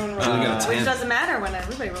bad. Jillian got a Which 10. doesn't matter when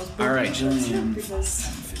everybody rolls. All right, Jillian. Because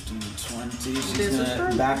 15, 20. She's This is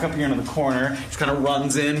gonna for- back up here into the corner. She kind of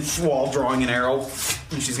runs in while drawing an arrow.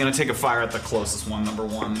 And she's gonna take a fire at the closest one, number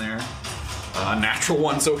 1 there. Natural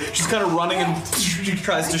 1. So she's kind of running and she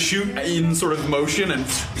tries to shoot in sort of motion and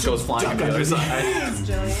it goes flying to the other side.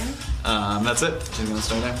 Jillian. That's it. She's gonna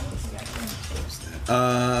start there.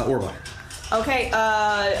 Orba. okay,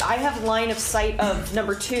 I have line of sight of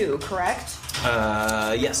number 2, correct?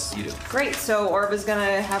 Yes, you do. Great. So Orba's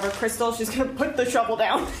gonna have her crystal. She's gonna put the shovel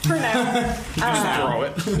down for now. Just throw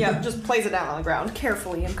it. Yeah, just plays it down on the ground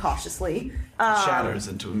carefully and cautiously. Shatters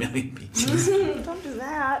into a million pieces. Don't do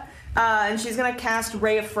that. And she's gonna cast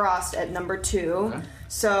Ray of Frost at number 2. Okay.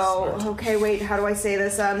 So, okay, wait, how do I say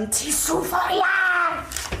this? Tisufaya!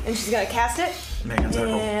 And she's gonna cast it.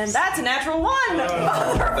 And that's a natural 1!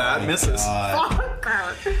 That misses.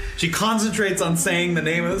 She concentrates on saying the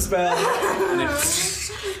name of the spell, and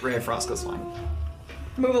it Ray of Frost goes flying.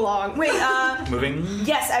 Move along. Wait, Moving.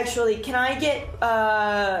 yes, actually, can I get,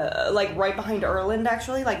 like, right behind Erland,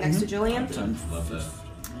 actually? Like, next to Jillian? Love that.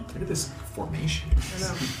 Look at this formation.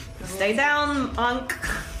 Stay down, Monk.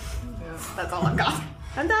 That's all I've got.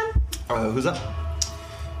 I'm done. Who's up?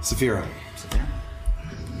 Saphira.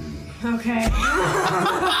 Okay.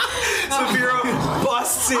 Saphira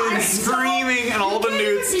busts in screaming, and all the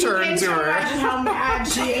newts turn to her. Imagine how mad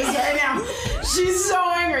she is right now. She's so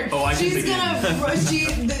angry. Oh, I can She's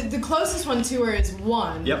begin. the closest one to her is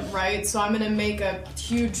 1. Yep. Right. So I'm gonna make a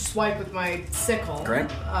huge swipe with my sickle. Great.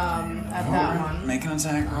 At that one. Make an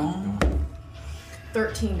attack roll.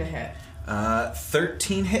 13 to hit.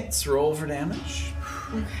 13 hits. Roll for damage.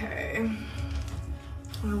 Okay.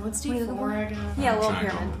 What's D4 again? Yeah, a little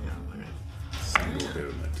pyramid.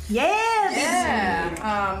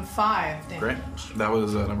 Yeah. 5 damage. Great. That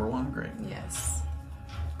was number 1. Great. Yes.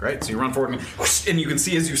 Great. So you run forward, and you can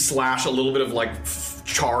see as you slash, a little bit of like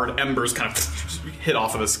charred embers kind of hit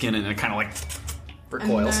off of the skin, and it kind of like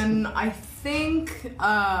recoils. And then I think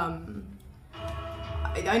I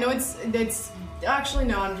know it's actually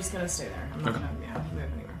no. I'm just gonna stay there. I'm not gonna move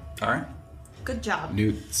anywhere. All right. Good job.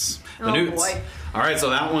 Newts. The newts. Boy. All right, so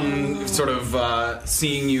that one sort of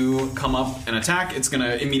seeing you come up and attack, it's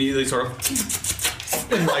gonna immediately sort of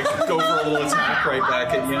and like go for a little attack right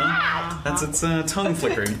back at you. That's its tongue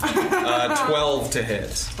flickering. 12 to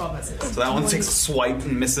hit. 12 misses. So that one takes a swipe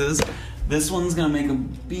and misses. This one's gonna make a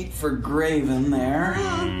beat for Graven there.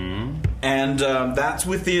 And that's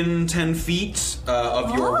within 10 feet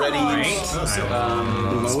of your ready.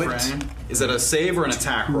 Spray. Is it a save or an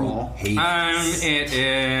attack roll? It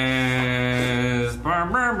is.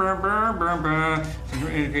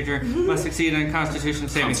 Creature must succeed on Constitution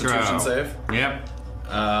saving throw. Constitution save? Yep.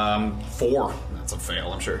 4. That's a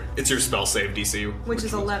fail, I'm sure. It's your spell save DC. Which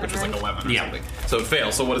is 11, Which is like right? 11 or Yeah. something. So it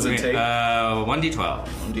fails. So what does it take? 1d12.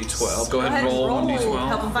 1d12. Go ahead and roll Help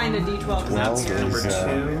 1d12. him find a D12. That's your number 2.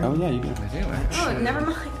 Oh yeah, you got Oh, never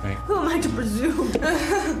mind. Right. Who am I to presume?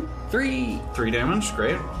 3 damage.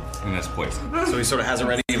 Great. And that's poison. So he sort of has it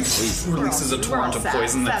ready and releases a torrent of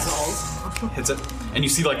poison that hits it. And you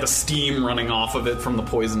see like the steam running off of it from the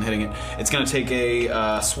poison hitting it. It's going to take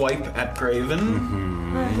a swipe at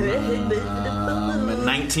Graven.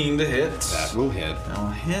 19 to hit. That will hit. That'll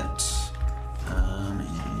hit.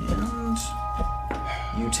 And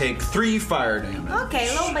you take 3 fire damage.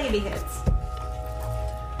 Okay, little baby hits.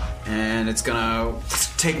 And it's gonna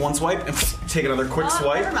take 1 swipe and take another quick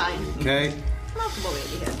swipe. Never mind. Okay. Multiple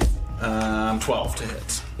baby hits. 12 to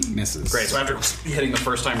hit. Misses. Great, so after hitting the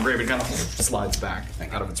first time, Graven kind of slides back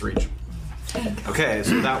out of its reach. Okay,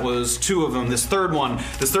 so that was 2 of them. This third one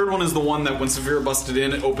is the one that when Saphira busted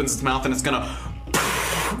in, it opens its mouth and it's gonna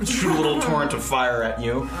shoot a little torrent of fire at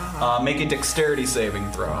you. Make a dexterity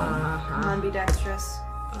saving throw. Come on, be dexterous.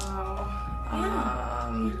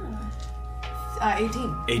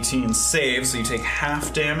 18. 18 saves, so you take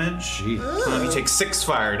half damage. You take 6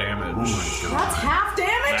 fire damage. That's half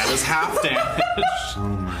damage. That is half damage. Oh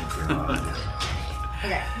my god.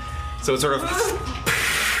 Okay. So it sort of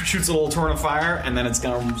shoots a little torrent of fire, and then it's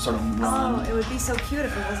gonna sort of run. Oh, it would be so cute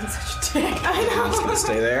if it wasn't such a dick. I know. It's gonna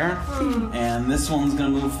stay there. And this one's gonna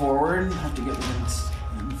move forward. Have to get within its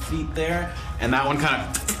feet there. And that one kind of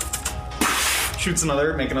shoots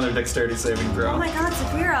another. Make another dexterity saving throw. Oh my god,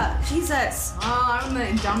 Saphira. Jesus. Oh, I'm the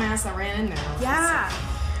dumbass that ran in there. Yeah.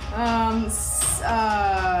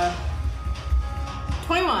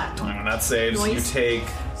 21. 21, that saves. Nice. You take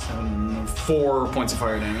 4 points of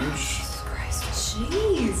fire damage.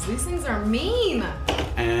 Jeez, these things are mean.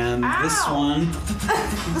 And this one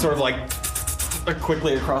sort of like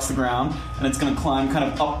quickly across the ground, and it's going to climb kind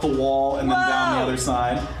of up the wall and then down the other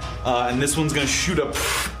side. And this one's going to shoot a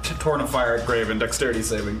torrent of fire at Graven. Dexterity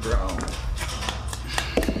saving throw.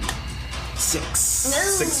 6.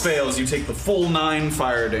 6 fails. You take the full 9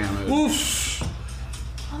 fire damage. Oof.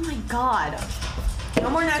 Oh my god. No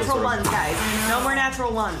more natural ones, guys. No more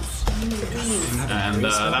natural ones. Please. And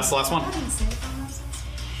that's the last one.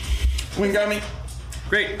 Wing got me.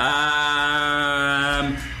 Great.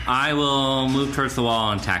 I will move towards the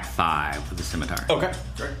wall and attack 5 with the scimitar. Okay,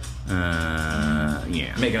 great.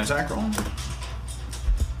 Yeah. Make an attack roll.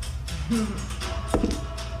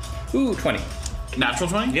 Ooh, 20. Natural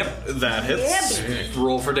 20? Yep. That hits. Yeah.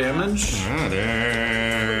 Roll for damage.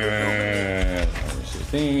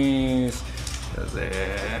 These.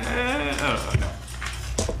 Oh, no.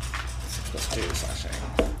 6 plus 2 slashing.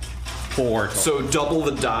 4 total. So double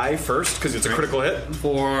the die first, because it's a critical hit.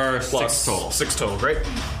 4 plus 6 total. 6 total, great.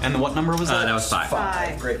 And what number was that? That was 5.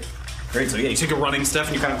 5. Great. Great, so yeah, you take a running step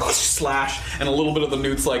and you kind of slash, and a little bit of the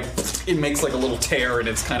newt's like, it makes like a little tear in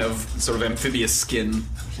its kind of sort of amphibious skin.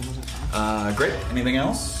 Great. Anything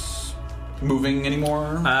else? Moving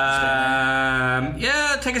anymore?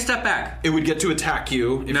 Yeah, take a step back. It would get to attack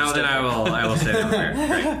you. No, then I will stay over here.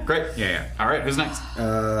 Great. Great. Yeah. All right, who's next?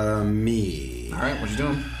 Me. All right, what you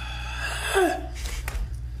doing?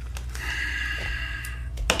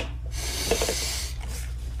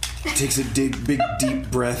 Takes a big deep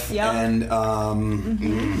breath and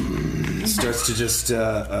starts to just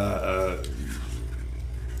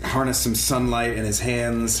harness some sunlight in his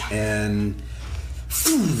hands and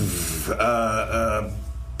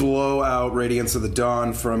blow out Radiance of the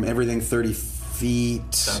Dawn from everything 30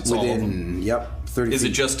 feet That's within. all of them? Yep. 30 Is it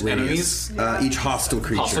feet just radius. enemies? Each hostile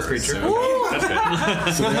creature. Hostile creature. So, Okay.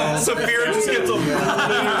 That's good. so they all, Saphira just gets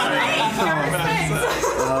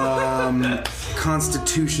a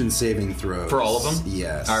Constitution saving throws. For all of them?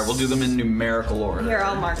 Yes. All right, we'll do them in numerical order. Here,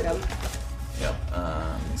 I'll mark them. Yep.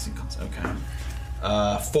 Let me see. Okay.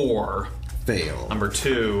 4. Fail. Number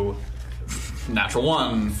 2. Natural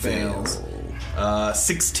 1. Fails.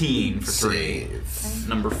 16 for 3. Save.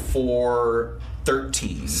 Number 4.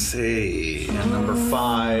 13. Save. And number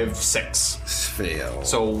 5. 6. Fail.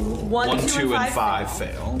 So 1, 2, and 5 fail.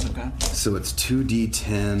 failed. Okay. So it's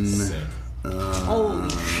 2d10. Holy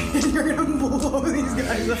shit, you're gonna blow these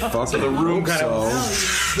guys up. So the room kind of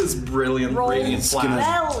this brilliant radiant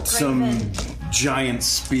flash. Some giant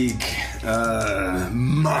speak,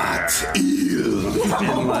 Mat Il,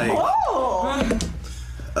 and like,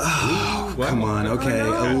 come on, okay,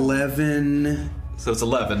 11. So it's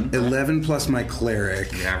 11. 11 plus my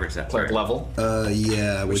cleric. You average that. Cleric level.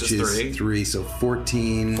 Yeah, which is 3, so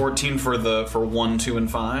 14. 14 for 1, 2, and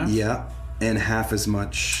 5. Yeah. And half as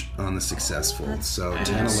much on the successful. So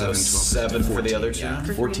 10, 11, 12, 7 14, for the other two? Yeah,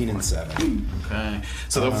 14 and 7. Okay.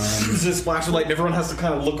 So this splash of light, and everyone has to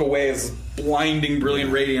kind of look away as blinding,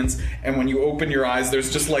 brilliant radiance. And when you open your eyes, there's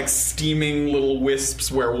just like steaming little wisps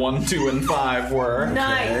where 1, 2, and 5 were.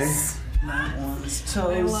 Nice. That one's toast.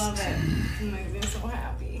 I love it. It makes me so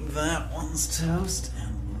happy. That one's toast,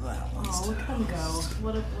 and that one's Oh, look at them go.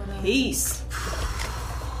 What a Peace.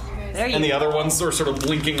 There you And the go. other ones are sort of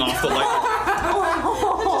blinking off the light.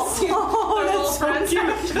 Oh, that's so cute.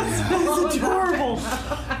 That's adorable.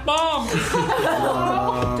 Mom.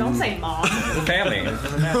 Don't say mom. Family.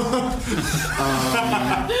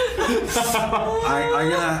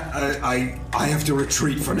 I have to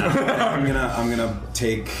retreat for now. I'm gonna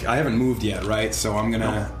take. I haven't moved yet, right? So I'm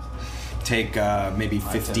gonna take maybe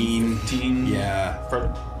 15. 15. Yeah.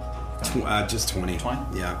 Pardon? Just 20.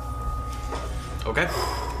 20? Yeah. Okay.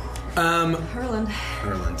 Herland.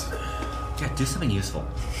 Yeah, do something useful.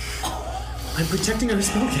 I'm protecting our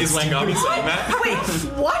spellcasting. Is Langami saying that? Wait,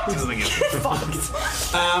 what?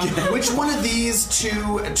 Which one of these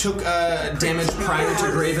two took damage prior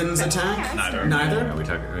to Graven's attack? Neither. Neither? Yeah,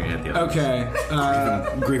 we hit the other. Okay.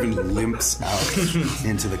 Graven limps out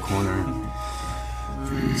into the corner.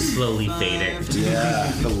 Slowly fading.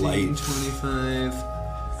 Yeah, the light. 25.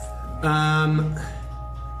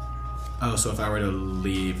 Oh, so if I were to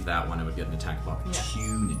leave that one, I would get an attack of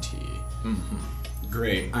opportunity.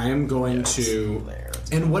 Great. I am going to.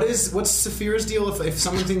 And what's Saphira's deal if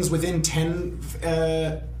someone thinks within 10?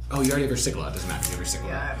 Oh, you already have your Sigla. It doesn't matter. You have your Sigla.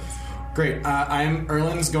 Yeah. Great.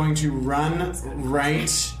 Erlin's going to run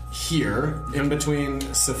right here, in between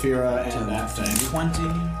Saphira and that thing. 20.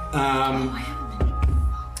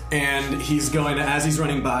 And he's going to, as he's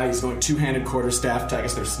running by, he's going two-handed quarterstaff attack. I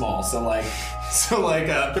guess they're small, so they're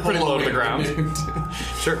pretty low to the ground.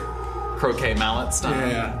 Sure. Croquet mallet style.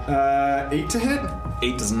 Yeah. 8 to hit?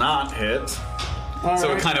 8 does not hit. All so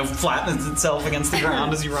right. it kind of flattens itself against the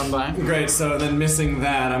ground as you run by. Great, so then missing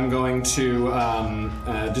that, I'm going to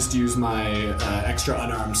just use my extra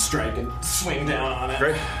unarmed strike and swing down on it.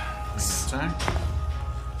 Great. Attack.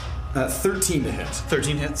 13 to hit.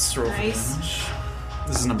 13 hits. Roll for damage.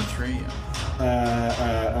 This is number 3.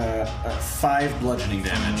 5 bludgeoning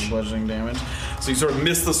damage. Bludgeoning damage. So you sort of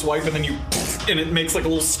miss the swipe, and then and it makes like a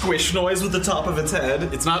little squish noise with the top of its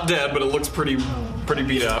head. It's not dead, but it looks pretty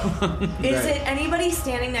beat up. Is it anybody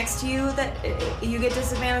standing next to you that you get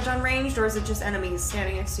disadvantage on ranged, or is it just enemies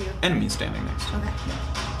standing next to you? Enemies standing next to you. Okay.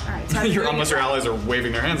 All right. So Unless your allies are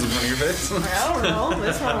waving their hands in front of your face. I don't know.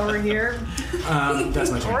 This one over here. That's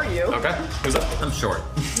my turn. Or you? Okay. Who's up? I'm short.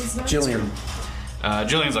 Jillian.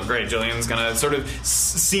 Jillian's up. Great. Jillian's gonna sort of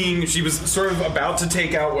seeing. She was sort of about to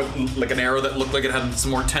take out like an arrow that looked like it had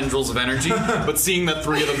some more tendrils of energy, but seeing that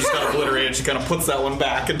 3 of them just got obliterated, she kind of puts that one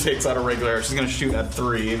back and takes out a regular arrow. She's gonna shoot at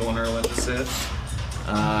 3, the one her lenses hit.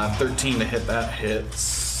 13 to hit. That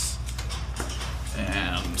hits.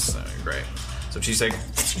 And great. So she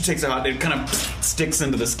takes it out. It kind of sticks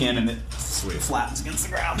into the skin and it flattens against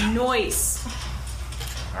the ground. Noise.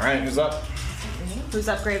 All right. Who's up? Who's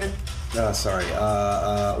up, Graven?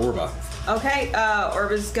 Orba. Okay,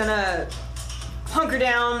 Orba's gonna hunker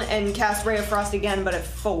down and cast Ray of Frost again, but at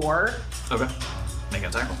 4. Okay. Make an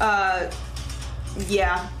attack roll.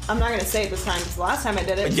 Yeah, I'm not gonna say it this time because last time I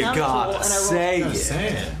did it. You sounded gotta cool, and I rolled. say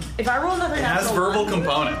it. If I roll another It natural has verbal one,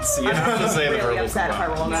 components. You have to say the really verbal upset if I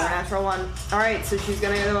roll components. another natural one. All right, so she's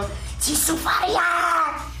gonna go.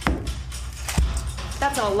 Chisufaria!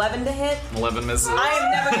 That's an 11 to hit. 11 misses. I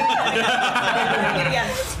am never gonna get it again.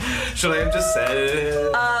 Should I have just said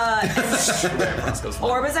it?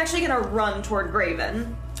 Orba's actually gonna run toward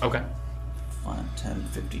Graven. Okay. 5, 10,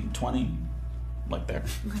 15, 20. Like there.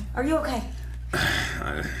 Are you okay?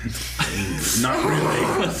 Not really.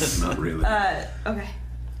 Not really. Okay.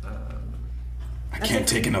 I can't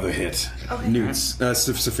take another hit. Okay. Newts.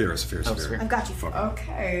 Saphira. I've got you.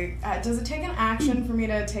 Okay. Does it take an action for me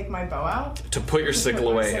to take my bow out? To put your sickle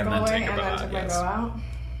away and then take your bow out. take my bow out?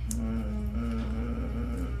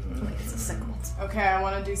 It's a sickle. Okay, I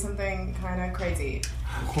want to do something kind of crazy.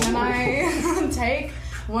 Can I take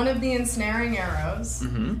one of the ensnaring arrows,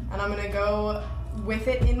 and I'm going to go with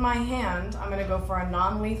it in my hand, I'm going to go for a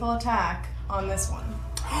non-lethal attack on this one.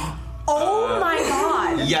 Oh my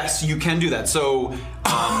god! Yes, you can do that. So,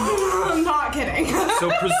 I'm not kidding.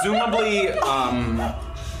 so presumably,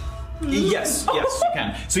 yes, you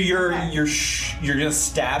can. So you're gonna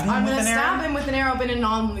stab him I'm with gonna an stab arrow? him with an arrow, but in a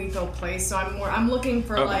non-lethal place. So I'm looking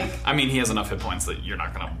for like. I mean, he has enough hit points that you're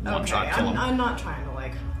not gonna one shot kill him. I'm not trying to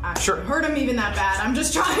like actually hurt him even that bad. I'm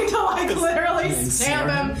just trying to like literally stab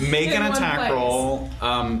him. Make in an one attack place. roll,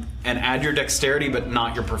 and add your dexterity, but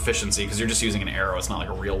not your proficiency, because you're just using an arrow. It's not like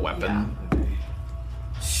a real weapon.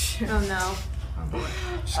 Oh no.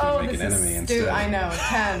 Oh, make this an enemy is instead. dude. I know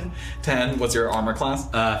 10. 10. What's your armor class?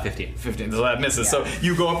 15. 15. So that misses. So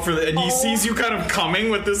you go up for the, and he sees you kind of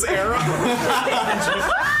coming with this arrow,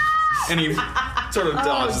 and he sort of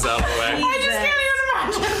dodges out of the way. I just can't even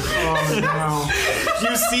imagine.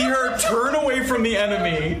 You see her turn away from the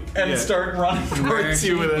enemy and start running towards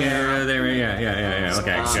you with an arrow. Yeah.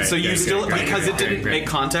 Okay. So you still, because it didn't great. make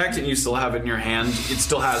contact and you still have it in your hand, it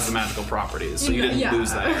still has the magical properties. So you didn't lose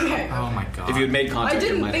that arrow. Okay. Oh my god. If you had made contact, I it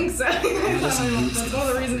didn't might think so. That's one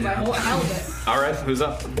of the reasons I held it. All right, who's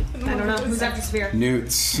up? I don't know. Who's after Sphere?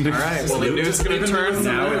 Newts. All right, well, Newt's gonna turn.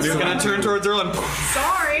 Now it's Newt's gonna turn towards Erlen.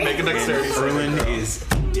 Sorry. Make a dexterity. Erlen is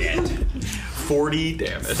dead. 40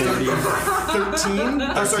 damage. 13?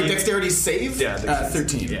 Oh, sorry, dexterity save? Yeah,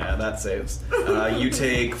 13. Yeah, that saves. You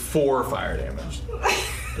take 4 fire damage.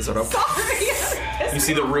 Sort of. Sorry. You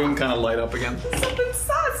see the room kind of light up again. Something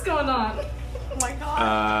sus going on. Oh my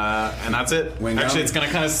god. And that's it. Wingami. Actually, it's gonna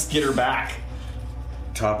kind of skitter back.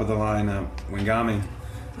 Top of the lineup. Wingami.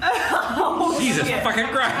 Jesus fucking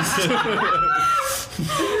Christ!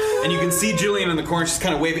 And you can see Jillian in the corner. She's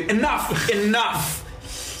kind of waving. Enough! Enough!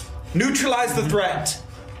 Neutralize the threat.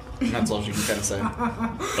 And that's all she can kind of say.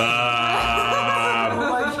 Yeah,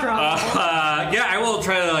 I will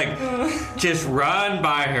try to just run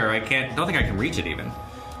by her. I don't think I can reach it even.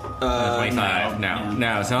 25.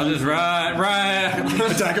 No. So I'll just run.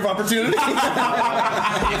 Attack of opportunity.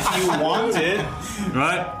 If you want it.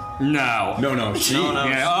 What? No. No. She. No.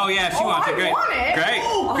 Yeah. Oh yeah, she wants it. Great. want it. Great.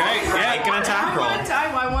 Yeah, make an attack roll.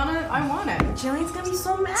 I want Jillian's gonna be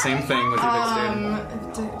so mad. Same thing with your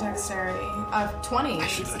dexterity. Dexterity. 20.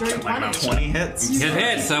 It's dirty 20. 20 hits. It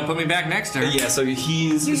hits, so put me back next turn. Yeah, so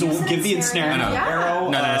he's. You So use we'll an give the ensnaring ensnaring arrow? arrow.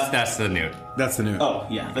 No, that's the newt. That's the new. Oh,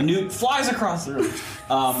 yeah. The newt flies across the room.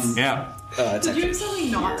 Yeah. It's Did you actually, tell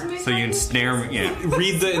me not to make So you ensnare me. Yeah.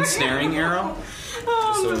 read the ensnaring arrow.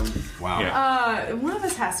 So, Wow. Yeah. One of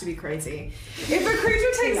us has to be crazy. If a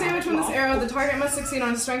creature takes damage from this arrow, the target must succeed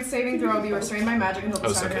on a strength saving throw or be restrained by magic until the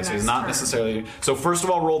oh, start of okay. the So next he's not turn. necessarily. So first of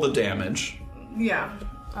all, roll the damage. Yeah.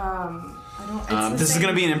 I don't. This is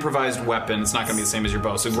going to be an improvised weapon. It's not going to be the same as your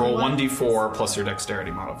bow. So roll what? 1d4 plus your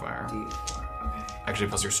dexterity modifier. Okay. Actually,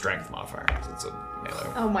 plus your strength modifier. 'Cause it's a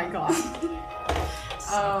melee. Oh my god.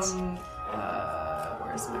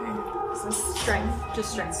 Where's my? Is this strength?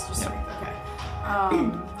 Just strength. Just strength. Okay.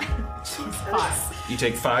 5. You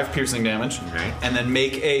take 5 piercing damage, Okay. and then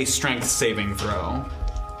make a strength saving throw.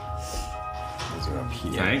 Those are up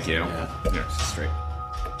here. Thank you. Yeah, straight.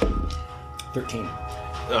 13.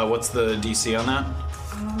 What's the DC on that?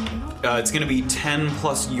 It's going to be 10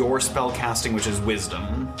 plus your spell casting, which is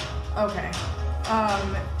wisdom. Okay.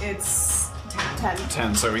 It's 10.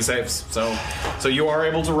 10, so he saves. So you are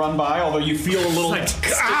able to run by, although you feel a little stick in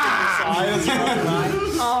the side as you run by.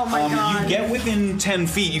 Oh my god. You get within 10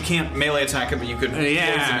 feet. You can't melee attack it, but you could poison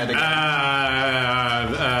it again.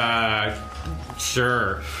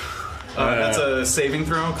 Sure. That's a saving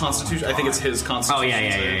throw, Constitution. I think it's his Constitution. Oh,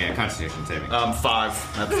 yeah. save. Constitution saving. 5.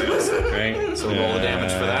 That fails. Right. So roll the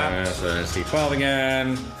damage for that. So that's D12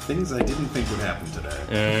 again. Things I didn't think would happen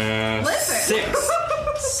today. Listen.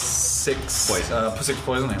 6 poison. 6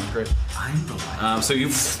 poison damage. Great. So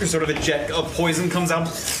you sort of a jet of poison comes out.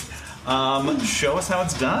 Show us how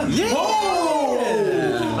it's done. The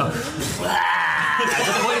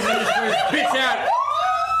poison just spits out,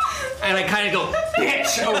 and I kind of go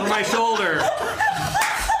bitch over my shoulder.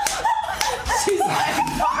 She's like,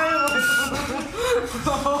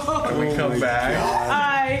 And we come back.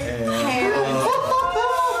 I can't.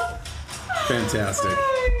 Fantastic.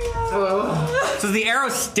 So is the arrow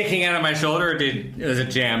sticking out of my shoulder, or is it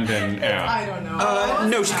jammed and out? I don't know.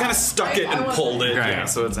 No, she kind of stuck it and pulled it. Right. Yeah,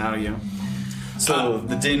 so it's out of you. So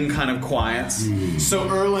the din kind of quiets. So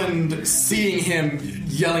Erland, seeing him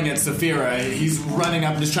yelling at Saphira, he's running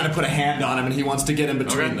up and just trying to put a hand on him, and he wants to get in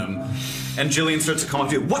between them. And Jillian starts to come up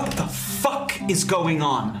to you. What the fuck is going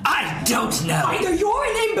on? I don't know. Either you're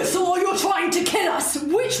an imbecile or you're trying to kill us.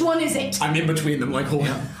 Which one is it? I'm in between them, like, hold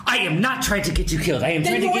on. I am not trying to get you killed. I am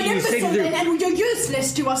Then trying to you're get an you safe imbecile then, through. and you're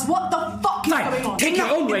useless to us. What the fuck is going Fine, on? take your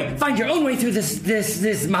own way. Find your own way through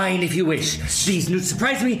this mine if you wish. These newts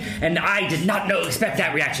surprised me, and I did not expect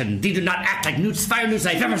that reaction. They do not act like fire newts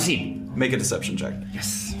I've ever seen. Make a deception check.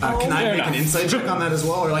 Yes. Can I make an insight check on that as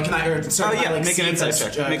well, or like can I? Or, sorry, Yeah, can I, like, make an see if insight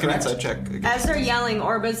that's, check. Make an correct? insight check. As they're yelling,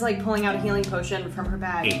 Orba's like pulling out a healing potion from her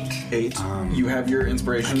bag. 8. You have your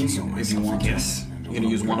inspirations if you want. Yes. You're gonna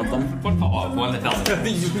use one of them. One that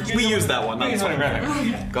fell. We use that one. That's fine.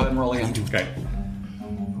 Go ahead and roll again. Okay.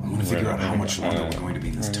 I want to figure out how much longer we're going to be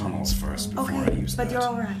in these tunnels first before I use But that. you're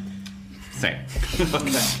alright. Same.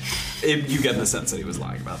 Okay. You get the sense that he was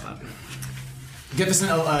lying about that. Get this.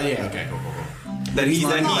 Yeah. Okay. Cool. That he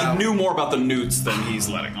knew more about the newts than he's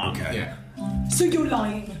letting on. Okay. Yeah. So you're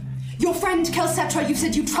lying. Your friend Kelsetra, you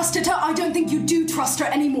said you trusted her. I don't think you do trust her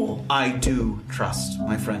anymore. I do trust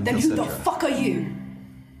my friend. Then who the Cassandra. fuck are you?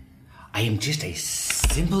 I am just a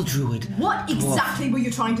simple druid. What exactly were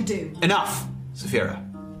you trying to do? Enough, Saphira.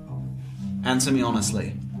 Answer me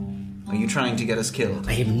honestly. Are you trying to get us killed?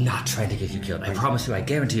 I am not trying to get you killed. I promise you, I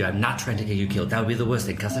guarantee you, I'm not trying to get you killed. That would be the worst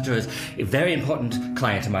thing. Cassandra is a very important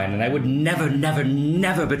client of mine, and I would never, never,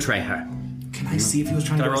 never betray her. Can I see if he was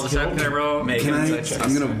trying Can I to roll get this us up? killed? Can I roll? Make Can an I? insight check.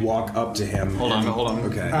 I'm gonna walk up to him. Hold on.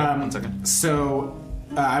 Okay. 1 second. So,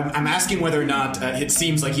 I'm asking whether or not it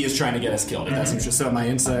seems like he is trying to get us killed. If that's interesting. So my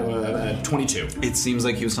insight 22. It seems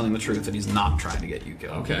like he was telling the truth that he's not trying to get you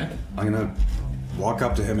killed. Okay. I'm gonna walk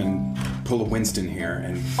up to him and pull a Winston here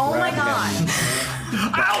and Oh my grab him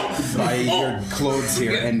god. by your clothes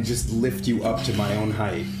here and just lift you up to my own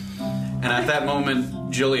height. And at that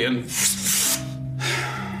moment, Jillian.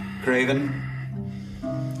 Craven.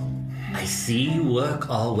 I see you work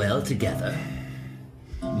all well together.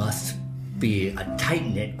 Must be a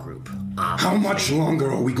tight-knit group. How much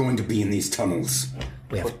longer are we going to be in these tunnels?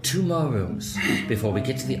 We have 2 more rooms before we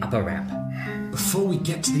get to the upper ramp. Before we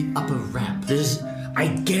get to the upper ramp. I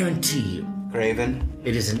guarantee you, Craven.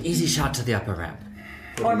 it is an easy shot to the upper ramp.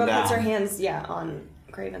 Orba down. puts her hands, on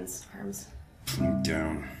Craven's arms. I'm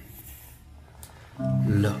down.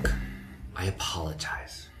 Look, I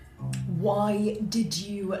apologize. Why did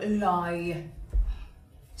you lie?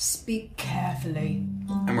 Speak carefully.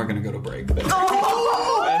 And we're going to go to break.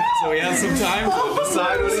 So we have some time to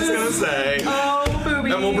decide what he's going to say. Oh,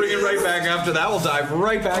 boobies. And we'll bring it right back after that. We'll dive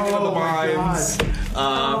right back into the mines.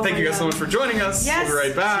 Thank you guys so much for joining us. Yes. We'll be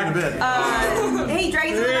right back. Hey,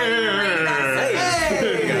 Dragons.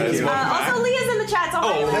 Hey. Also, Leah's in the chat.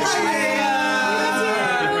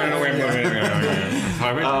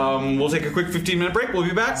 We'll take a quick 15-minute break. We'll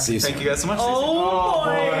be back. Thank you guys so much. Oh,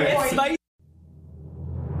 boy.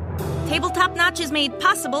 Tabletop Notch is made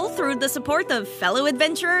possible through the support of fellow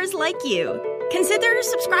adventurers like you. Consider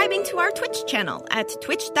subscribing to our Twitch channel at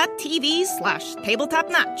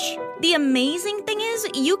twitch.tv/tabletopnotch. The amazing thing is,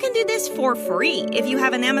 you can do this for free if you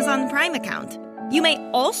have an Amazon Prime account. You may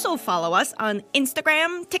also follow us on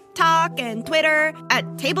Instagram, TikTok, and Twitter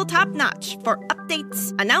at Tabletop Notch for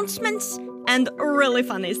updates, announcements, and really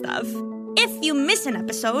funny stuff. If you miss an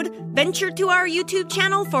episode, venture to our YouTube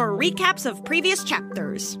channel for recaps of previous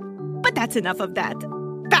chapters. But that's enough of that.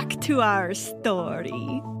 Back to our story.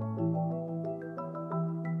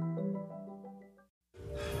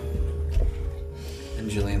 And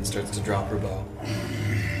Jillian starts to drop her bow.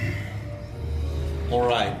 All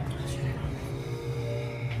right.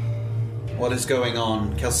 What is going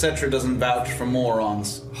on? Kelcetra doesn't vouch for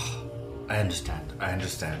morons. I understand.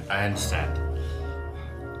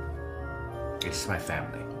 It's my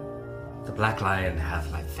family. The Black Lion have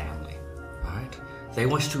my family. Alright? They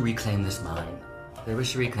wish to reclaim this mine.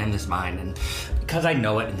 And because I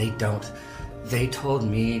know it and they don't, they told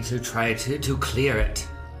me to try to clear it.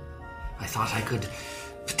 I thought I could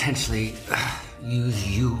potentially use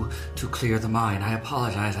you to clear the mine. I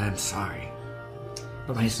apologize, I'm sorry.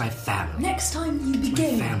 But it's my family. Next time you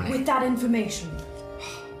begin with that information.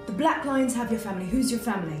 The Black Lions have your family. Who's your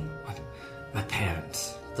family? What? My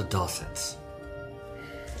parents, the Dulcets.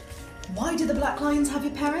 Why do the Black Lions have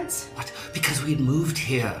your parents? What? Because we had moved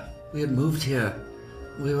here. We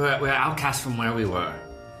were outcasts from where we were.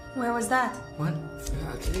 Where was that? What?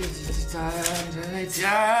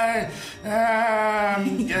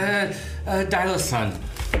 Dilosun.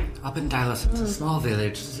 Up in Dilosun. It's a small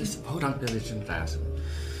village. It's a podunk village in Dilosun.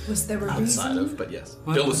 Was there a Outside reason? of, but yes.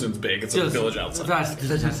 Dilosun's big. It's a village outside.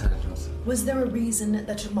 Was there a reason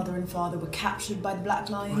that your mother and father were captured by the Black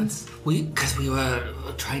Lions? Because we were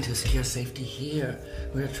trying to secure safety here.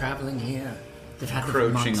 We were traveling here. They've had them for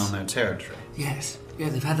months. Encroaching on their territory. Yes. Yeah,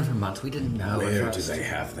 they've had them for months. We didn't know. Where do they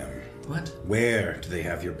have them? What? Where do they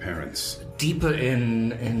have your parents? Deeper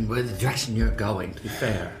in where the direction you're going, to be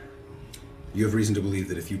fair. You have reason to believe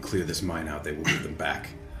that if you clear this mine out, they will give them back.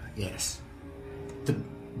 Yes. The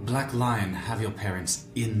Black Lion have your parents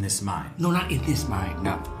in this mine? No, not in this mine.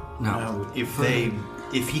 No.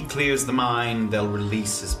 If he clears the mine, they'll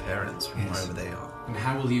release his parents from wherever they are. And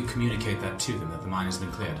how will you communicate that to them, that the mine has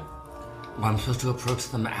been cleared? Well, I'm supposed to approach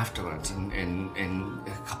them afterwards in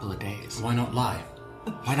a couple of days. Why not lie?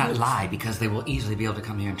 Why not lie? Because they will easily be able to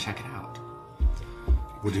come here and check it out.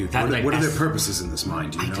 What are their purposes in this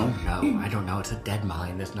mine? Do you know? I don't know. It's a dead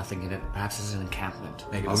mine. There's nothing in it. Perhaps it's an encampment.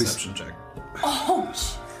 Make a deception check.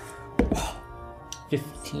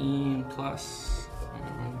 15 plus.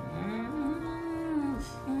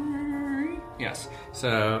 Yes.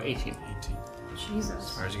 So 18. Jesus.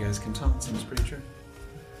 As far as you guys can tell, it seems pretty true.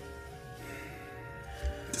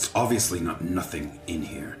 There's obviously nothing in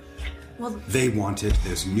here. Well, they want it.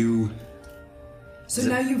 There's new. So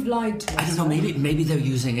now you've lied to us. I don't know. Maybe they're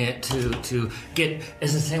using it to get,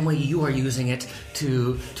 as the same way you are using it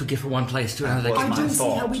to get from one place to another. I don't see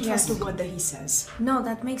how we trust a word that he says. No,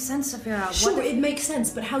 that makes sense, Saphira. Sure, it makes sense,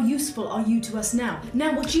 but how useful are you to us now?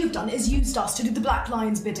 Now what you've done is used us to do the Black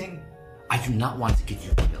Lion's bidding. I do not want to get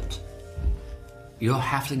you killed. Your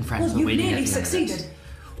halfling friends are waiting at the end of this. Well, you nearly succeeded.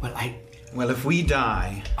 Well, if we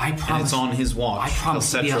die, and it's on his watch,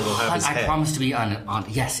 Kelcetra will have his head. I promise to be on.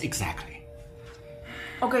 Yes, exactly.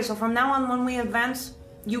 Okay, so from now on, when we advance,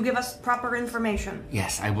 you give us proper information.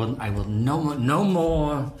 Yes, I will. No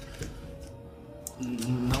more.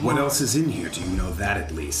 What else is in here? Do you know that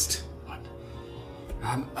at least? What?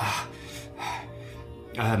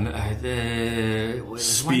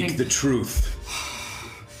 Speak the truth.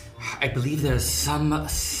 I believe there's something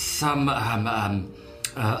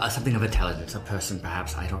of intelligence. A person,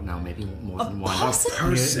 perhaps. I don't know. Maybe more than one.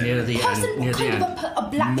 Person? Near the end. What kind of a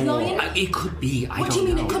black lion? It could be. I what don't do you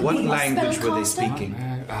mean know. it could What be? language were they speaking?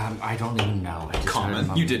 I don't even know.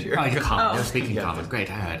 Common. You did hear. Common. They're speaking common. Great,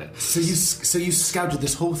 I heard it. So you scouted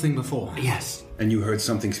this whole thing before? Yes. And you heard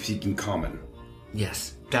something speaking common?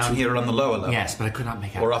 Yes. Down here on the lower level? Yes, but I could not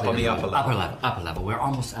make out. Or up on the upper level? Upper level. We're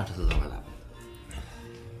almost out of the lower level.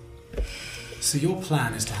 So your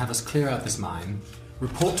plan is to have us clear out this mine,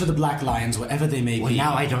 Report to the Black Lions wherever they may Well, be.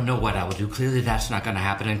 now I don't know what I will do. Clearly that's not going to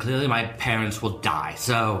happen, and clearly my parents will die,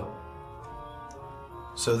 so...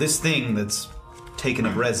 So this thing that's taken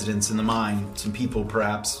up residence in the mine, some people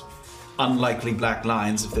perhaps unlikely Black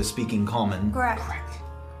Lions if they're speaking common. Correct.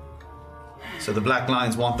 So the Black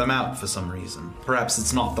Lions want them out for some reason. Perhaps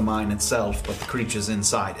it's not the mine itself, but the creatures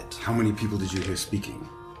inside it. How many people did you hear speaking?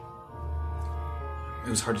 It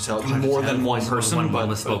was hard to tell. More than one person, One but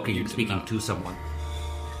was speaking to someone.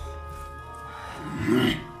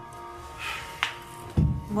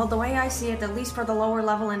 Well, the way I see it, at least for the lower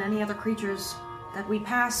level and any other creatures that we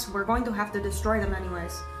pass, we're going to have to destroy them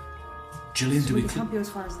anyways. Jillian, So we can help you as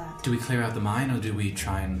far as that. do we clear out the mine, or do we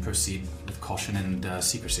try and proceed with caution and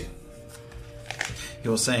secrecy?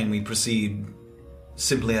 You're saying we proceed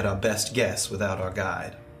simply at our best guess without our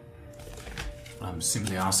guide. I'm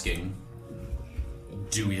simply asking,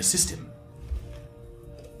 do we assist him?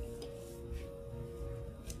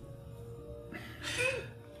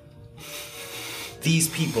 These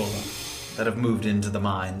people that have moved into the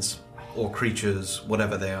mines, or creatures,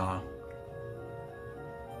 whatever they are,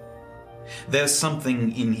 there's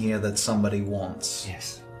something in here that somebody wants.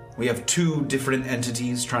 Yes. We have two different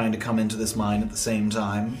entities trying to come into this mine at the same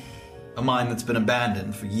time. A mine that's been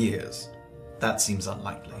abandoned for years. That seems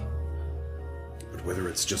unlikely. But whether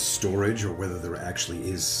it's just storage or whether there actually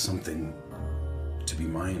is something to be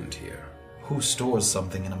mined here. Who stores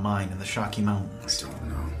something in a mine in the Shaki Mountains? I don't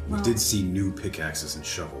know. We did see new pickaxes and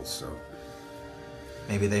shovels, so...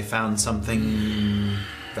 Maybe they found something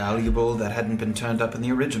valuable that hadn't been turned up in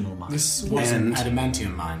the original mine. This was an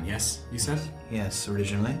adamantium mine, yes, you said? Yes,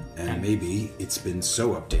 originally. And maybe it's been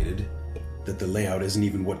so updated that the layout isn't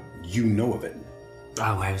even what you know of it.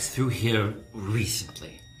 Oh, I was through here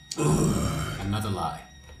recently. Another lie.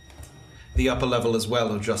 The upper level as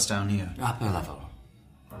well, or just down here? Upper level.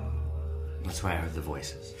 That's where I heard the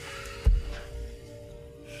voices.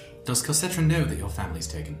 Does Kelsetra know that your family's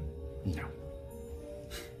taken? No.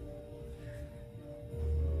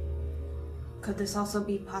 Could this also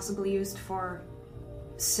be possibly used for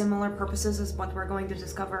similar purposes as what we're going to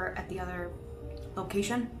discover at the other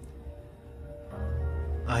location?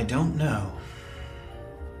 I don't know.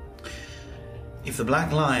 If the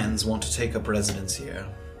Black Lions want to take up residence here,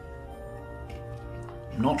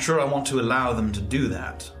 I'm not sure I want to allow them to do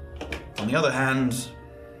that. On the other hand,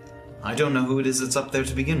 I don't know who it is that's up there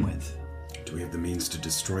to begin with. Do we have the means to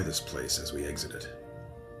destroy this place as we exit it?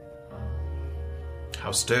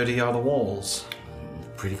 How sturdy are the walls?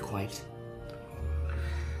 Pretty quite.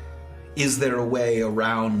 Is there a way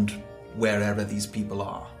around wherever these people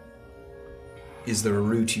are? Is there a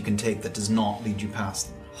route you can take that does not lead you past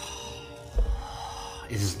them?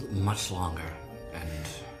 It is much longer and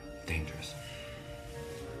dangerous.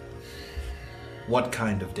 What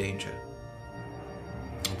kind of danger?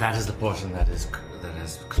 That is the portion that is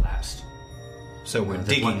collapsed. So we're There's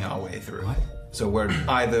digging one- our way through. What? So we're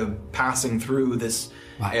either passing through this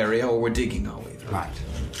area or we're digging our way through. Right.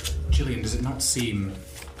 Jillian, does it not seem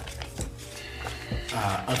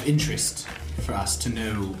of interest for us to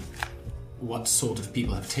know what sort of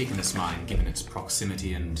people have taken this mine, given its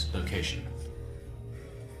proximity and location?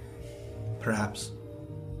 Perhaps.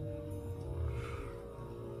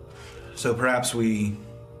 So perhaps we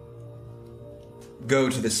go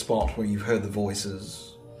to this spot where you've heard the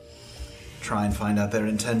voices, try and find out their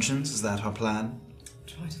intentions. Is that our plan?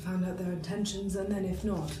 Try to find out their intentions, and then if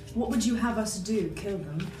not, what would you have us do? Kill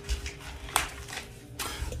them?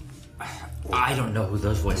 I don't know who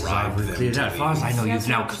those voices are. We've cleared out. As far as I know, you've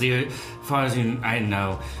now cleared. As far as I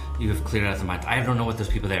know, you have cleared out the mine. I don't know what those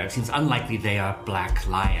people there. It seems unlikely they are Black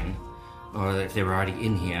Lion, or if they were already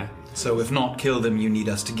in here. So if not kill them, you need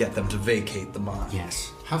us to get them to vacate the mine.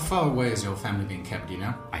 Yes. How far away is your family being kept, do you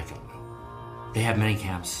know? I don't know. They have many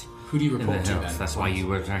camps. Who do you in the report to hills. then? That's why you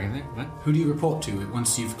were tracking there. What? Who do you report to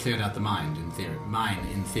once you've cleared out the mine,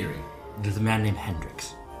 in theory? There's a man named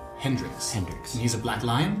Hendrix. Hendrix? Hendrix. And he's a Black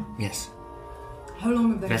Lion? Yes. How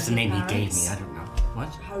long have they That's had the name your he gave parents? me. I don't know. What?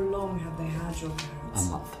 How long have they had your parents? A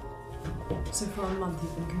month. So for a month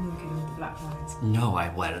you've been communicating with the Black Lions. No,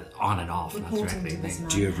 I went on and off. Not Reporting directly. to this man.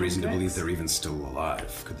 Do you have reason to Hendrix? believe they're even still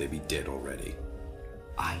alive? Could they be dead already?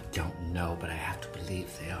 I don't know, but I have to believe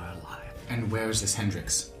they are alive. And where is this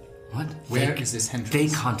Hendrix? What? Where is this Hendrix? They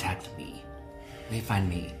contact me. They find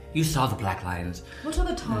me. You saw the Black Lions. What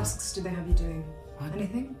other tasks do they have you doing? What?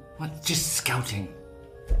 Anything? What? Just scouting.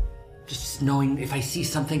 Just knowing if I see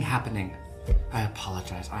something happening. I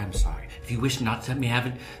apologize. I'm sorry. If you wish not to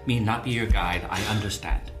have me not be your guide, I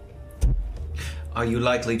understand. Are you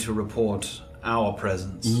likely to report our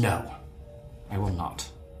presence? No. I will not.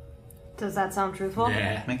 Does that sound truthful?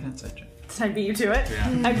 Yeah. Make an insight check. Did I beat you to it?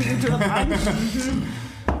 Yeah. I beat you to a punch.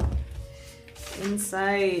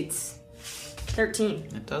 Insight 13.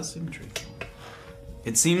 It does seem true.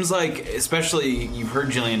 It seems like, especially, you've heard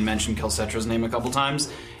Jillian mention Kelcetra's name a couple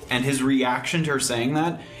times, and his reaction to her saying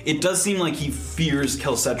that, it does seem like he fears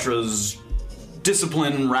Kelcetra's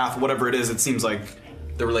discipline, wrath, whatever it is. It seems like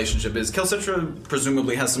the relationship is. Kelcetra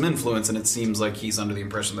presumably has some influence, and it seems like he's under the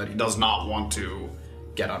impression that he does not want to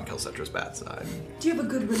get on Kelcetra's bad side. Do you have a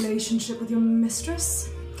good relationship with your mistress,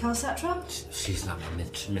 Kelcetra? She's not my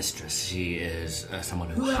mistress. She is someone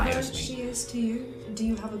who Whoever hires me. she is to you, do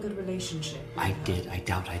you have a good relationship? I did. I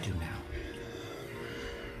doubt I do now.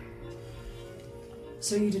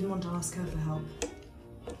 So you didn't want to ask her for help?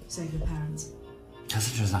 Save your parents?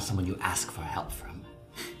 Kelcetra's not someone you ask for help from.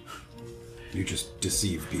 You just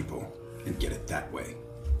deceive people and get it that way.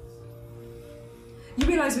 You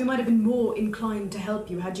realize we might have been more inclined to help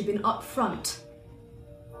you had you been upfront.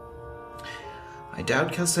 I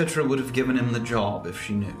doubt Kelcetra would have given him the job if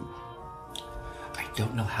she knew. I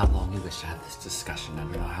don't know how long you wish to have this discussion. I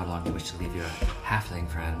don't know how long you wish to leave your halfling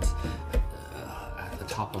friends at the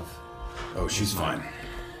top of... Oh, she's fine.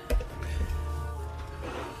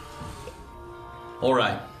 All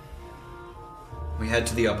right. We head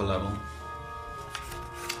to the upper level.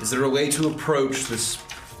 Is there a way to approach this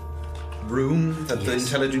room that the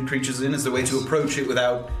intelligent creature's in? Is there a way to approach it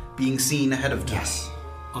without being seen ahead of time? Yes.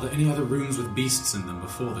 Are there any other rooms with beasts in them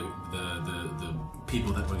before the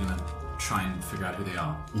people that we're gonna try and figure out who they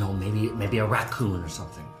are? No, maybe a raccoon or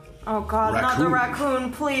something. Oh god, not the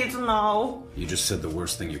raccoon, please, no. You just said the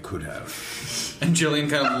worst thing you could have. And Jillian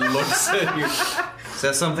kind of looks at you. Is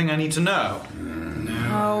that something I need to know?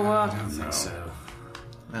 I don't think so.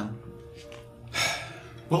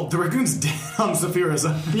 Well, the raccoon's dead on Saphira's.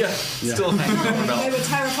 Still hanging on. They were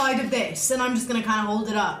terrified of this, and I'm just gonna kind of hold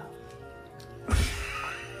it up.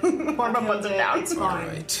 Orba puts it down. It's fine.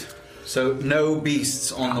 Right. So, no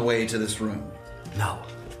beasts on the way to this room? No.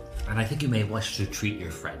 And I think you may wish to treat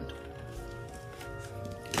your friend.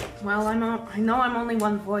 Well, I know I'm only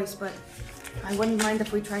one voice, but I wouldn't mind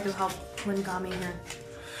if we tried to help Wingami here.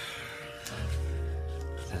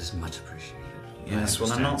 That is much appreciated. Yes,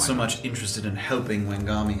 well, I'm not so much interested in helping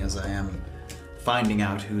Wengami as I am finding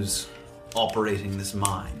out who's operating this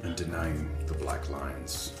mine. And denying the Black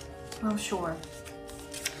Lions. Oh, sure.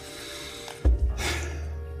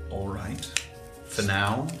 All right. For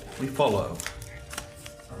now, we follow.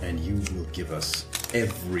 And you will give us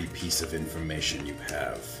every piece of information you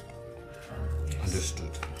have.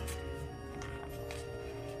 Understood.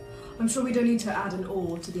 I'm sure we don't need to add an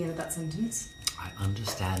or to the end of that sentence. I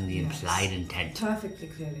understand the implied intent. Perfectly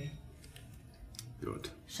clearly. Good.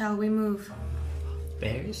 Shall we move?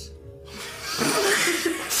 Berries?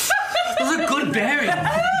 Those are good berries!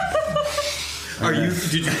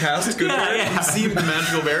 Did you cast good berries? Yeah. You see the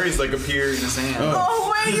magical berries like appear in his hand.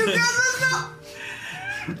 Oh wait, you got this now!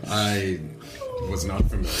 I was not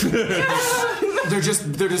familiar. They're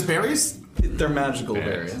just berries? They're magical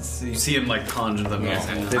berries. You see him like conjure them.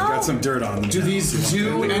 They've got some dirt on them. Do these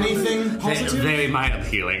do anything positive? They mind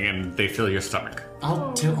healing and they fill your stomach.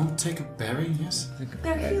 I'll take a berry, yes.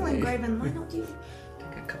 They're healing, Graven. Why don't you?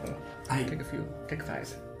 Take a couple. Take a few. Take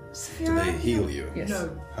 5. Do they heal you? Yes. No.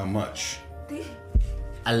 How much?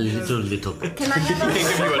 A little bit. Can I have They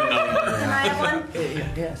give you a number. Can I have one?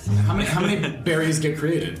 Yes. How many berries get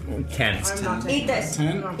created? 10. I'm not Eat this.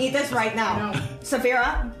 10? Eat this right now. No.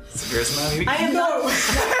 Saphira, Here's my I am not.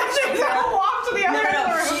 She's gonna walk to the other end of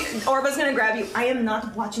the room. Orba's gonna grab you. I am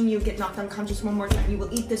not watching you get knocked unconscious one more time. You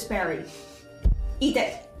will eat this berry. Eat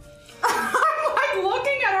it. I'm like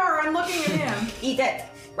looking at her. I'm looking at him. Eat it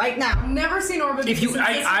right now. I've never seen Orba. If you,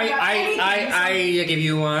 I give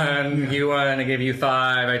you 1, you 1, I give you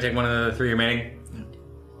 5, I take one of the 3 remaining.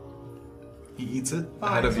 He eats it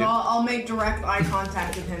Fine, ahead of so you. I'll make direct eye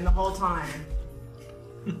contact with him the whole time.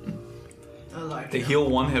 I like They it. heal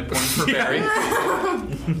 1 hit point per berry.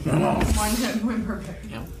 One hit point per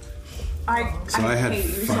berry. So I had hate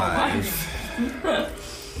you so 5.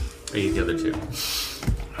 I eat the other 2.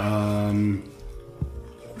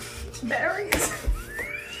 Berries.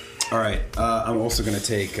 All right. I'm also going to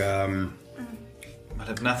take. But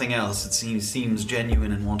if nothing else, it seems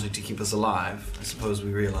genuine in wanting to keep us alive. I suppose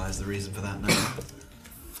we realize the reason for that now.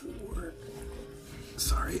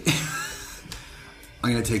 Sorry.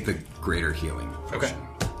 I'm going to take the greater healing potion. Okay.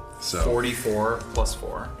 So 44 plus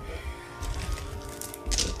 4.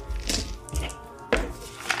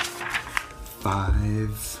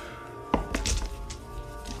 5,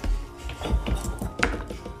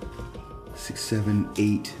 6, 7,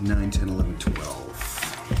 8, 9, 10, 11, 12.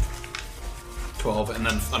 12, and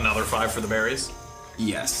then another 5 for the berries.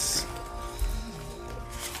 Yes.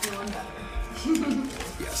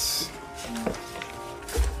 Yes.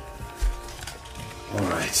 All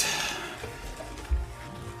right.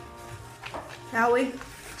 Howie?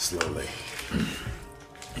 Slowly.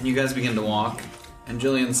 And you guys begin to walk, and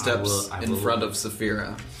Jillian steps in front of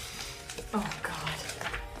Saphira. Oh, God.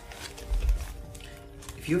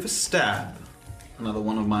 If you have a stab another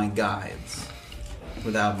one of my guides,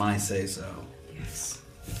 without my say-so, Yes.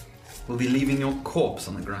 we'll be leaving your corpse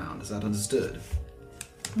on the ground. Is that understood?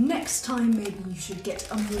 Next time, maybe you should get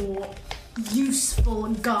a more useful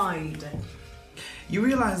guide. You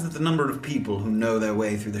realize that the number of people who know their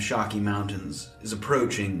way through the Shaki Mountains is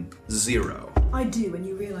approaching 0. I do, and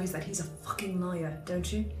you realize that he's a fucking liar, don't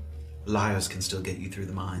you? Liars can still get you through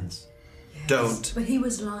the mines. Yes. Don't. But he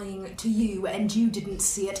was lying to you, and you didn't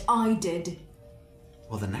see it. I did.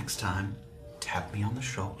 Well, the next time, tap me on the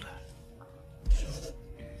shoulder.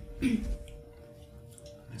 I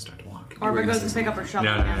start to walk. Arbor goes to pick up her shovel.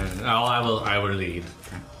 I will lead.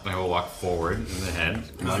 I will walk forward in the head.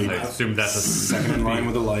 I assume that's a second in line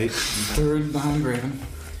with a light. Third behind Graven.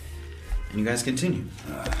 And you guys continue.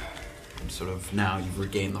 Sort of now you've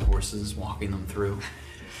regained the horses, walking them through.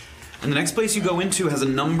 And the next place you go into has a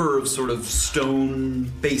number of sort of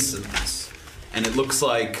stone basins. And it looks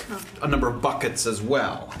like a number of buckets as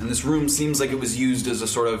well. And this room seems like it was used as a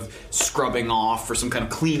sort of scrubbing off or some kind of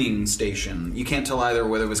cleaning station. You can't tell either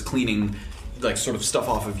whether it was cleaning like sort of stuff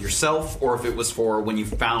off of yourself or if it was for when you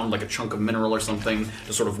found like a chunk of mineral or something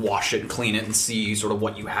to sort of wash it, clean it, and see sort of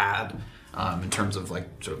what you had in terms of like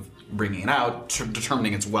sort of bringing it out,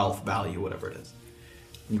 determining its wealth, value, whatever it is.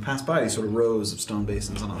 And you pass by these sort of rows of stone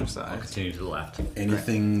basins on either side. Continue to the left.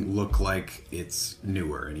 Anything look like it's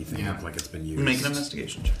newer? Anything look like it's been used? Make an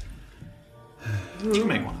investigation check. You can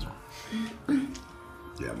make one as well.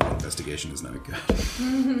 Yeah, my investigation is not good.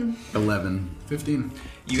 11. 15.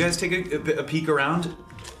 You guys take a peek around.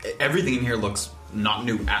 Everything in here looks not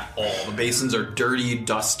new at all. The basins are dirty,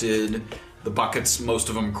 dusted. The buckets, most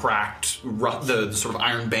of them cracked. The sort of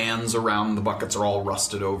iron bands around the buckets are all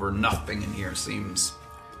rusted over. Nothing in here seems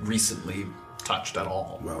recently touched at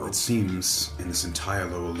all. Well, it seems in this entire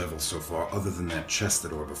lower level so far, other than that chest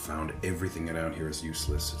that Orba found, everything around here is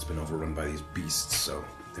useless. It's been overrun by these beasts, so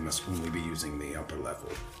they must only be using the upper level.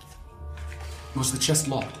 Was the chest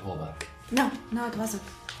locked, Orba? No, it wasn't.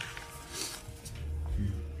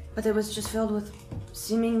 But it was just filled with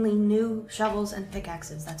seemingly new shovels and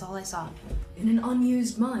pickaxes. That's all I saw. In an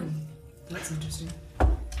unused mine. That's interesting.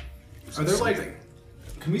 Are there like...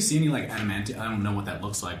 Can we see any like adamantium? I don't know what that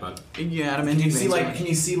looks like, but yeah, adamantium. Can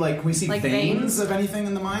we see like veins of anything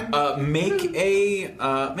in the mine? Make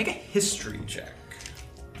a history check.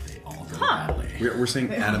 They all go badly. We're saying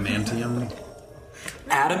adamantium.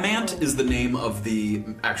 Adamant is the name of the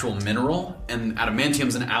actual mineral, and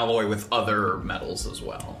adamantium's an alloy with other metals as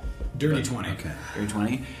well. Dirty 20. Okay. Dirty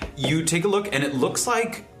 20. You take a look, and it looks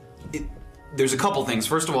like there's a couple things.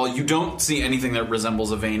 First of all, you don't see anything that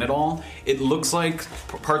resembles a vein at all. It looks like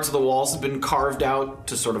parts of the walls have been carved out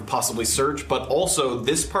to sort of possibly search, but also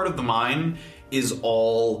this part of the mine is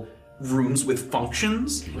all rooms with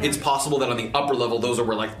functions. Right. It's possible that on the upper level, those are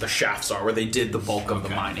where like the shafts are, where they did the bulk of the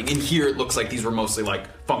mining. And here it looks like these were mostly like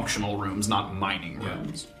functional rooms, not mining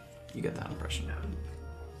rooms. You get that impression.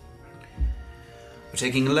 We're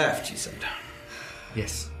taking a left, you said.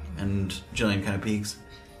 Yes. And Jillian kind of peeks.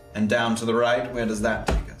 And down to the right, where does that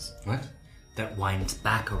take us? What? That winds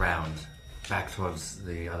back around, back towards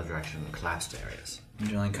the other direction, the collapsed areas. And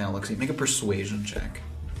Jillian kind of looks at you. Make a persuasion check.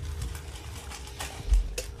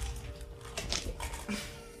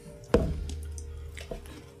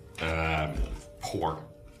 Poor.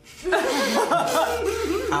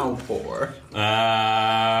 How poor?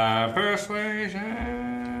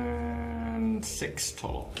 Persuasion 6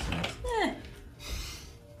 total.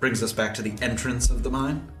 Brings us back to the entrance of the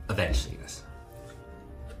mine. Eventually, yes.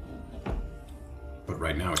 But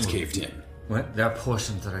right now it's caved in. What? There are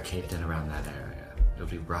portions that are caved in around that area. It'll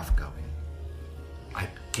be rough going. I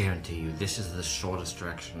guarantee you, this is the shortest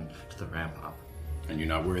direction to the ramp up. And you're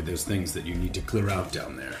not worried there's things that you need to clear out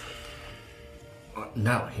down there?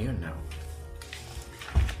 No, here, no.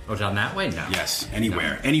 Oh, down that way? No. Yes,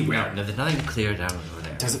 anywhere. Anywhere. No, there's nothing to clear down over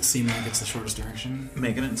there. Does it seem like it's the shortest direction?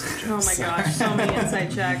 Make an insight check. Oh my gosh, so many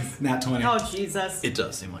insight checks. Nat 20. Oh, Jesus. It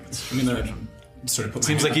does seem like it's... I'm gonna sort of put my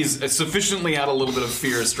Seems hand like he's sufficiently had a little bit of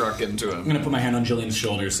fear struck into him. I'm gonna put my hand on Jillian's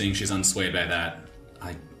shoulder, seeing she's unswayed by that.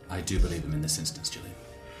 I do believe him in this instance, Jillian.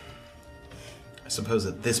 I suppose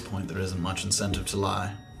at this point there isn't much incentive to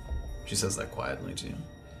lie. She says that quietly to you.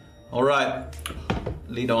 All right,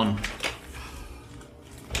 lead on.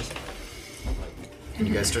 And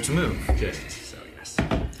you guys start to move. Good. So, yes.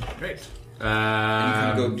 Great. And you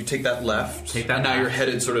kind of go. You take that left. Take that And now left. you're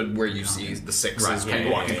headed sort of where you see the six Right, is yeah,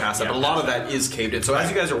 walking yeah, past yeah, that. But a lot of that is caved in. So as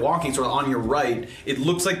you guys are walking, sort of on your right, it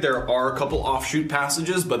looks like there are a couple offshoot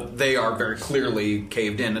passages, but they are very clearly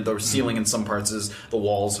caved in. The ceiling in some parts is the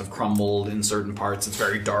walls have crumbled in certain parts. It's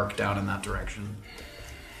very dark down in that direction.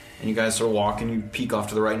 And you guys sort of walk and you peek off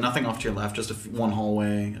to the right. Nothing off to your left, just one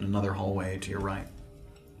hallway and another hallway to your right.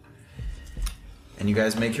 And you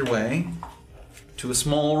guys make your way to a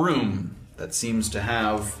small room that seems to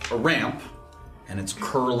have a ramp, and it's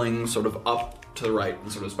curling sort of up to the right in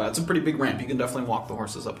sort of spot. It's a pretty big ramp. You can definitely walk the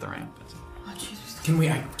horses up the ramp. Can we?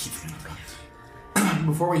 I keep forgetting.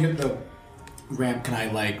 Before we hit the ramp, can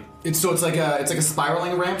I like? It's like a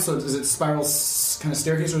spiraling ramp. So is it spiral kind of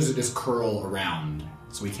staircase, or is it just curl around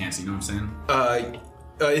so we can't see? You know what I'm saying?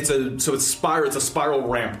 It's a spiral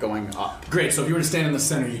ramp going up. Great. So if you were to stand in the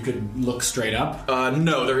center, you could look straight up.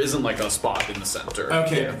 No, there isn't like a spot in the center.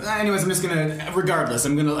 Okay. Yeah. Anyways, I'm just gonna. Regardless, I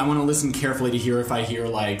want to listen carefully to hear if I hear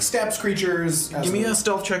like steps, creatures. Give me a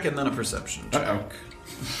stealth check and then a perception check.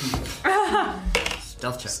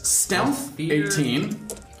 Stealth check. Stealth 18.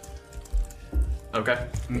 Okay.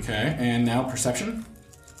 Okay, and now perception.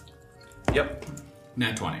 Yep.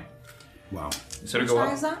 Nat 20. Wow. So to go Why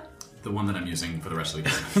up. is that? The one that I'm using for the rest of the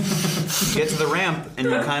game. You get to the ramp and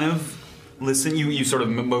you kind of listen. You sort of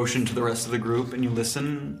motion to the rest of the group and you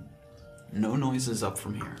listen. No noises up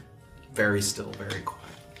from here. Very still, very quiet.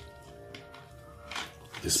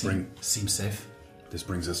 Seems safe. This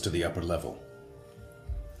brings us to the upper level.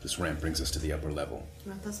 This ramp brings us to the upper level.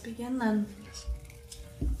 Let us begin then.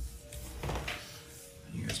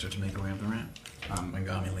 You guys start to make your way up the ramp.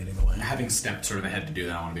 Wingami leading the way. Having stepped sort of ahead to do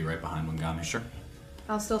that, I want to be right behind Wingami. Sure.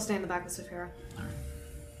 I'll still stay in the back with Saphira.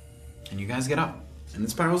 And you guys get up. And it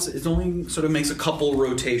spirals, it only sort of makes a couple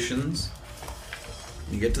rotations.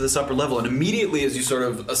 You get to this upper level, and immediately as you sort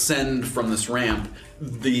of ascend from this ramp,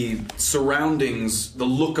 the surroundings, the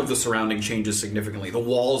look of the surrounding changes significantly. The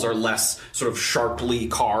walls are less sort of sharply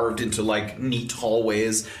carved into like neat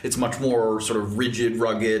hallways. It's much more sort of rigid,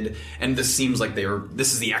 rugged, and this seems like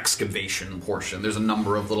this is the excavation portion. There's a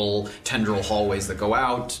number of little tendril hallways that go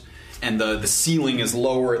out. And the ceiling is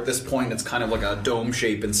lower at this point. It's kind of like a dome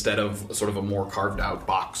shape instead of sort of a more carved out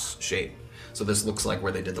box shape. So this looks like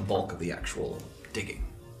where they did the bulk of the actual digging.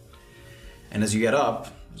 And as you get up,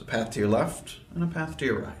 there's a path to your left and a path to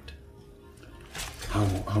your right.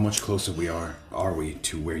 How much closer are we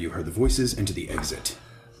to where you heard the voices and to the exit?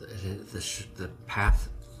 The path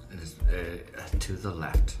is to the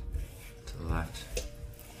left. To the left.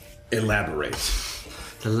 Elaborate.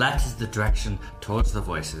 The left is the direction towards the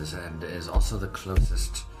voices and is also the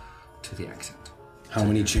closest to the exit. How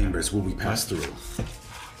many chambers will we pass through?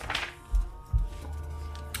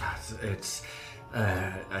 It's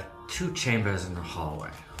 2 chambers in the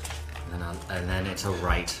hallway. And then it's a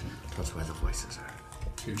right towards where the voices are.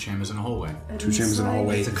 2 chambers in a hallway. 2 chambers in a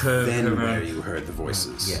hallway, It's a curve then around. where you heard the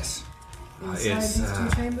voices. Yes. Inside these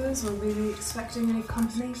 2 chambers, will we be expecting any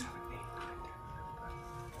company?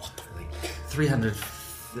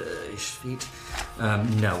 300-ish feet.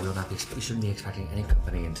 No, we will not be. We shouldn't be expecting any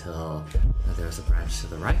company until there's a branch to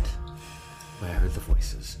the right, where I heard the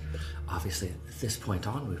voices. Obviously, at this point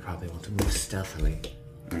on, we probably want to move stealthily.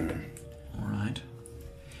 All right.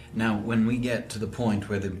 Now, when we get to the point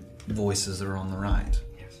where the voices are on the right,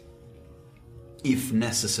 Yes. if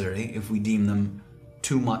necessary, if we deem them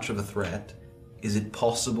too much of a threat, is it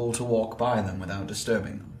possible to walk by them without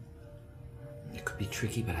disturbing them? It could be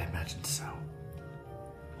tricky, but I imagine so.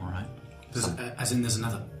 All right. As in, there's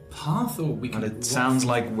another path, or we can. But it sounds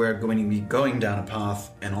like we're going to be going down a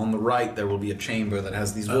path, and on the right there will be a chamber that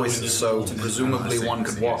has these voices. there's So an alternate- presumably I see, one I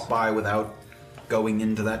could see, walk yes. by without going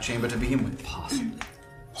into that chamber to begin with.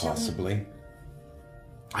 Possibly.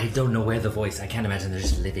 I don't know where the voice. I can't imagine they're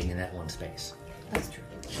just living in that one space. That's true.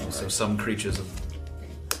 So some creatures have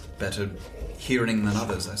better hearing than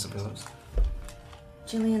others, I suppose.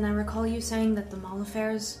 Jillian, I recall you saying that the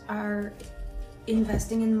Malafairs are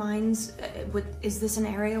investing in mines. Is this an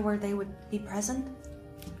area where they would be present?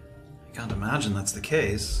 I can't imagine that's the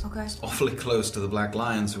case. Okay. It's awfully close to the Black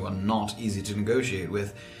Lions, who are not easy to negotiate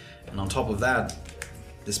with. And on top of that,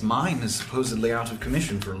 this mine is supposedly out of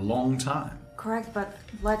commission for a long time. Correct, but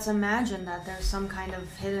let's imagine that there's some kind of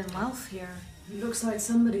hidden wealth here. It looks like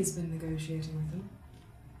somebody's been negotiating with them.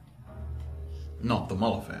 Not the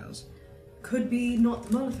Malafairs. Could be not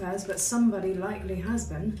the Malafairs, but somebody likely has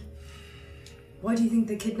been. Why do you think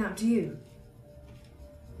they kidnapped you?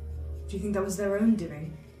 Do you think that was their own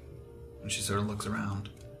doing? And she sort of looks around.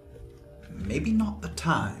 Maybe not the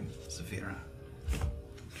time, Saphira.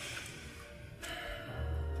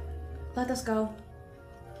 Let us go.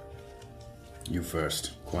 You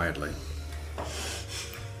first, quietly.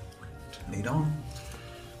 Lead on.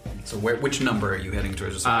 So which number are you heading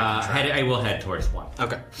towards? Just so I can track? I will head towards 1.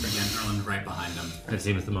 Okay. Again, Erlen right behind him. It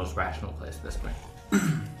seems the most rational place at this point.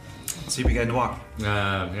 So you begin to walk.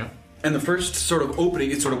 Yeah. And the first sort of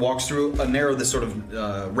opening, it sort of walks through this sort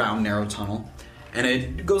of round, narrow tunnel. And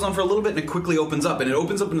it goes on for a little bit and it quickly opens up. And it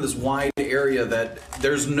opens up into this wide area that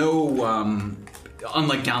there's no,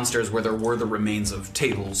 unlike downstairs where there were the remains of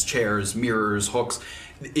tables, chairs, mirrors, hooks,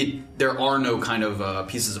 there are no kind of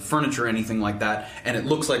pieces of furniture or anything like that. And it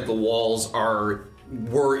looks like the walls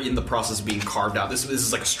were in the process of being carved out. This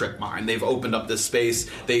is like a strip mine. They've opened up this space.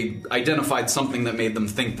 They identified something that made them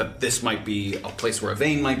think that this might be a place where a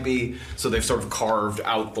vein might be. So they've sort of carved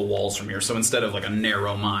out the walls from here. So instead of like a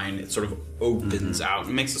narrow mine, it sort of opens out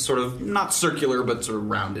and makes a sort of not circular but sort of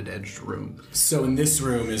rounded edged room. So in this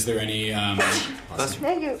room, is there any?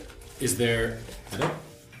 Thank you. Is there?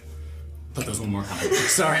 Thought there was one more comment.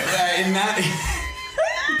 Sorry. In that,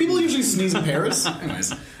 people usually sneeze in pairs.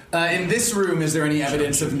 Anyways. In this room, is there any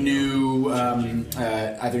evidence of new,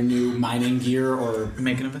 either new mining gear or...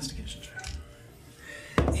 Make an investigation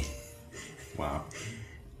check. Wow.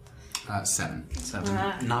 7.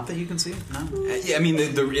 Not that you can see. No. Yeah, I mean,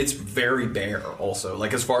 it's very bare also.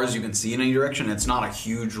 Like, as far as you can see in any direction, it's not a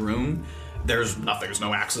huge room. There's nothing. There's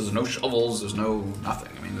no axes, no shovels, there's no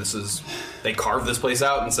nothing. I mean, they carved this place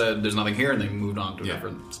out and said there's nothing here, and they moved on to a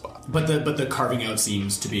different spot. But the carving out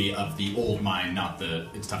seems to be of the old mine, not the...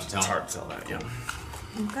 It's tough to tell. It's hard to tell that, yeah.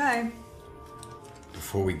 Okay.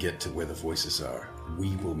 Before we get to where the voices are,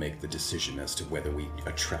 we will make the decision as to whether we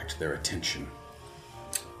attract their attention.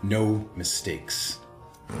 No mistakes.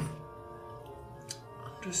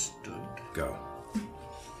 Understood. Go.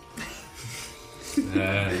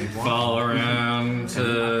 Follow around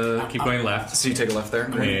to keep going left. So you take a left there?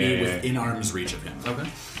 Be within arm's reach of him. Okay.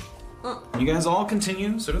 You guys all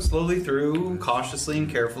continue sort of slowly through, cautiously and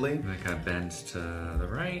carefully. And it kind of bends to the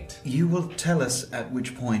right. You will tell us at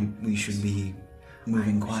which point we should be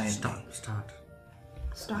moving quietly. Start.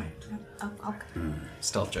 Oh, okay.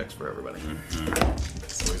 Stealth checks for everybody.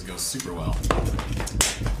 This always goes super well.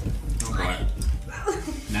 Oh boy.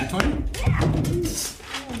 Nat 20?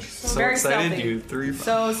 So Very excited stealthy. you threw.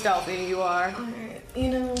 So stealthy you are. You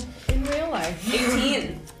know, in real life.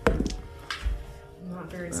 18. Not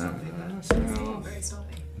very stealthy, but very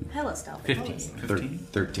stealthy. Hella stealthy. 15.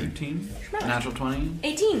 13. Natural 20.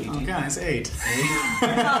 18. Oh, guys, 8.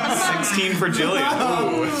 16 for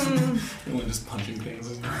Jillian. Everyone just punching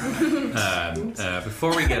things.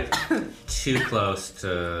 Before we get too close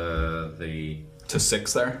to the... To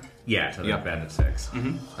 6 there? Yeah, to the bend at 6.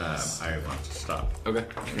 I want to stop. Okay.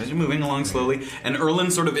 You guys are moving along slowly, and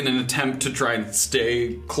Erlen, sort of in an attempt to try and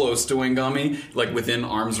stay close to Wingami, like within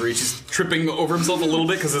arm's reach, he's tripping over himself a little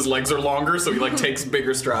bit because his legs are longer, so he like takes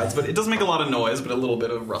bigger strides. But it doesn't make a lot of noise, but a little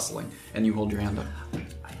bit of rustling. And you hold your hand up.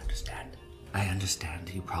 I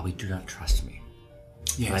understand. You probably do not trust me.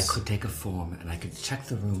 Yes. But I could take a form, and I could check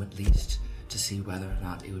the room at least to see whether or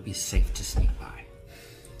not it would be safe to sneak by.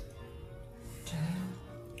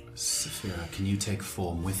 Saphira, can you take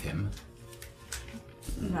form with him?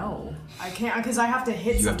 No, I can't because I have to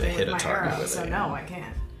hit You have to something hit with a my target arrow. with So it, no, yeah. I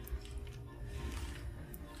can't.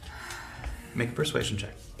 Make a persuasion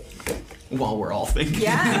check. While we're all thinking.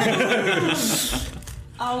 Yeah.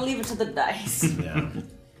 I'll leave it to the dice. Yeah.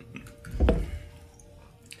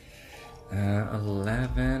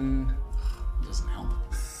 11. Doesn't help.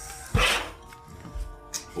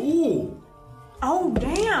 Ooh! Oh,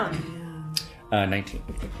 damn. 19.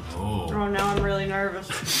 Oh. Oh, now I'm really nervous.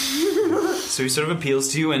 So he sort of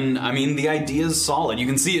appeals to you, and I mean, the idea is solid. You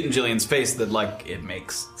can see it in Jillian's face that, like, it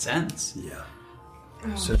makes sense. Yeah.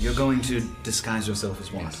 So you're going to disguise yourself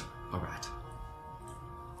as what? Yes. A rat.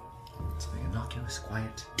 Something innocuous,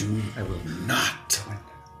 quiet. I will not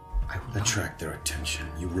attract their attention.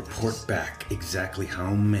 You report back exactly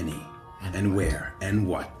how many and where and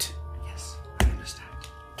what. Yes, I understand.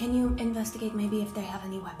 Can you investigate maybe if they have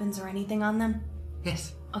any weapons or anything on them?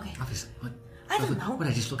 Yes. Okay. Obviously. What? I don't know. Would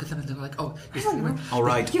I just look at them and they're like, oh, I don't know. All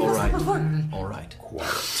right, You've all done right, this before. all right.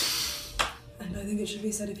 Quiet. And I think it should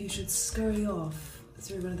be said if you should scurry off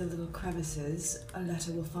through one of the little crevices, a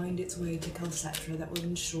letter will find its way to Kelsetra that will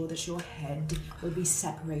ensure that your head will be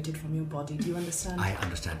separated from your body. Do you understand? I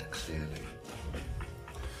understand it clearly.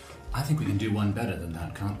 I think we can do one better than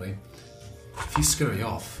that, can't we? If you scurry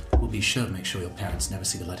off, we'll be sure to make sure your parents never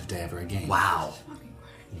see the light of day ever again. Wow.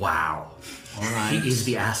 Wow. All right. He is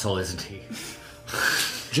the asshole, isn't he?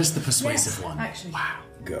 Just the persuasive one. Actually. Wow.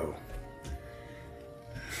 Go.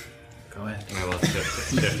 Go ahead. I will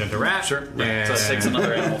shift into rat. Sure. Right. So it takes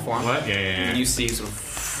another animal form. What? Yeah. And you see sort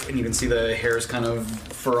of and you can see the hairs kind of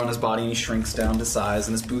fur on his body, and he shrinks down to size,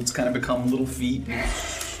 and his boots kind of become little feet. And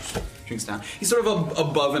shrinks down. He's sort of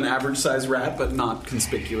above an average size rat, but not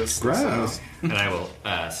conspicuous. Gross. And I will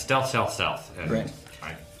stealth. Right.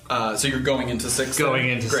 So you're going into 6? Going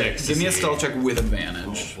into Great. 6. Give me a stealth check with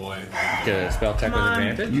advantage. Oh boy. Get a spell check with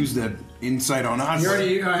advantage? Use that insight on us. You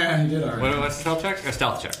already, oh yeah, you did already. What's the stealth check? A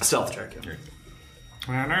stealth check. Stealth check, yeah.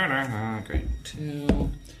 Great.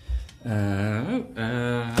 2. I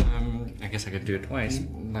guess I could do it twice.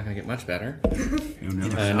 I'm not going to get much better.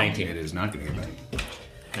 19. It is not going to get better.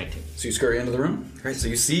 19. So you scurry into the room. Great. So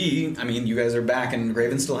you see, I mean, you guys are back, and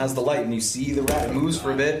Graven still has the light, and you see the rat moves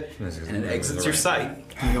for a bit, and it exits your sight.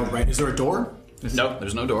 Can you go right? Is there a door? No,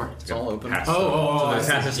 there's no door. It's all open. So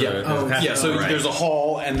there's a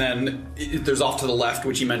hall, and then there's off to the left,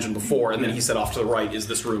 which he mentioned before, and then he said off to the right is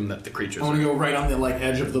this room that the creatures I want are. to go right on the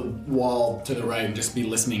edge of the wall to the right and just be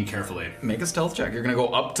listening carefully. Make a stealth check. You're gonna go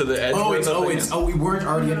up to the edge. We weren't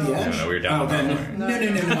already at the edge? No, we were down. Oh, then, no.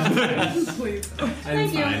 Please.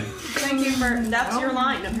 Thank you. Thank you for. That's your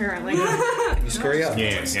line, apparently. You scurry up.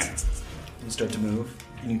 Yeah. You start to move,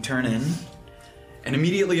 and you turn in, and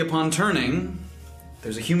immediately upon turning,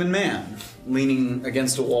 there's a human man leaning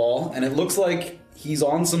against a wall, and it looks like he's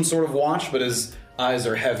on some sort of watch, but his eyes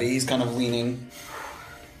are heavy. He's kind of leaning.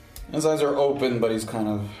 His eyes are open, but he's kind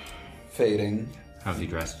of fading. How's he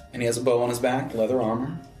dressed? And he has a bow on his back, leather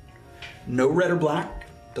armor. No red or black.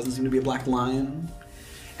 Doesn't seem to be a black lion.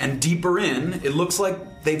 And deeper in, it looks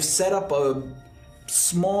like they've set up a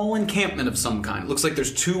small encampment of some kind. It looks like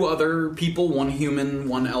there's 2 other people, one human,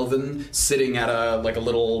 one elven, sitting at a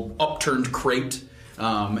little upturned crate.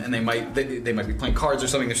 And they might be playing cards or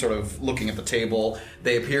something. They're sort of looking at the table.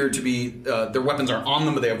 They appear to be their weapons aren't on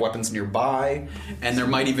them, but they have weapons nearby. And there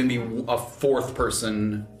might even be a 4th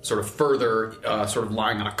person, sort of further, sort of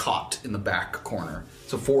lying on a cot in the back corner.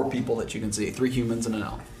 So 4 people that you can see: 3 humans and an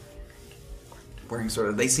elf. Wearing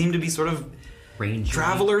they seem to be sort of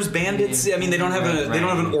travelers, bandits. I mean, they don't have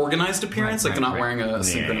an organized appearance. They're not wearing a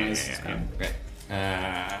synchronized. Great.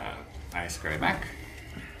 I scurry back.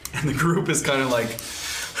 And the group is kind of like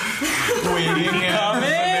waiting.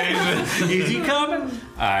 Is he coming?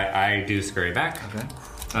 I do scurry back. Okay.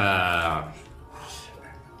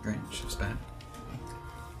 Great. Shifts back.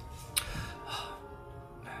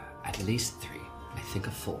 At least 3. I think a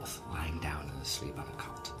 4th lying down and asleep on a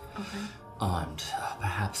cot. Okay. Armed.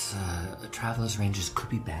 Perhaps travelers' rangers could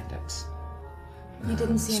be bandits. You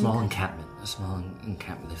didn't see A small encampment.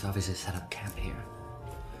 They've obviously set up camp here.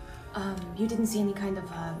 You didn't see any kind of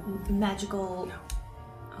magical. No.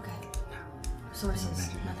 Okay. Sources.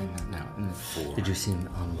 Nothing. No. Did you see him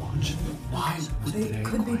on watch? Why? They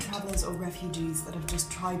could be travelers or refugees that have just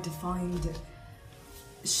tried to find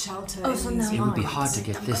shelter. Oh, so in these now It would be mines. hard to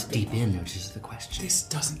get this deep in, which is the question. This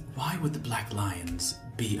doesn't. Why would the Black Lions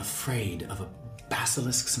be afraid of a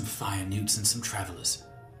basilisk, some fire newts, and some travelers?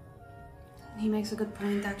 He makes a good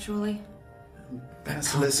point, actually.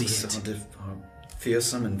 Basilisks are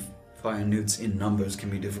fearsome, and fire newts in numbers can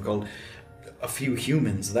be difficult. A few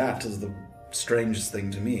humans, that is the strangest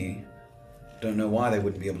thing to me. Don't know why they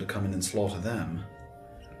wouldn't be able to come in and slaughter them.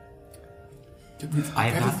 I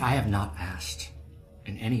have not asked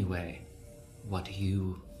in any way what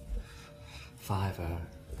you 5 are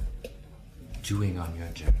doing on your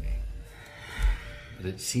journey. But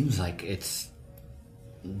it seems like it's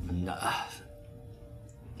not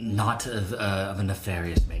of a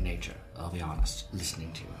nefarious nature, I'll be honest,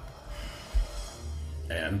 listening to you.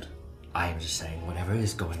 And? I am just saying, whatever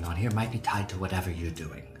is going on here might be tied to whatever you're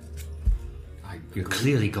doing. You're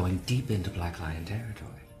clearly going deep into Black Lion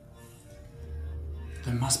territory.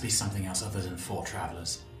 There must be something else other than 4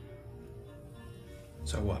 travelers.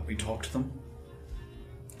 So what, we talk to them?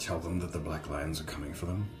 Tell them that the Black Lions are coming for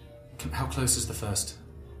them? How close is the first?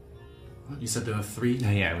 You said there were 3?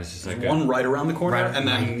 Yeah, it was just like one right around the corner, and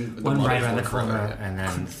then one right around the further. corner, and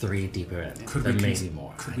then 3 deeper in. Then maybe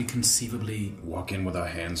more. Could we conceivably walk in with our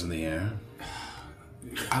hands in the air?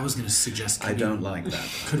 I was going to suggest. I don't like that.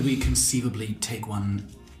 Could we conceivably take one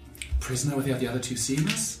prisoner without the other 2 seeing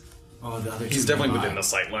us? Or the other 2 He's definitely nearby? within the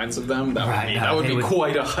sight lines of them. That Right, would be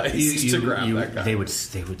quite a heist to grab that guy. They would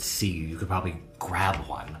see you. You could probably grab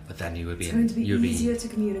one, but then you would be. It's going to be easier to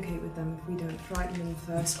communicate with them if we don't frighten them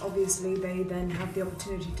first. Obviously, they then have the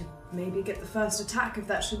opportunity to maybe get the first attack if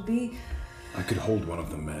that should be. I could hold one of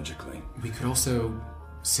them magically. We could also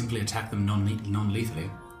simply attack them non-lethally.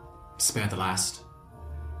 Spare the last.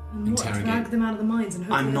 And what, drag them out of the mines and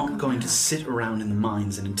hope I'm they don't not come going back. to sit around in the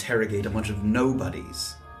mines and interrogate a bunch of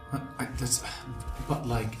nobodies. But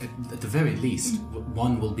like, at the very least,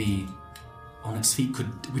 one will be on its feet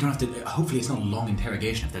we don't have to... Hopefully it's not a long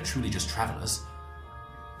interrogation if they're truly just travelers.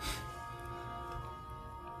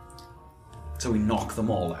 So we knock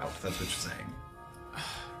them all out, that's what you're saying.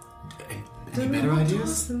 Any better ideas?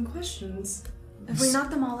 Ask them questions. If we knock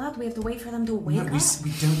them all out, we have to wait for them to wake No, up.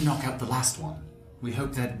 we don't knock out the last one. We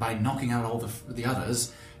hope that by knocking out all the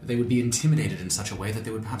others, they would be intimidated in such a way that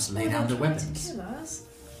they would perhaps lay down their weapons. To kill us.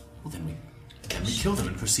 Well, then we kill them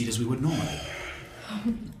and proceed as we would normally.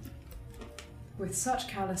 With such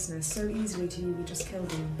callousness, so easily to you, we just killed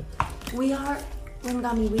them. We are,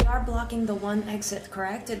 Rungami, we are blocking the one exit,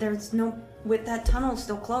 correct? There's no, with that tunnel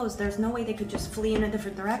still closed, there's no way they could just flee in a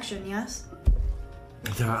different direction, yes?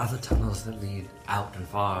 There are other tunnels that lead out and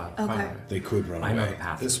far. Okay. farther. They could run I know away. the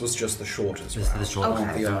path. This was just the shortest This is route. the short Okay.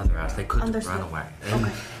 one. The other route. They could Understood. run away.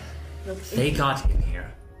 And Okay. they got in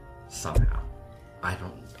here somehow.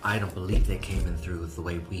 I don't believe they came in through the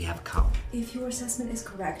way we have come. If your assessment is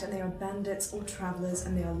correct and they are bandits or travelers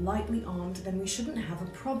and they are lightly armed, then we shouldn't have a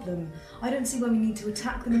problem. I don't see why we need to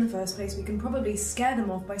attack them in the first place. We can probably scare them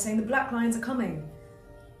off by saying the Black Lions are coming.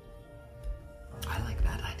 I like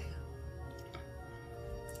that idea.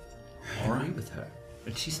 I agree with her.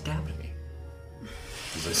 And she stabbed me.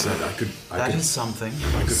 As I said, I could something.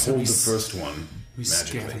 I could So hold we the s- first one We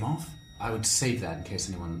scare magically. them off? I would save that in case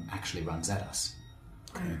anyone actually runs at us.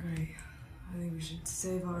 I agree. I think we should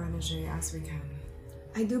save our energy as we can.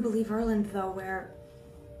 I do believe Erland, though, where...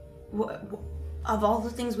 of all the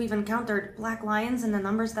things we've encountered, Black Lions and the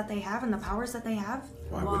numbers that they have and the powers that they have...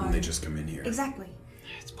 Why wouldn't they just come in here? Exactly.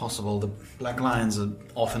 It's possible the Black Lions are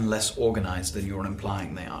often less organized than you're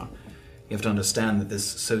implying they are. You have to understand that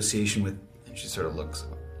this association with... And she sort of looks...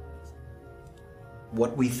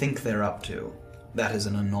 What we think they're up to, that is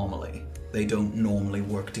an anomaly. They don't normally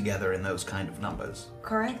work together in those kind of numbers.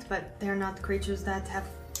 Correct, but they're not creatures that have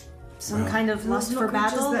some Well, kind of lust for creatures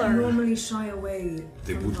battle, that or... normally shy away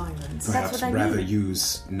They from would violence. perhaps what I rather mean.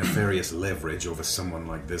 use nefarious leverage over someone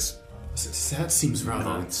like this. That seems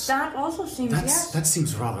rather... That also seems, yes. That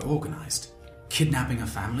seems rather organized. Kidnapping a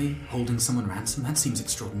family, holding someone ransom, that seems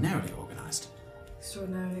extraordinarily organized.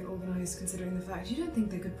 Extraordinarily organized considering the fact you don't think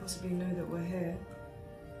they could possibly know that we're here.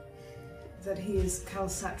 That he is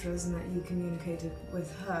Calcetra's and that you communicated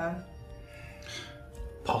with her.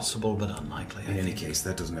 Possible, but unlikely. In any case,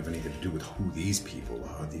 that doesn't have anything to do with who these people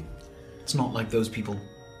are. It's not like those people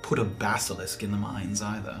put a basilisk in the mines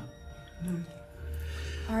either. No.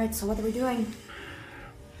 Alright, so what are we doing?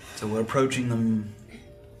 So we're approaching them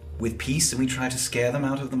with peace and we try to scare them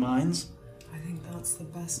out of the mines? I think that's the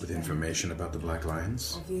best With bet. information about the Black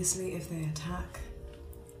Lions? Obviously, if they attack.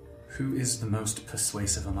 Who is the most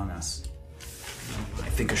persuasive among us? I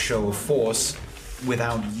think a show of force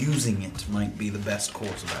without using it might be the best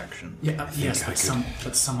course of action. Yeah, yes,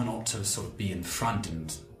 but someone ought to sort of be in front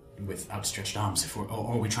and with outstretched arms, or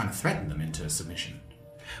are we trying to threaten them into submission?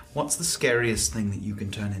 What's the scariest thing that you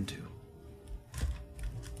can turn into?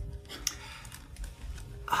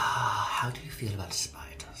 How do you feel about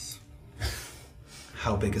spiders?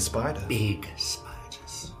 How big a spider? Big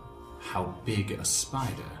spiders. How big a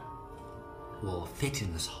spider? Will fit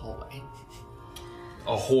in this hallway.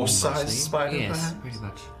 A horse-sized Mostly. spider, Yes, perhaps? pretty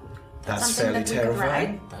much. That's something fairly that we could terrifying.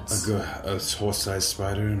 ride? That's... A horse-sized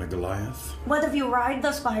spider and a Goliath? What if you ride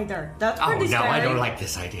the spider? That's Oh, pretty no, scary. I don't like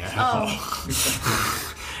this idea at all.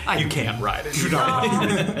 You can't ride it.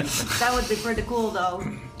 That would be pretty cool, though.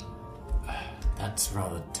 That's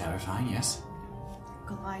rather terrifying, yes.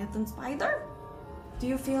 Goliath and spider? Do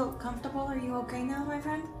you feel comfortable? Are you okay now, my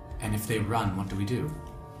friend? And if they run, what do we do?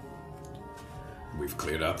 We've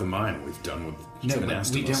cleared out the mine. We've done what No, been but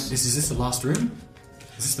asked we of don't. us. Is this the last room?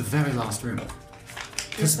 Is this the very last room?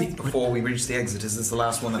 Before we reach the exit, is this the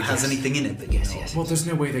last one that has anything in it that you know? Yes. Well, there's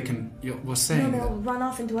no way they can. We're saying No, they'll that. run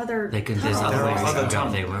off into other They can. tunnels. There's There other are ways other to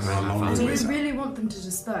go. They tunnels. weren't very far. Do ways you out. really want them to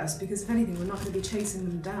disperse? Because if anything, we're not going to be chasing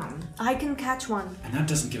them down. I can catch one. And that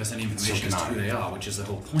doesn't give us any information as So to can who I. they are, which is the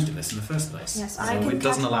whole point of this in the first place. Yes, I So can it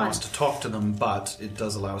doesn't catch allow one. us to talk to them, but it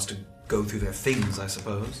does allow us to go through their things, I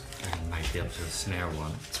suppose. I might be able to snare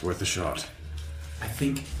one. It's worth a shot. I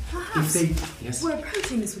think Perhaps if they. Yes. we're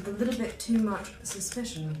approaching this with a little bit too much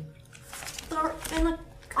suspicion. They're in a...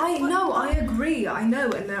 I know, I agree, I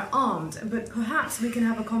know, and they're armed, but perhaps we can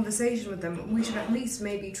have a conversation with them. We should at least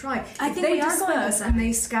maybe try. I If think they we are going to disperse try. and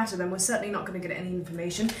they scatter, then we're certainly not going to get any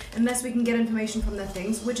information unless we can get information from their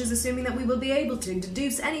things, which is assuming that we will be able to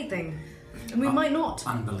deduce anything. And we might not.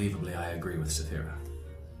 Unbelievably, I agree with Saphira.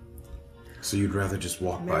 So you'd rather just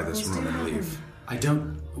walk by this Miracles room do and happen. leave? I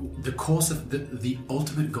don't. The course of the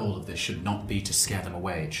ultimate goal of this should not be to scare them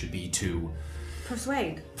away. It should be to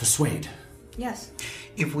Persuade. persuade. Yes.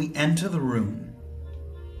 If we enter the room,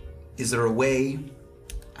 is there a way,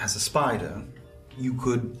 as a spider, you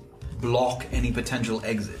could block any potential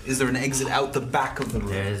exit? Is there an exit out the back of the room?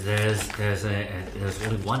 There's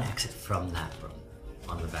only one exit from that room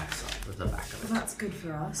on the back side, the back of it. Well, that's good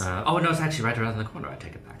for us. No, it's actually right around the corner. I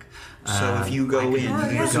take it back. So if you go in,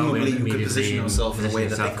 presumably you could position yourself in a way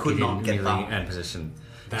that they could not get by. And position.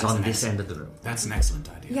 That's It's on this end of the room. That's an excellent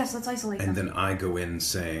idea. Yes, let's isolate And them. then I go in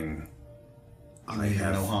saying, I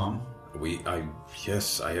have no harm.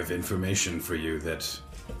 Yes, I have information for you that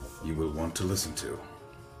you will want to listen to.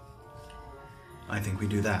 I think we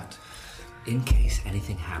do that. In case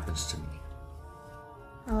anything happens to me,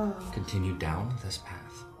 continue down this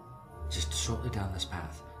path. Just shortly down this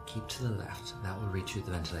path. Keep to the left. That will reach you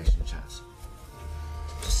the ventilation shafts.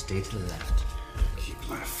 Just stay to the left. Keep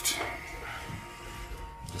left.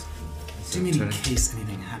 Do you mean in case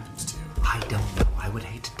anything happens to you? I don't know. I would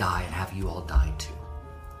hate to die and have you all die too.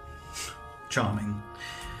 Charming.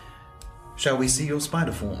 Shall we see your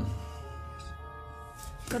spider form?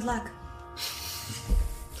 Good luck.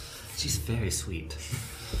 She's very sweet.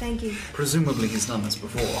 Thank you. Presumably he's done this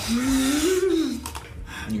before.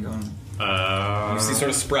 And you're going... you see sort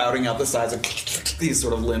of sprouting out the sides of these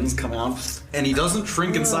sort of limbs come out. And he doesn't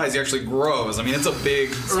shrink in size, he actually grows. I mean, it's a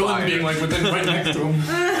big spider. Erlen being like within right next to him.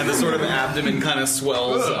 And the sort of abdomen kind of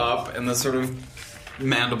swells up, and the sort of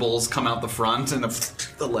mandibles come out the front, and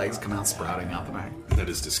the legs come out sprouting out the back. That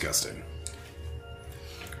is disgusting.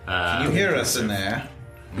 Can you hear us in there?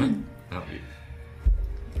 No.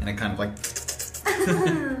 And it kind of like...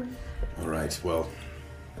 All right, well,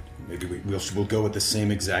 maybe we'll go at the same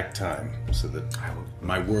exact time, so that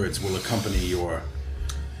my words will accompany your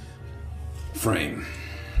frame.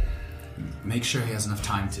 Make sure he has enough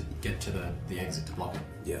time to get to the exit to block it.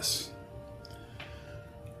 Yes.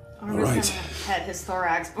 I'm All right. just gonna pet his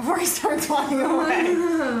thorax before he starts flying away.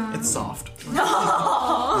 It's soft.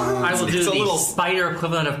 I will do It's a the little- spider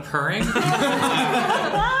equivalent of purring.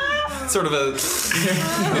 Sort of a...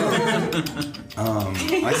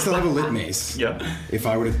 I still have a lit mace. Yeah. If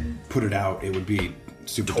I were to put it out, it would be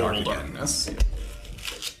super dark Total again. darkness.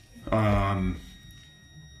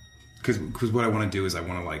 Because what I want to do is I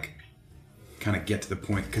want to like kind of get to the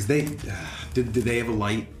point because they did they have a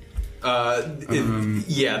light?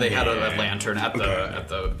 Yeah, they had a lantern at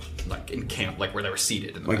the like in camp, like where they were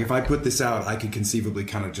seated. In the Like back. if I put this out, I could conceivably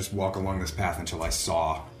kind of just walk along this path until I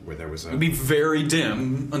saw where there was a. It'd be very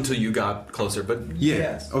dim until you got closer, but Yeah,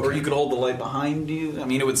 yes. okay. Or you could hold the light behind you. I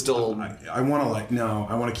mean, it would still. I want to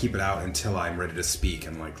I want to keep it out until I'm ready to speak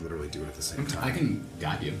and like literally do it at the same time. I can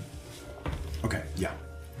guide you. Okay, yeah.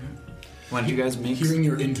 Why don't you guys make Hearing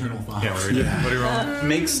your internal thoughts. What are you rolling?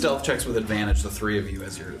 Make stealth checks with advantage. The three of you,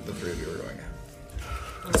 as the three of you are going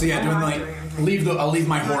out. So yeah, doing like I'll leave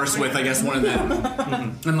my horse with I guess one of them,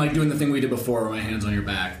 and like doing the thing we did before, with my hands on your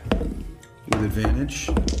back. With advantage.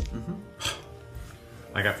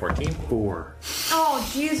 I got 14. 4. Oh,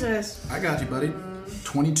 Jesus. I got you, buddy.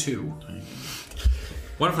 22.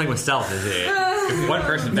 One thing with stealth is if one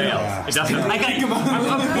person fails, it doesn't. I'm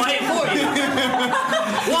quiet for you.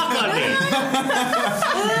 Walk on me.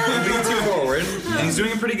 He leads you forward, and he's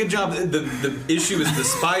doing a pretty good job. The issue is the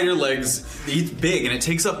spider legs. He's big, and it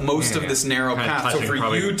takes up most of this narrow Kinda path. So touching, for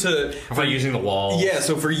probably. you to, Probably using the wall. yeah.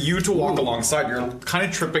 So for you to walk alongside, you're kind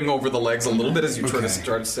of tripping over the legs a little bit as you try to Okay.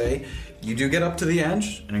 start to say. You do get up to the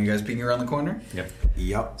edge, and are you guys peeking around the corner? Yep.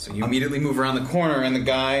 Yep. So you immediately move around the corner, and the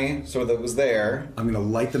guy sort of that was there. I'm gonna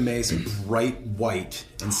light the mace bright white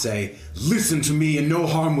and say, "Listen to me, and no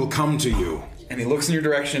harm will come to you." And he looks in your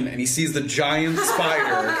direction, and he sees the giant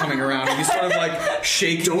spider coming around, and he sort of like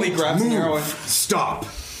shakingly grabs an arrow, and Stop.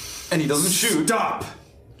 he doesn't shoot. Stop.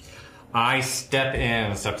 I step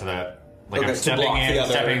to that. Like Okay, I'm to stepping block in, the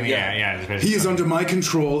other- stepping. yeah. Yeah. He is under my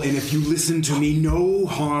control, and if you listen to me, no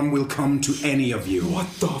harm will come to any of you. What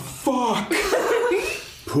the fuck?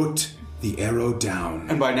 Put the arrow down.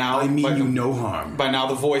 And by now, I mean you no harm. By now,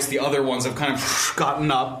 the voice, the other ones have kind of gotten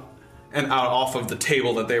up and out off of the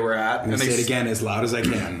table that they were at. I'm gonna say it again as loud as I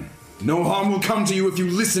can. No harm will come to you if you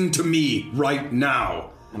listen to me right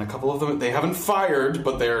now. And a couple of them, they haven't fired,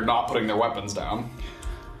 but they're not putting their weapons down.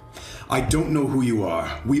 I don't know who you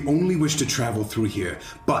are. We only wish to travel through here,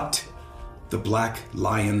 but the Black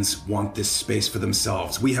Lions want this space for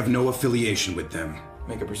themselves. We have no affiliation with them.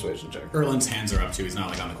 Make a persuasion check. Erlen's hands are up too. He's not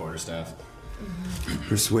like on the quarterstaff.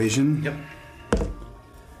 Persuasion? Yep.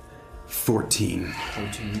 14.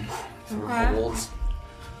 14. Okay. Holds.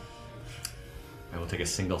 I will take a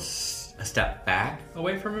step back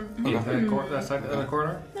away from him. That side of the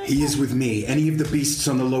corner. He is with me. Any of the beasts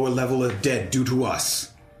on the lower level are dead due to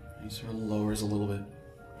us. He sort of lowers a little bit.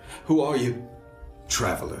 Who are you?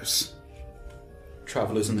 Travelers.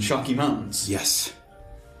 travelers in the Shaki Mountains? Yes.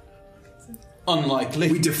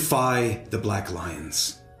 Unlikely. We defy the Black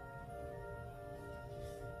Lions.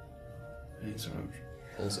 He sort of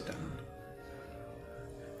pulls it down.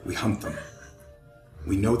 We hunt them.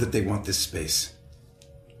 We know that they want this space.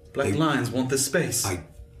 Black Lions want this space. I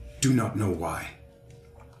do not know why.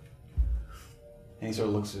 And he sort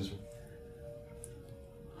of looks at his...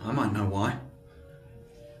 I might know why.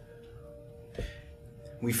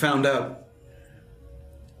 We found out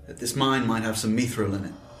that this mine might have some mithril in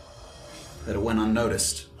it. That it went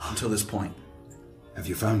unnoticed until this point. Have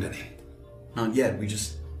you found any? Not yet. We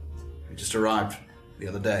just arrived the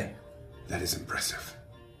other day. That is impressive.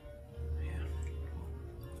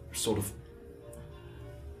 We're sort of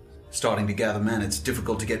starting to gather men. It's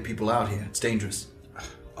difficult to get people out here. It's dangerous.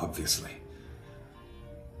 Obviously.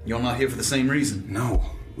 You're not here for the same reason. No,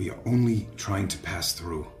 we are only trying to pass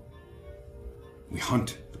through. We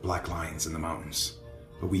hunt the Black Lions in the mountains,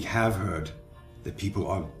 but we have heard that people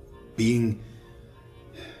are being...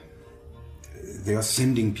 They are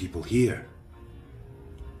sending people here.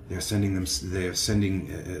 They are sending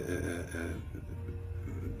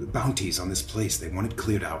bounties on this place. They want it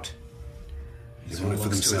cleared out. They want it for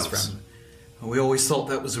themselves. We always thought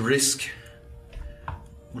that was a risk.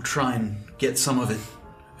 We'll try and get some of it,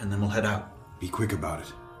 and then we'll head out. Be quick about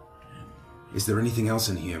it. Is there anything else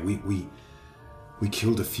in here? We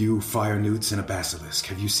killed a few fire newts and a basilisk.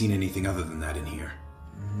 Have you seen anything other than that in here?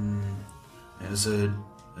 There's a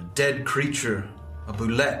dead creature, a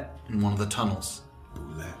boulette, in one of the tunnels.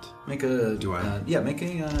 Boulette? Make a... Do I? Make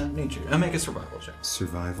a nature... make a survival check.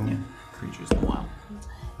 Survival? Yeah. Creatures in the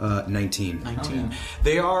wild. 19. 19.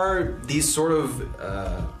 They are these sort of...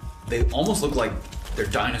 they almost look like they're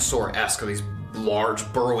dinosaur-esque, or these large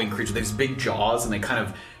burrowing creatures. They have these big jaws, and they kind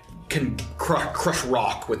of can crush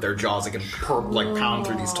rock with their jaws. They can pound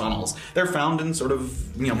through these tunnels. They're found in sort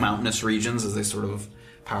of mountainous regions as they sort of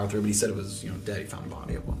power through. But he said it was dead. He found a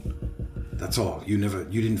body of one. That's all. You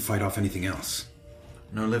didn't fight off anything else.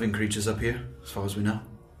 No living creatures up here, as far as we know.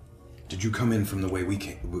 Did you come in from the way we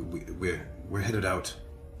came? We're headed out.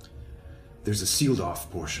 There's a sealed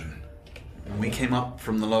off portion. And we came up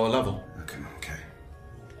from the lower level. Okay.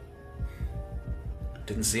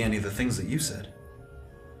 Didn't see any of the things that you said.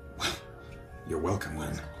 Well, you're welcome,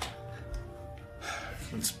 Len.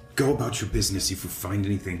 Let's go about your business if you find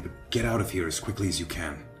anything, but get out of here as quickly as you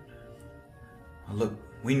can. Well, look,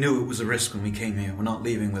 we knew it was a risk when we came here. We're not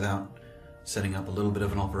leaving without setting up a little bit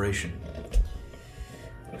of an operation.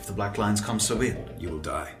 If the Black Lions come, so be it. You will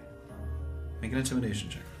die. Make an intimidation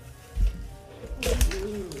check.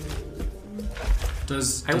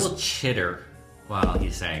 I will chitter while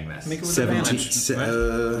he's saying this. Make it with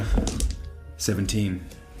 17.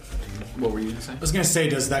 What were you going to say? I was going to say,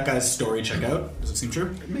 does that guy's story check out? Does it seem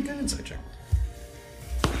true? Make an insight check.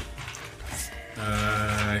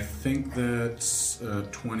 I think that's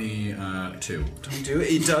 22. 22.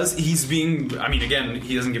 It does. He's being... I mean, again,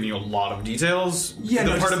 he doesn't give you a lot of details. Yeah,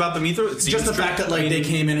 the part about the mithril... Just the fact that they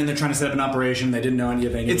came in and they're trying to set up an operation, they didn't know any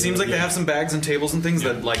of it. It seems like they have some bags and tables and things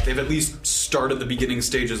that they've at least started the beginning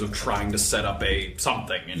stages of trying to set up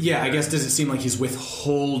something. I guess does it seem like he's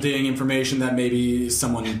withholding information that maybe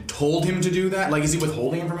someone told him to do that? Like, is he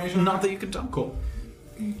withholding information? Not that you can tell. Cool.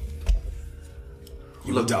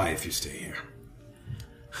 You will die if you stay here.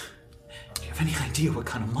 Do you have any idea what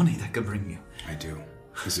kind of money that could bring you? I do.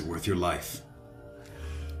 Is it worth your life?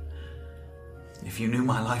 If you knew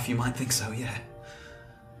my life, you might think so, yeah.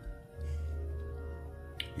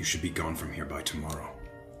 You should be gone from here by tomorrow.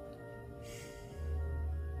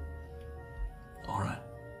 All right.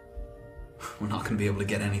 We're not going to be able to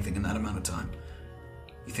get anything in that amount of time.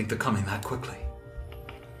 You think they're coming that quickly?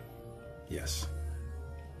 Yes.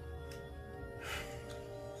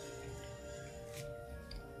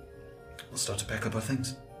 We'll start to pack up our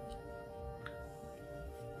things.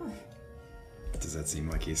 Does that seem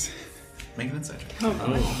like he's... Make an insight check. Oh.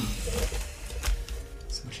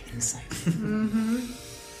 So much insight.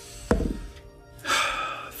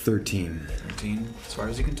 13. 13. As far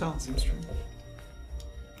as you can tell, it seems true.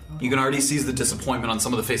 You can already see the disappointment on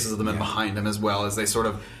some of the faces of the men behind him, as well as they sort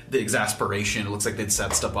of the exasperation. It looks like they'd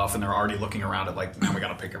set stuff off and they're already looking around at like, now we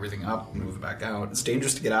gotta pick everything up and move it back out. It's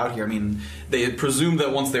dangerous to get out here. I mean, they had presumed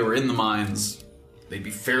that once they were in the mines, they'd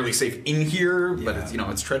be fairly safe in here, but it's,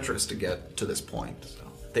 it's treacherous to get to this point. So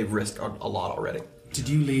they've risked a lot already. Did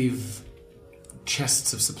you leave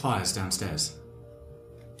chests of supplies downstairs?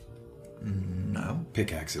 No.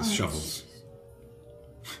 Pickaxes, shovels.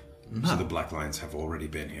 No. So the Black Lions have already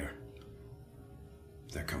been here.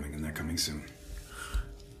 They're coming, and they're coming soon.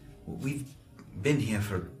 We've been here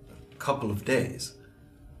for a couple of days.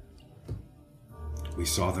 We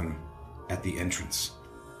saw them at the entrance.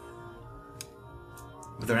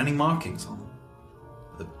 Were there any markings on them?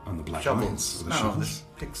 On the black shovels? lions? No, shovels?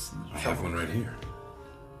 the picks. I have one right here.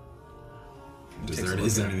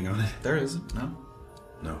 Is there anything on it? There isn't, no.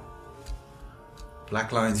 No.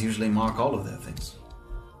 Black lions usually mark all of their things.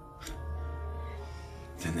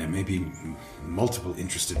 Then there may be multiple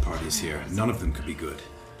interested parties here. None of them could be good.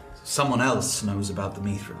 Someone else knows about the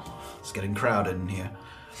Mithril. It's getting crowded in here.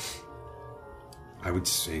 I would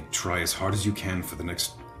say try as hard as you can for the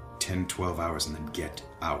next 10, 12 hours and then get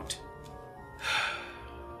out.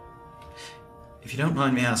 If you don't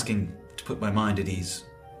mind me asking, to put my mind at ease,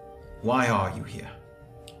 why are you here?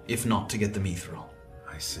 If not to get the Mithril?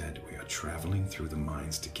 I said we are traveling through the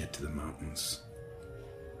mines to get to the mountains.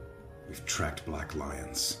 We've tracked black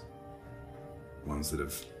lions. Ones that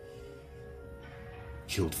have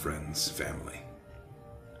killed friends, family.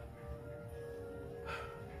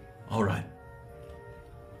 All right.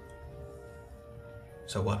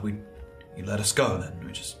 So what, you let us go then?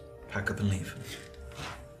 We just pack up and leave?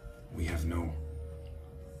 We have no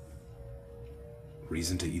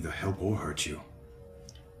reason to either help or hurt you.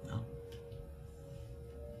 Well,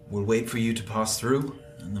 we'll wait for you to pass through,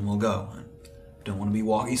 and then we'll go. I don't want to be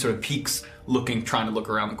walking. He sort of peeks, trying to look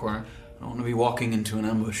around the corner. I don't want to be walking into an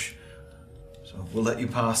ambush. So we'll let you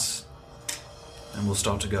pass, and we'll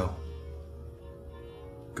start to go.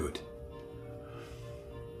 Good.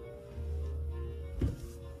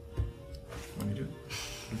 What do you do?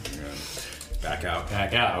 Back out.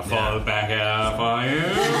 Back out. Fall back out for you.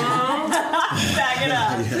 Back it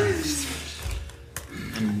up.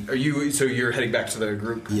 And are you? So you're heading back to the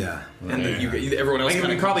group? Yeah. And everyone else. We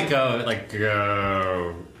can probably go.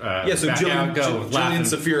 Yeah. So Jillian,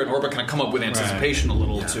 Saphira, and Orba kind of come up with anticipation a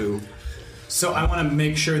little too. So I want to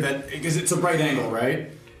make sure that because it's a right angle,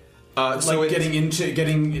 right? So getting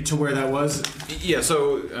to where that was. Yeah.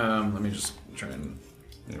 So let me just try and.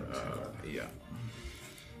 Yeah.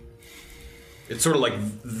 It's sort of like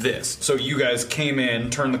this. So you guys came in,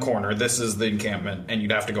 turned the corner. This is the encampment, and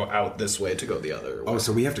you'd have to go out this way to go the other way. Oh,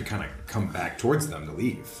 so we have to kind of come back towards them to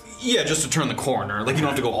leave. Yeah, just to turn the corner. Like, you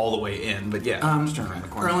don't have to go all the way in, but yeah, just turn around the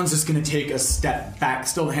corner. Erlen's just going to take a step back.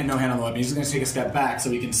 Still no hand on the weapon. He's just going to take a step back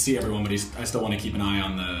so he can see everyone, but I still want to keep an eye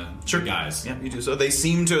on the guys. Yeah, you do. So they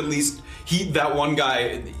seem to at least... That one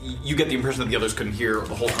guy, you get the impression that the others couldn't hear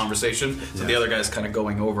the whole conversation, so the other guy's kind of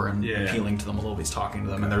going over and appealing to them a little bit. He's talking to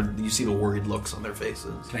them, and you see the worried looks on their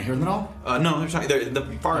faces. Can I hear them at all? No, they're talking. The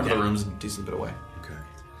far end of the room's a decent bit away. Okay.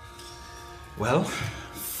 Well?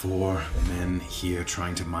 4 men here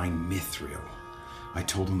trying to mine Mithril. I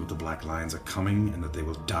told them that the Black Lions are coming and that they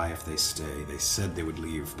will die if they stay. They said they would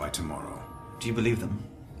leave by tomorrow. Do you believe them?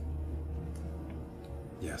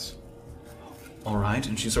 Yes. All right,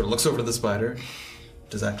 and she sort of looks over to the spider.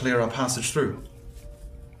 Does that clear our passage through?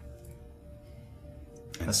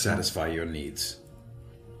 And satisfy your needs.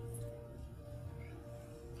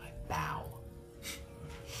 I bow.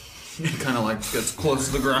 It kind of gets close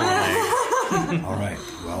to the ground. All right,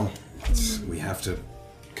 well, we have to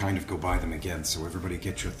kind of go by them again, so everybody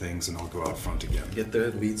get your things and I'll go out front again. Get the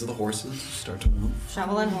leads of the horses, start to move.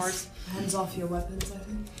 Shovel and horse. Hands off your weapons, I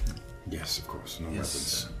think. Yes, of course, no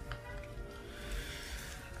weapons.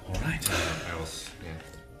 All right. I will.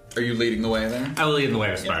 Yeah. Are you leading the way there? I will lead in the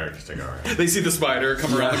way of spider just to go around. They see the spider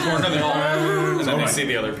come around the corner, and then they see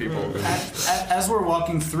the other people. As we're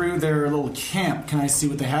walking through their little camp, can I see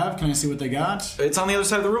what they have? Can I see what they got? It's on the other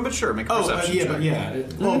side of the room, but sure, make a perception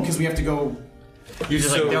check. Well, because we have to go. You're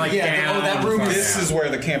just they're like down. That room. This is where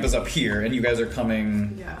the camp is up here, and you guys are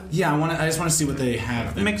coming. Yeah, I just want to see what they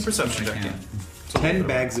have. Make a perception check. 10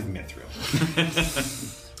 bags of mithril.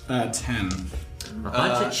 10. A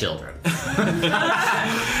bunch of children. 3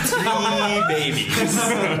 babies.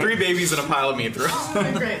 3 babies and a pile of mithril.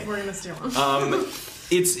 Great, we're gonna steal them.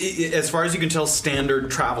 It's as far as you can tell,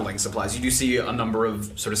 standard traveling supplies. You do see a number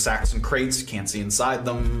of sort of sacks and crates. You can't see inside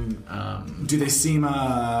them. Do they seem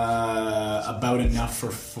about enough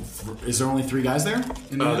for is there only 3 guys there?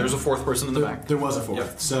 There's a 4th person in the back. There was a 4th.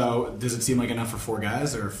 Yep. So does it seem like enough for 4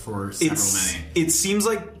 guys or for several many? It seems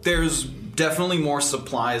like there's definitely more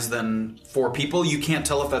supplies than 4 people. You can't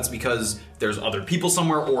tell if that's because there's other people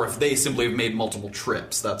somewhere or if they simply have made multiple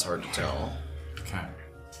trips. That's hard to tell. Okay.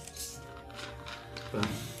 But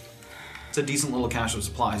it's a decent little cache of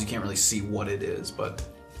supplies. You can't really see what it is, but...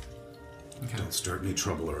 Okay. Don't start any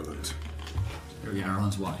trouble, Erland.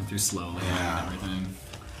 Erland's walking through slowly and everything.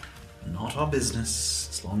 Not our business,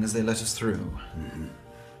 as long as they let us through. Mm-hmm.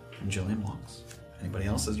 And Jillian walks. Anybody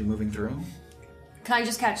else as you're moving through? Can I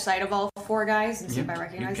just catch sight of all 4 guys and see if I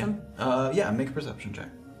recognize them? Yeah, make a perception check.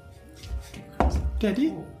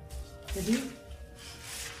 Daddy?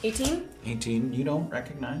 18? 18, you don't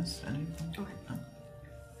recognize anything? Okay. No.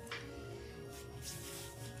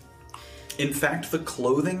 In fact, the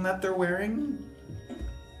clothing that they're wearing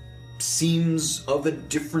seems of a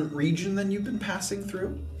different region than you've been passing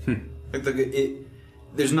through. Like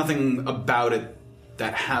there's nothing about it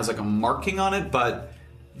that has like a marking on it, but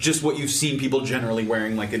just what you've seen people generally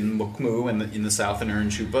wearing, like in Mukmu and in the south in Ern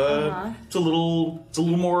Chupa. It's a little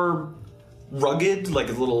more rugged. Like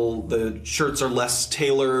the shirts are less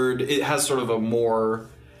tailored. It has sort of a more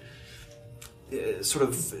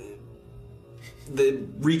the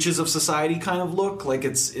reaches of society kind of look. Like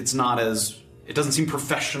it's not as. It doesn't seem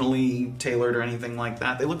professionally tailored or anything like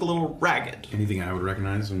that. They look a little ragged. Anything I would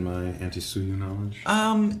recognize in my anti-Suyu knowledge?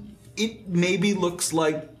 It maybe looks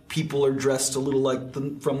like people are dressed a little like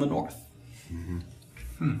from the north.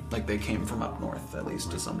 Like they came from up north, at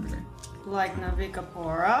least to some degree. Like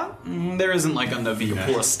Navikapura? There isn't like a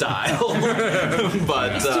Navikapura style,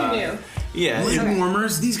 but Too new. yeah, Leg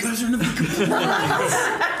warmers. These guys are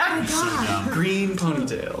green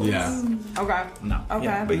ponytails. Yeah. Okay. No. Okay.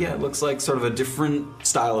 Yeah, but yeah, it looks like sort of a different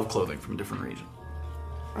style of clothing from a different region.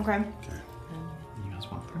 Okay. You guys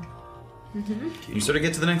walk through. You sort of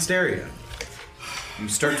get to the next area. You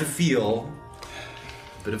start to feel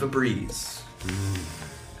a bit of a breeze.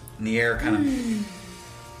 And the air kind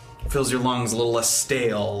of fills your lungs a little less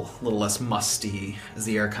stale, a little less musty as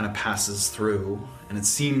the air kind of passes through. And it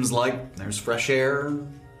seems like there's fresh air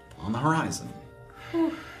on the horizon.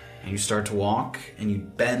 And you start to walk, and you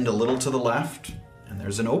bend a little to the left, and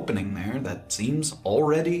there's an opening there that seems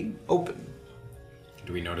already open.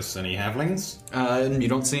 Do we notice any halflings? And you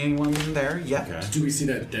don't see anyone there yet. Okay. Do we see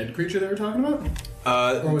that dead creature they were talking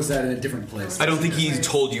about? Or was that in a different place? I don't think he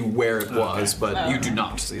told you where it was, but you do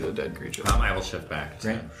not see the dead creature. I will shift back.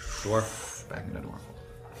 Great. Dwarf. Back into dwarf.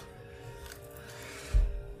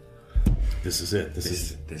 This is it. This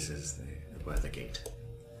is where the gate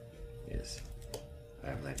is.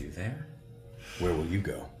 I've led you there. Where will you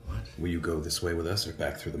go? What? Will you go this way with us or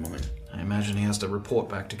back through the mine? I imagine he has to report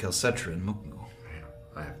back to Kelsetra and Muknu.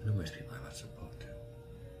 I have numerous people I must report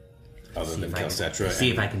to. Other than if I can- Kelsetra? See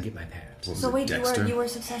if I can get my parents. Was So it wait, Dexter? you were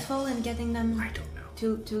successful in getting them I don't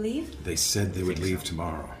know. to leave? They said they would leave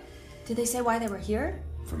tomorrow. Did they say why they were here?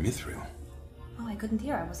 For Mithril. Oh, I couldn't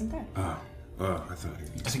hear. I wasn't there. Oh, I thought...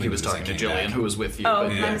 I think he was talking to Jillian, who was with you. Oh,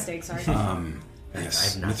 but- my mistake, sorry.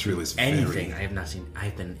 Yes, I've not Mithril seen is anything. very... I have not seen.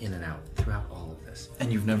 I've been in and out throughout all of this.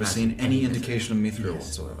 And you've never Not seen any anything. indication of Mithril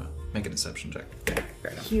whatsoever. Make a deception check.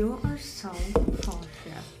 Fair enough. You are so full.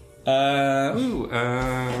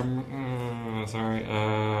 Sorry.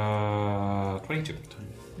 22.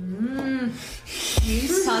 You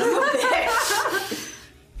son of a bitch!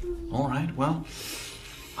 All right, well,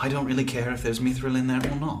 I don't really care if there's Mithril in there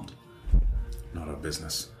or not. Not our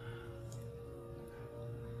business.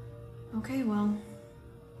 Okay, well,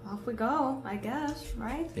 off we go, I guess,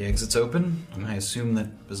 right? The exit's open, and I assume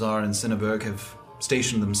that Bazaar and Cinnaberg have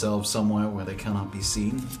stationed themselves somewhere where they cannot be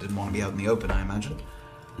seen. Didn't want to be out in the open, I imagine.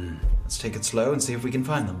 Let's take it slow and see if we can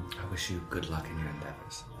find them. I wish you good luck in your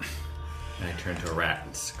endeavors. And I turn to a rat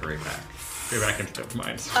and scurry back. Scurry back into the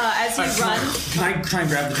mines. As you run... Can I try and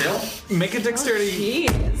grab the tail? Make a dexterity.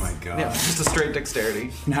 Jeez. My God. Yeah, just a straight dexterity.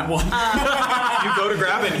 Not one. You go to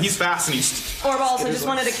grab it, and he's fast, and he's... Orb also just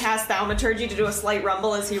wanted to cast Thaumaturgy to do a slight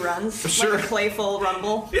rumble as he runs. Sure. Like a playful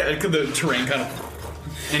rumble. Yeah, the terrain kind of...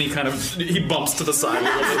 And he bumps to the side a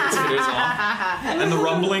little bit and teeters off. And the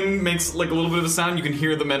rumbling makes like a little bit of a sound. You can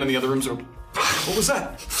hear the men in the other rooms are, what was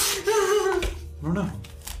that? I don't know.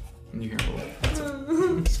 And you hear a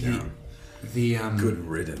little... The Good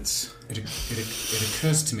riddance. It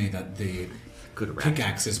occurs to me that the Good rat.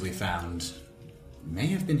 pickaxes we found may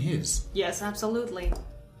have been his. Yes, absolutely.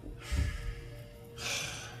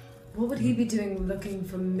 What would he be doing looking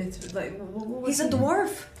for Mithril? Like, what was He's a he-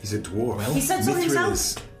 dwarf. He's a dwarf. He said so Mithril himself.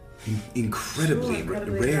 is incredibly,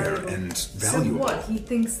 Incredibly rare valuable. and So valuable. what? He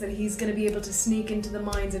thinks that he's going to be able to sneak into the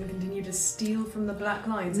mines and continue to steal from the Black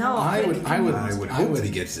Lines. No. How I thick would can he- hope that he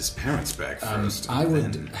gets his parents back first. I and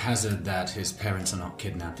would then- hazard that his parents are not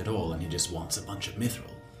kidnapped at all, and he just wants a bunch of mithril.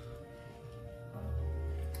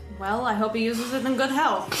 Well, I hope he uses it in good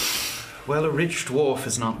health. Well, a rich dwarf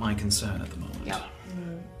is not my concern at the moment. Yep.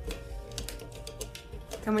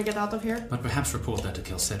 Can we get out of here? But perhaps report that to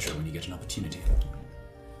Kelsetra when you get an opportunity.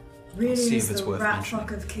 Really see is if it's the worth rat mentioning.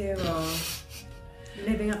 fuck of Kira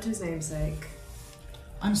living up to his namesake.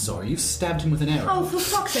 I'm sorry, you stabbed him with an arrow. Oh, for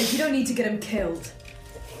fuck's sake, you don't need to get him killed.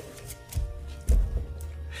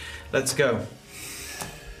 Let's go.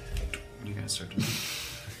 You guys start to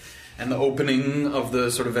move. And the opening of the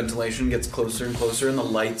sort of ventilation gets closer and closer, and the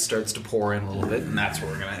light starts to pour in a little bit, and that's where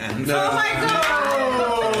we're going to end. Oh my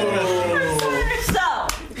god! So,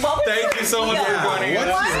 what was Thank you so much for joining us.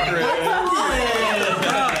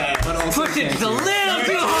 Pushed it just a little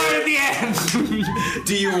too hard at the end.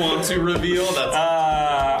 Do you want to reveal? That's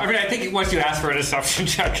I mean, I think once you asked for a deception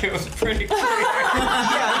check, it was pretty clear.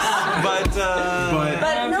 Yes. But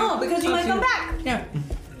no, because you might come back. Yeah.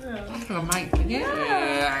 We have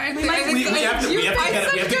to get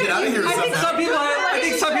out of here. I think some people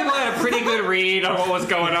had a pretty good read on what was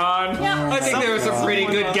going on. Yeah. I think there were some pretty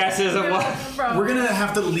good guesses of what. We're gonna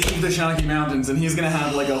have to leave the Shanaki Mountains, and he's gonna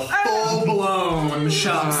have like a full-blown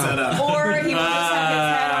shop set up. Or he will just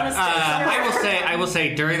have his head on a stick. I will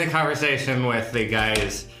say during the conversation with the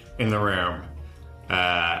guys in the room,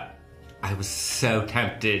 I was so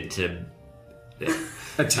tempted to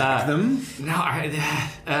attack them. No, I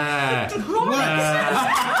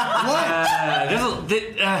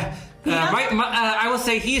will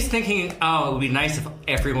say he's thinking, oh, it would be nice if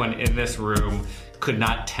everyone in this room could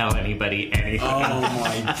not tell anybody anything. Oh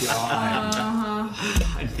my god.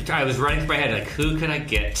 I was running through my head like, who can I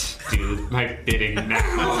get to do my bidding now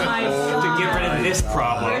to get rid of this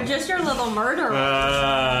problem? You're just your little murderer.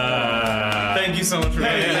 Thank you so much for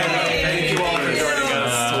being here. Thank you all for joining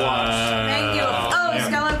us to watch. Thank you.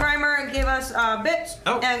 Skellen Primer gave us bits,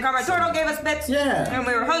 and Karma Turtle gave us bits. Yeah. And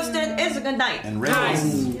we were hosted. It's a good night. And Ray. Nice.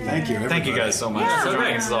 Thank you. Thank you guys so much Yeah. for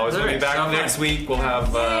joining us as always. We'll be back next week. We'll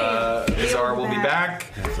have Bizarre will be back.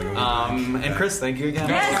 And Chris, thank you again.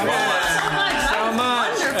 Yes, So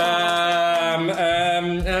much.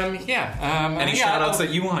 Any shout outs that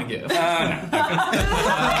you want to give? Nicole,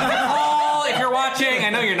 if you're watching, I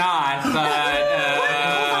know you're not, but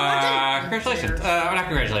congratulations. Not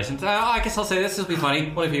congratulations. I guess I'll say this will be funny.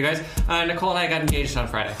 One of you guys. Nicole and I got engaged on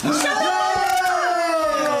Friday.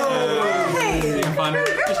 Being fun.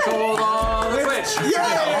 Just told all the Twitch. A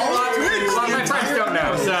lot of my friends don't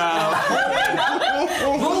know, so.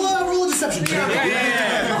 Roll a deception check.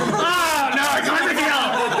 Yeah. Oh, no, it's hard to kill.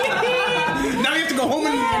 Now you have to go home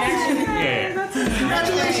and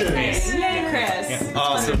congratulations. Yay, Chris.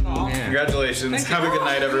 Awesome. Congratulations. Have a good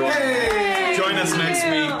night, everyone. Join us next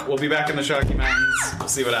week. We'll be back in the Shanaki Mountains. We'll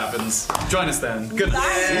see what happens. Join us then. Good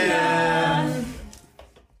night.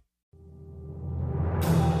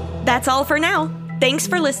 That's all for now. Thanks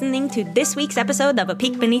for listening to this week's episode of A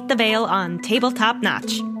Peek Beneath the Veil on Tabletop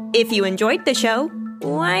Notch. If you enjoyed the show,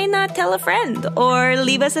 why not tell a friend or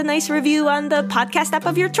leave us a nice review on the podcast app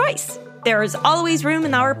of your choice? There is always room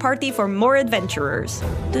in our party for more adventurers,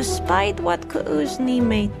 despite what Kuuzni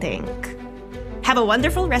may think. Have a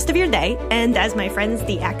wonderful rest of your day, and as my friends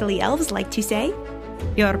the Ackley Elves like to say,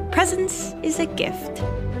 your presence is a gift.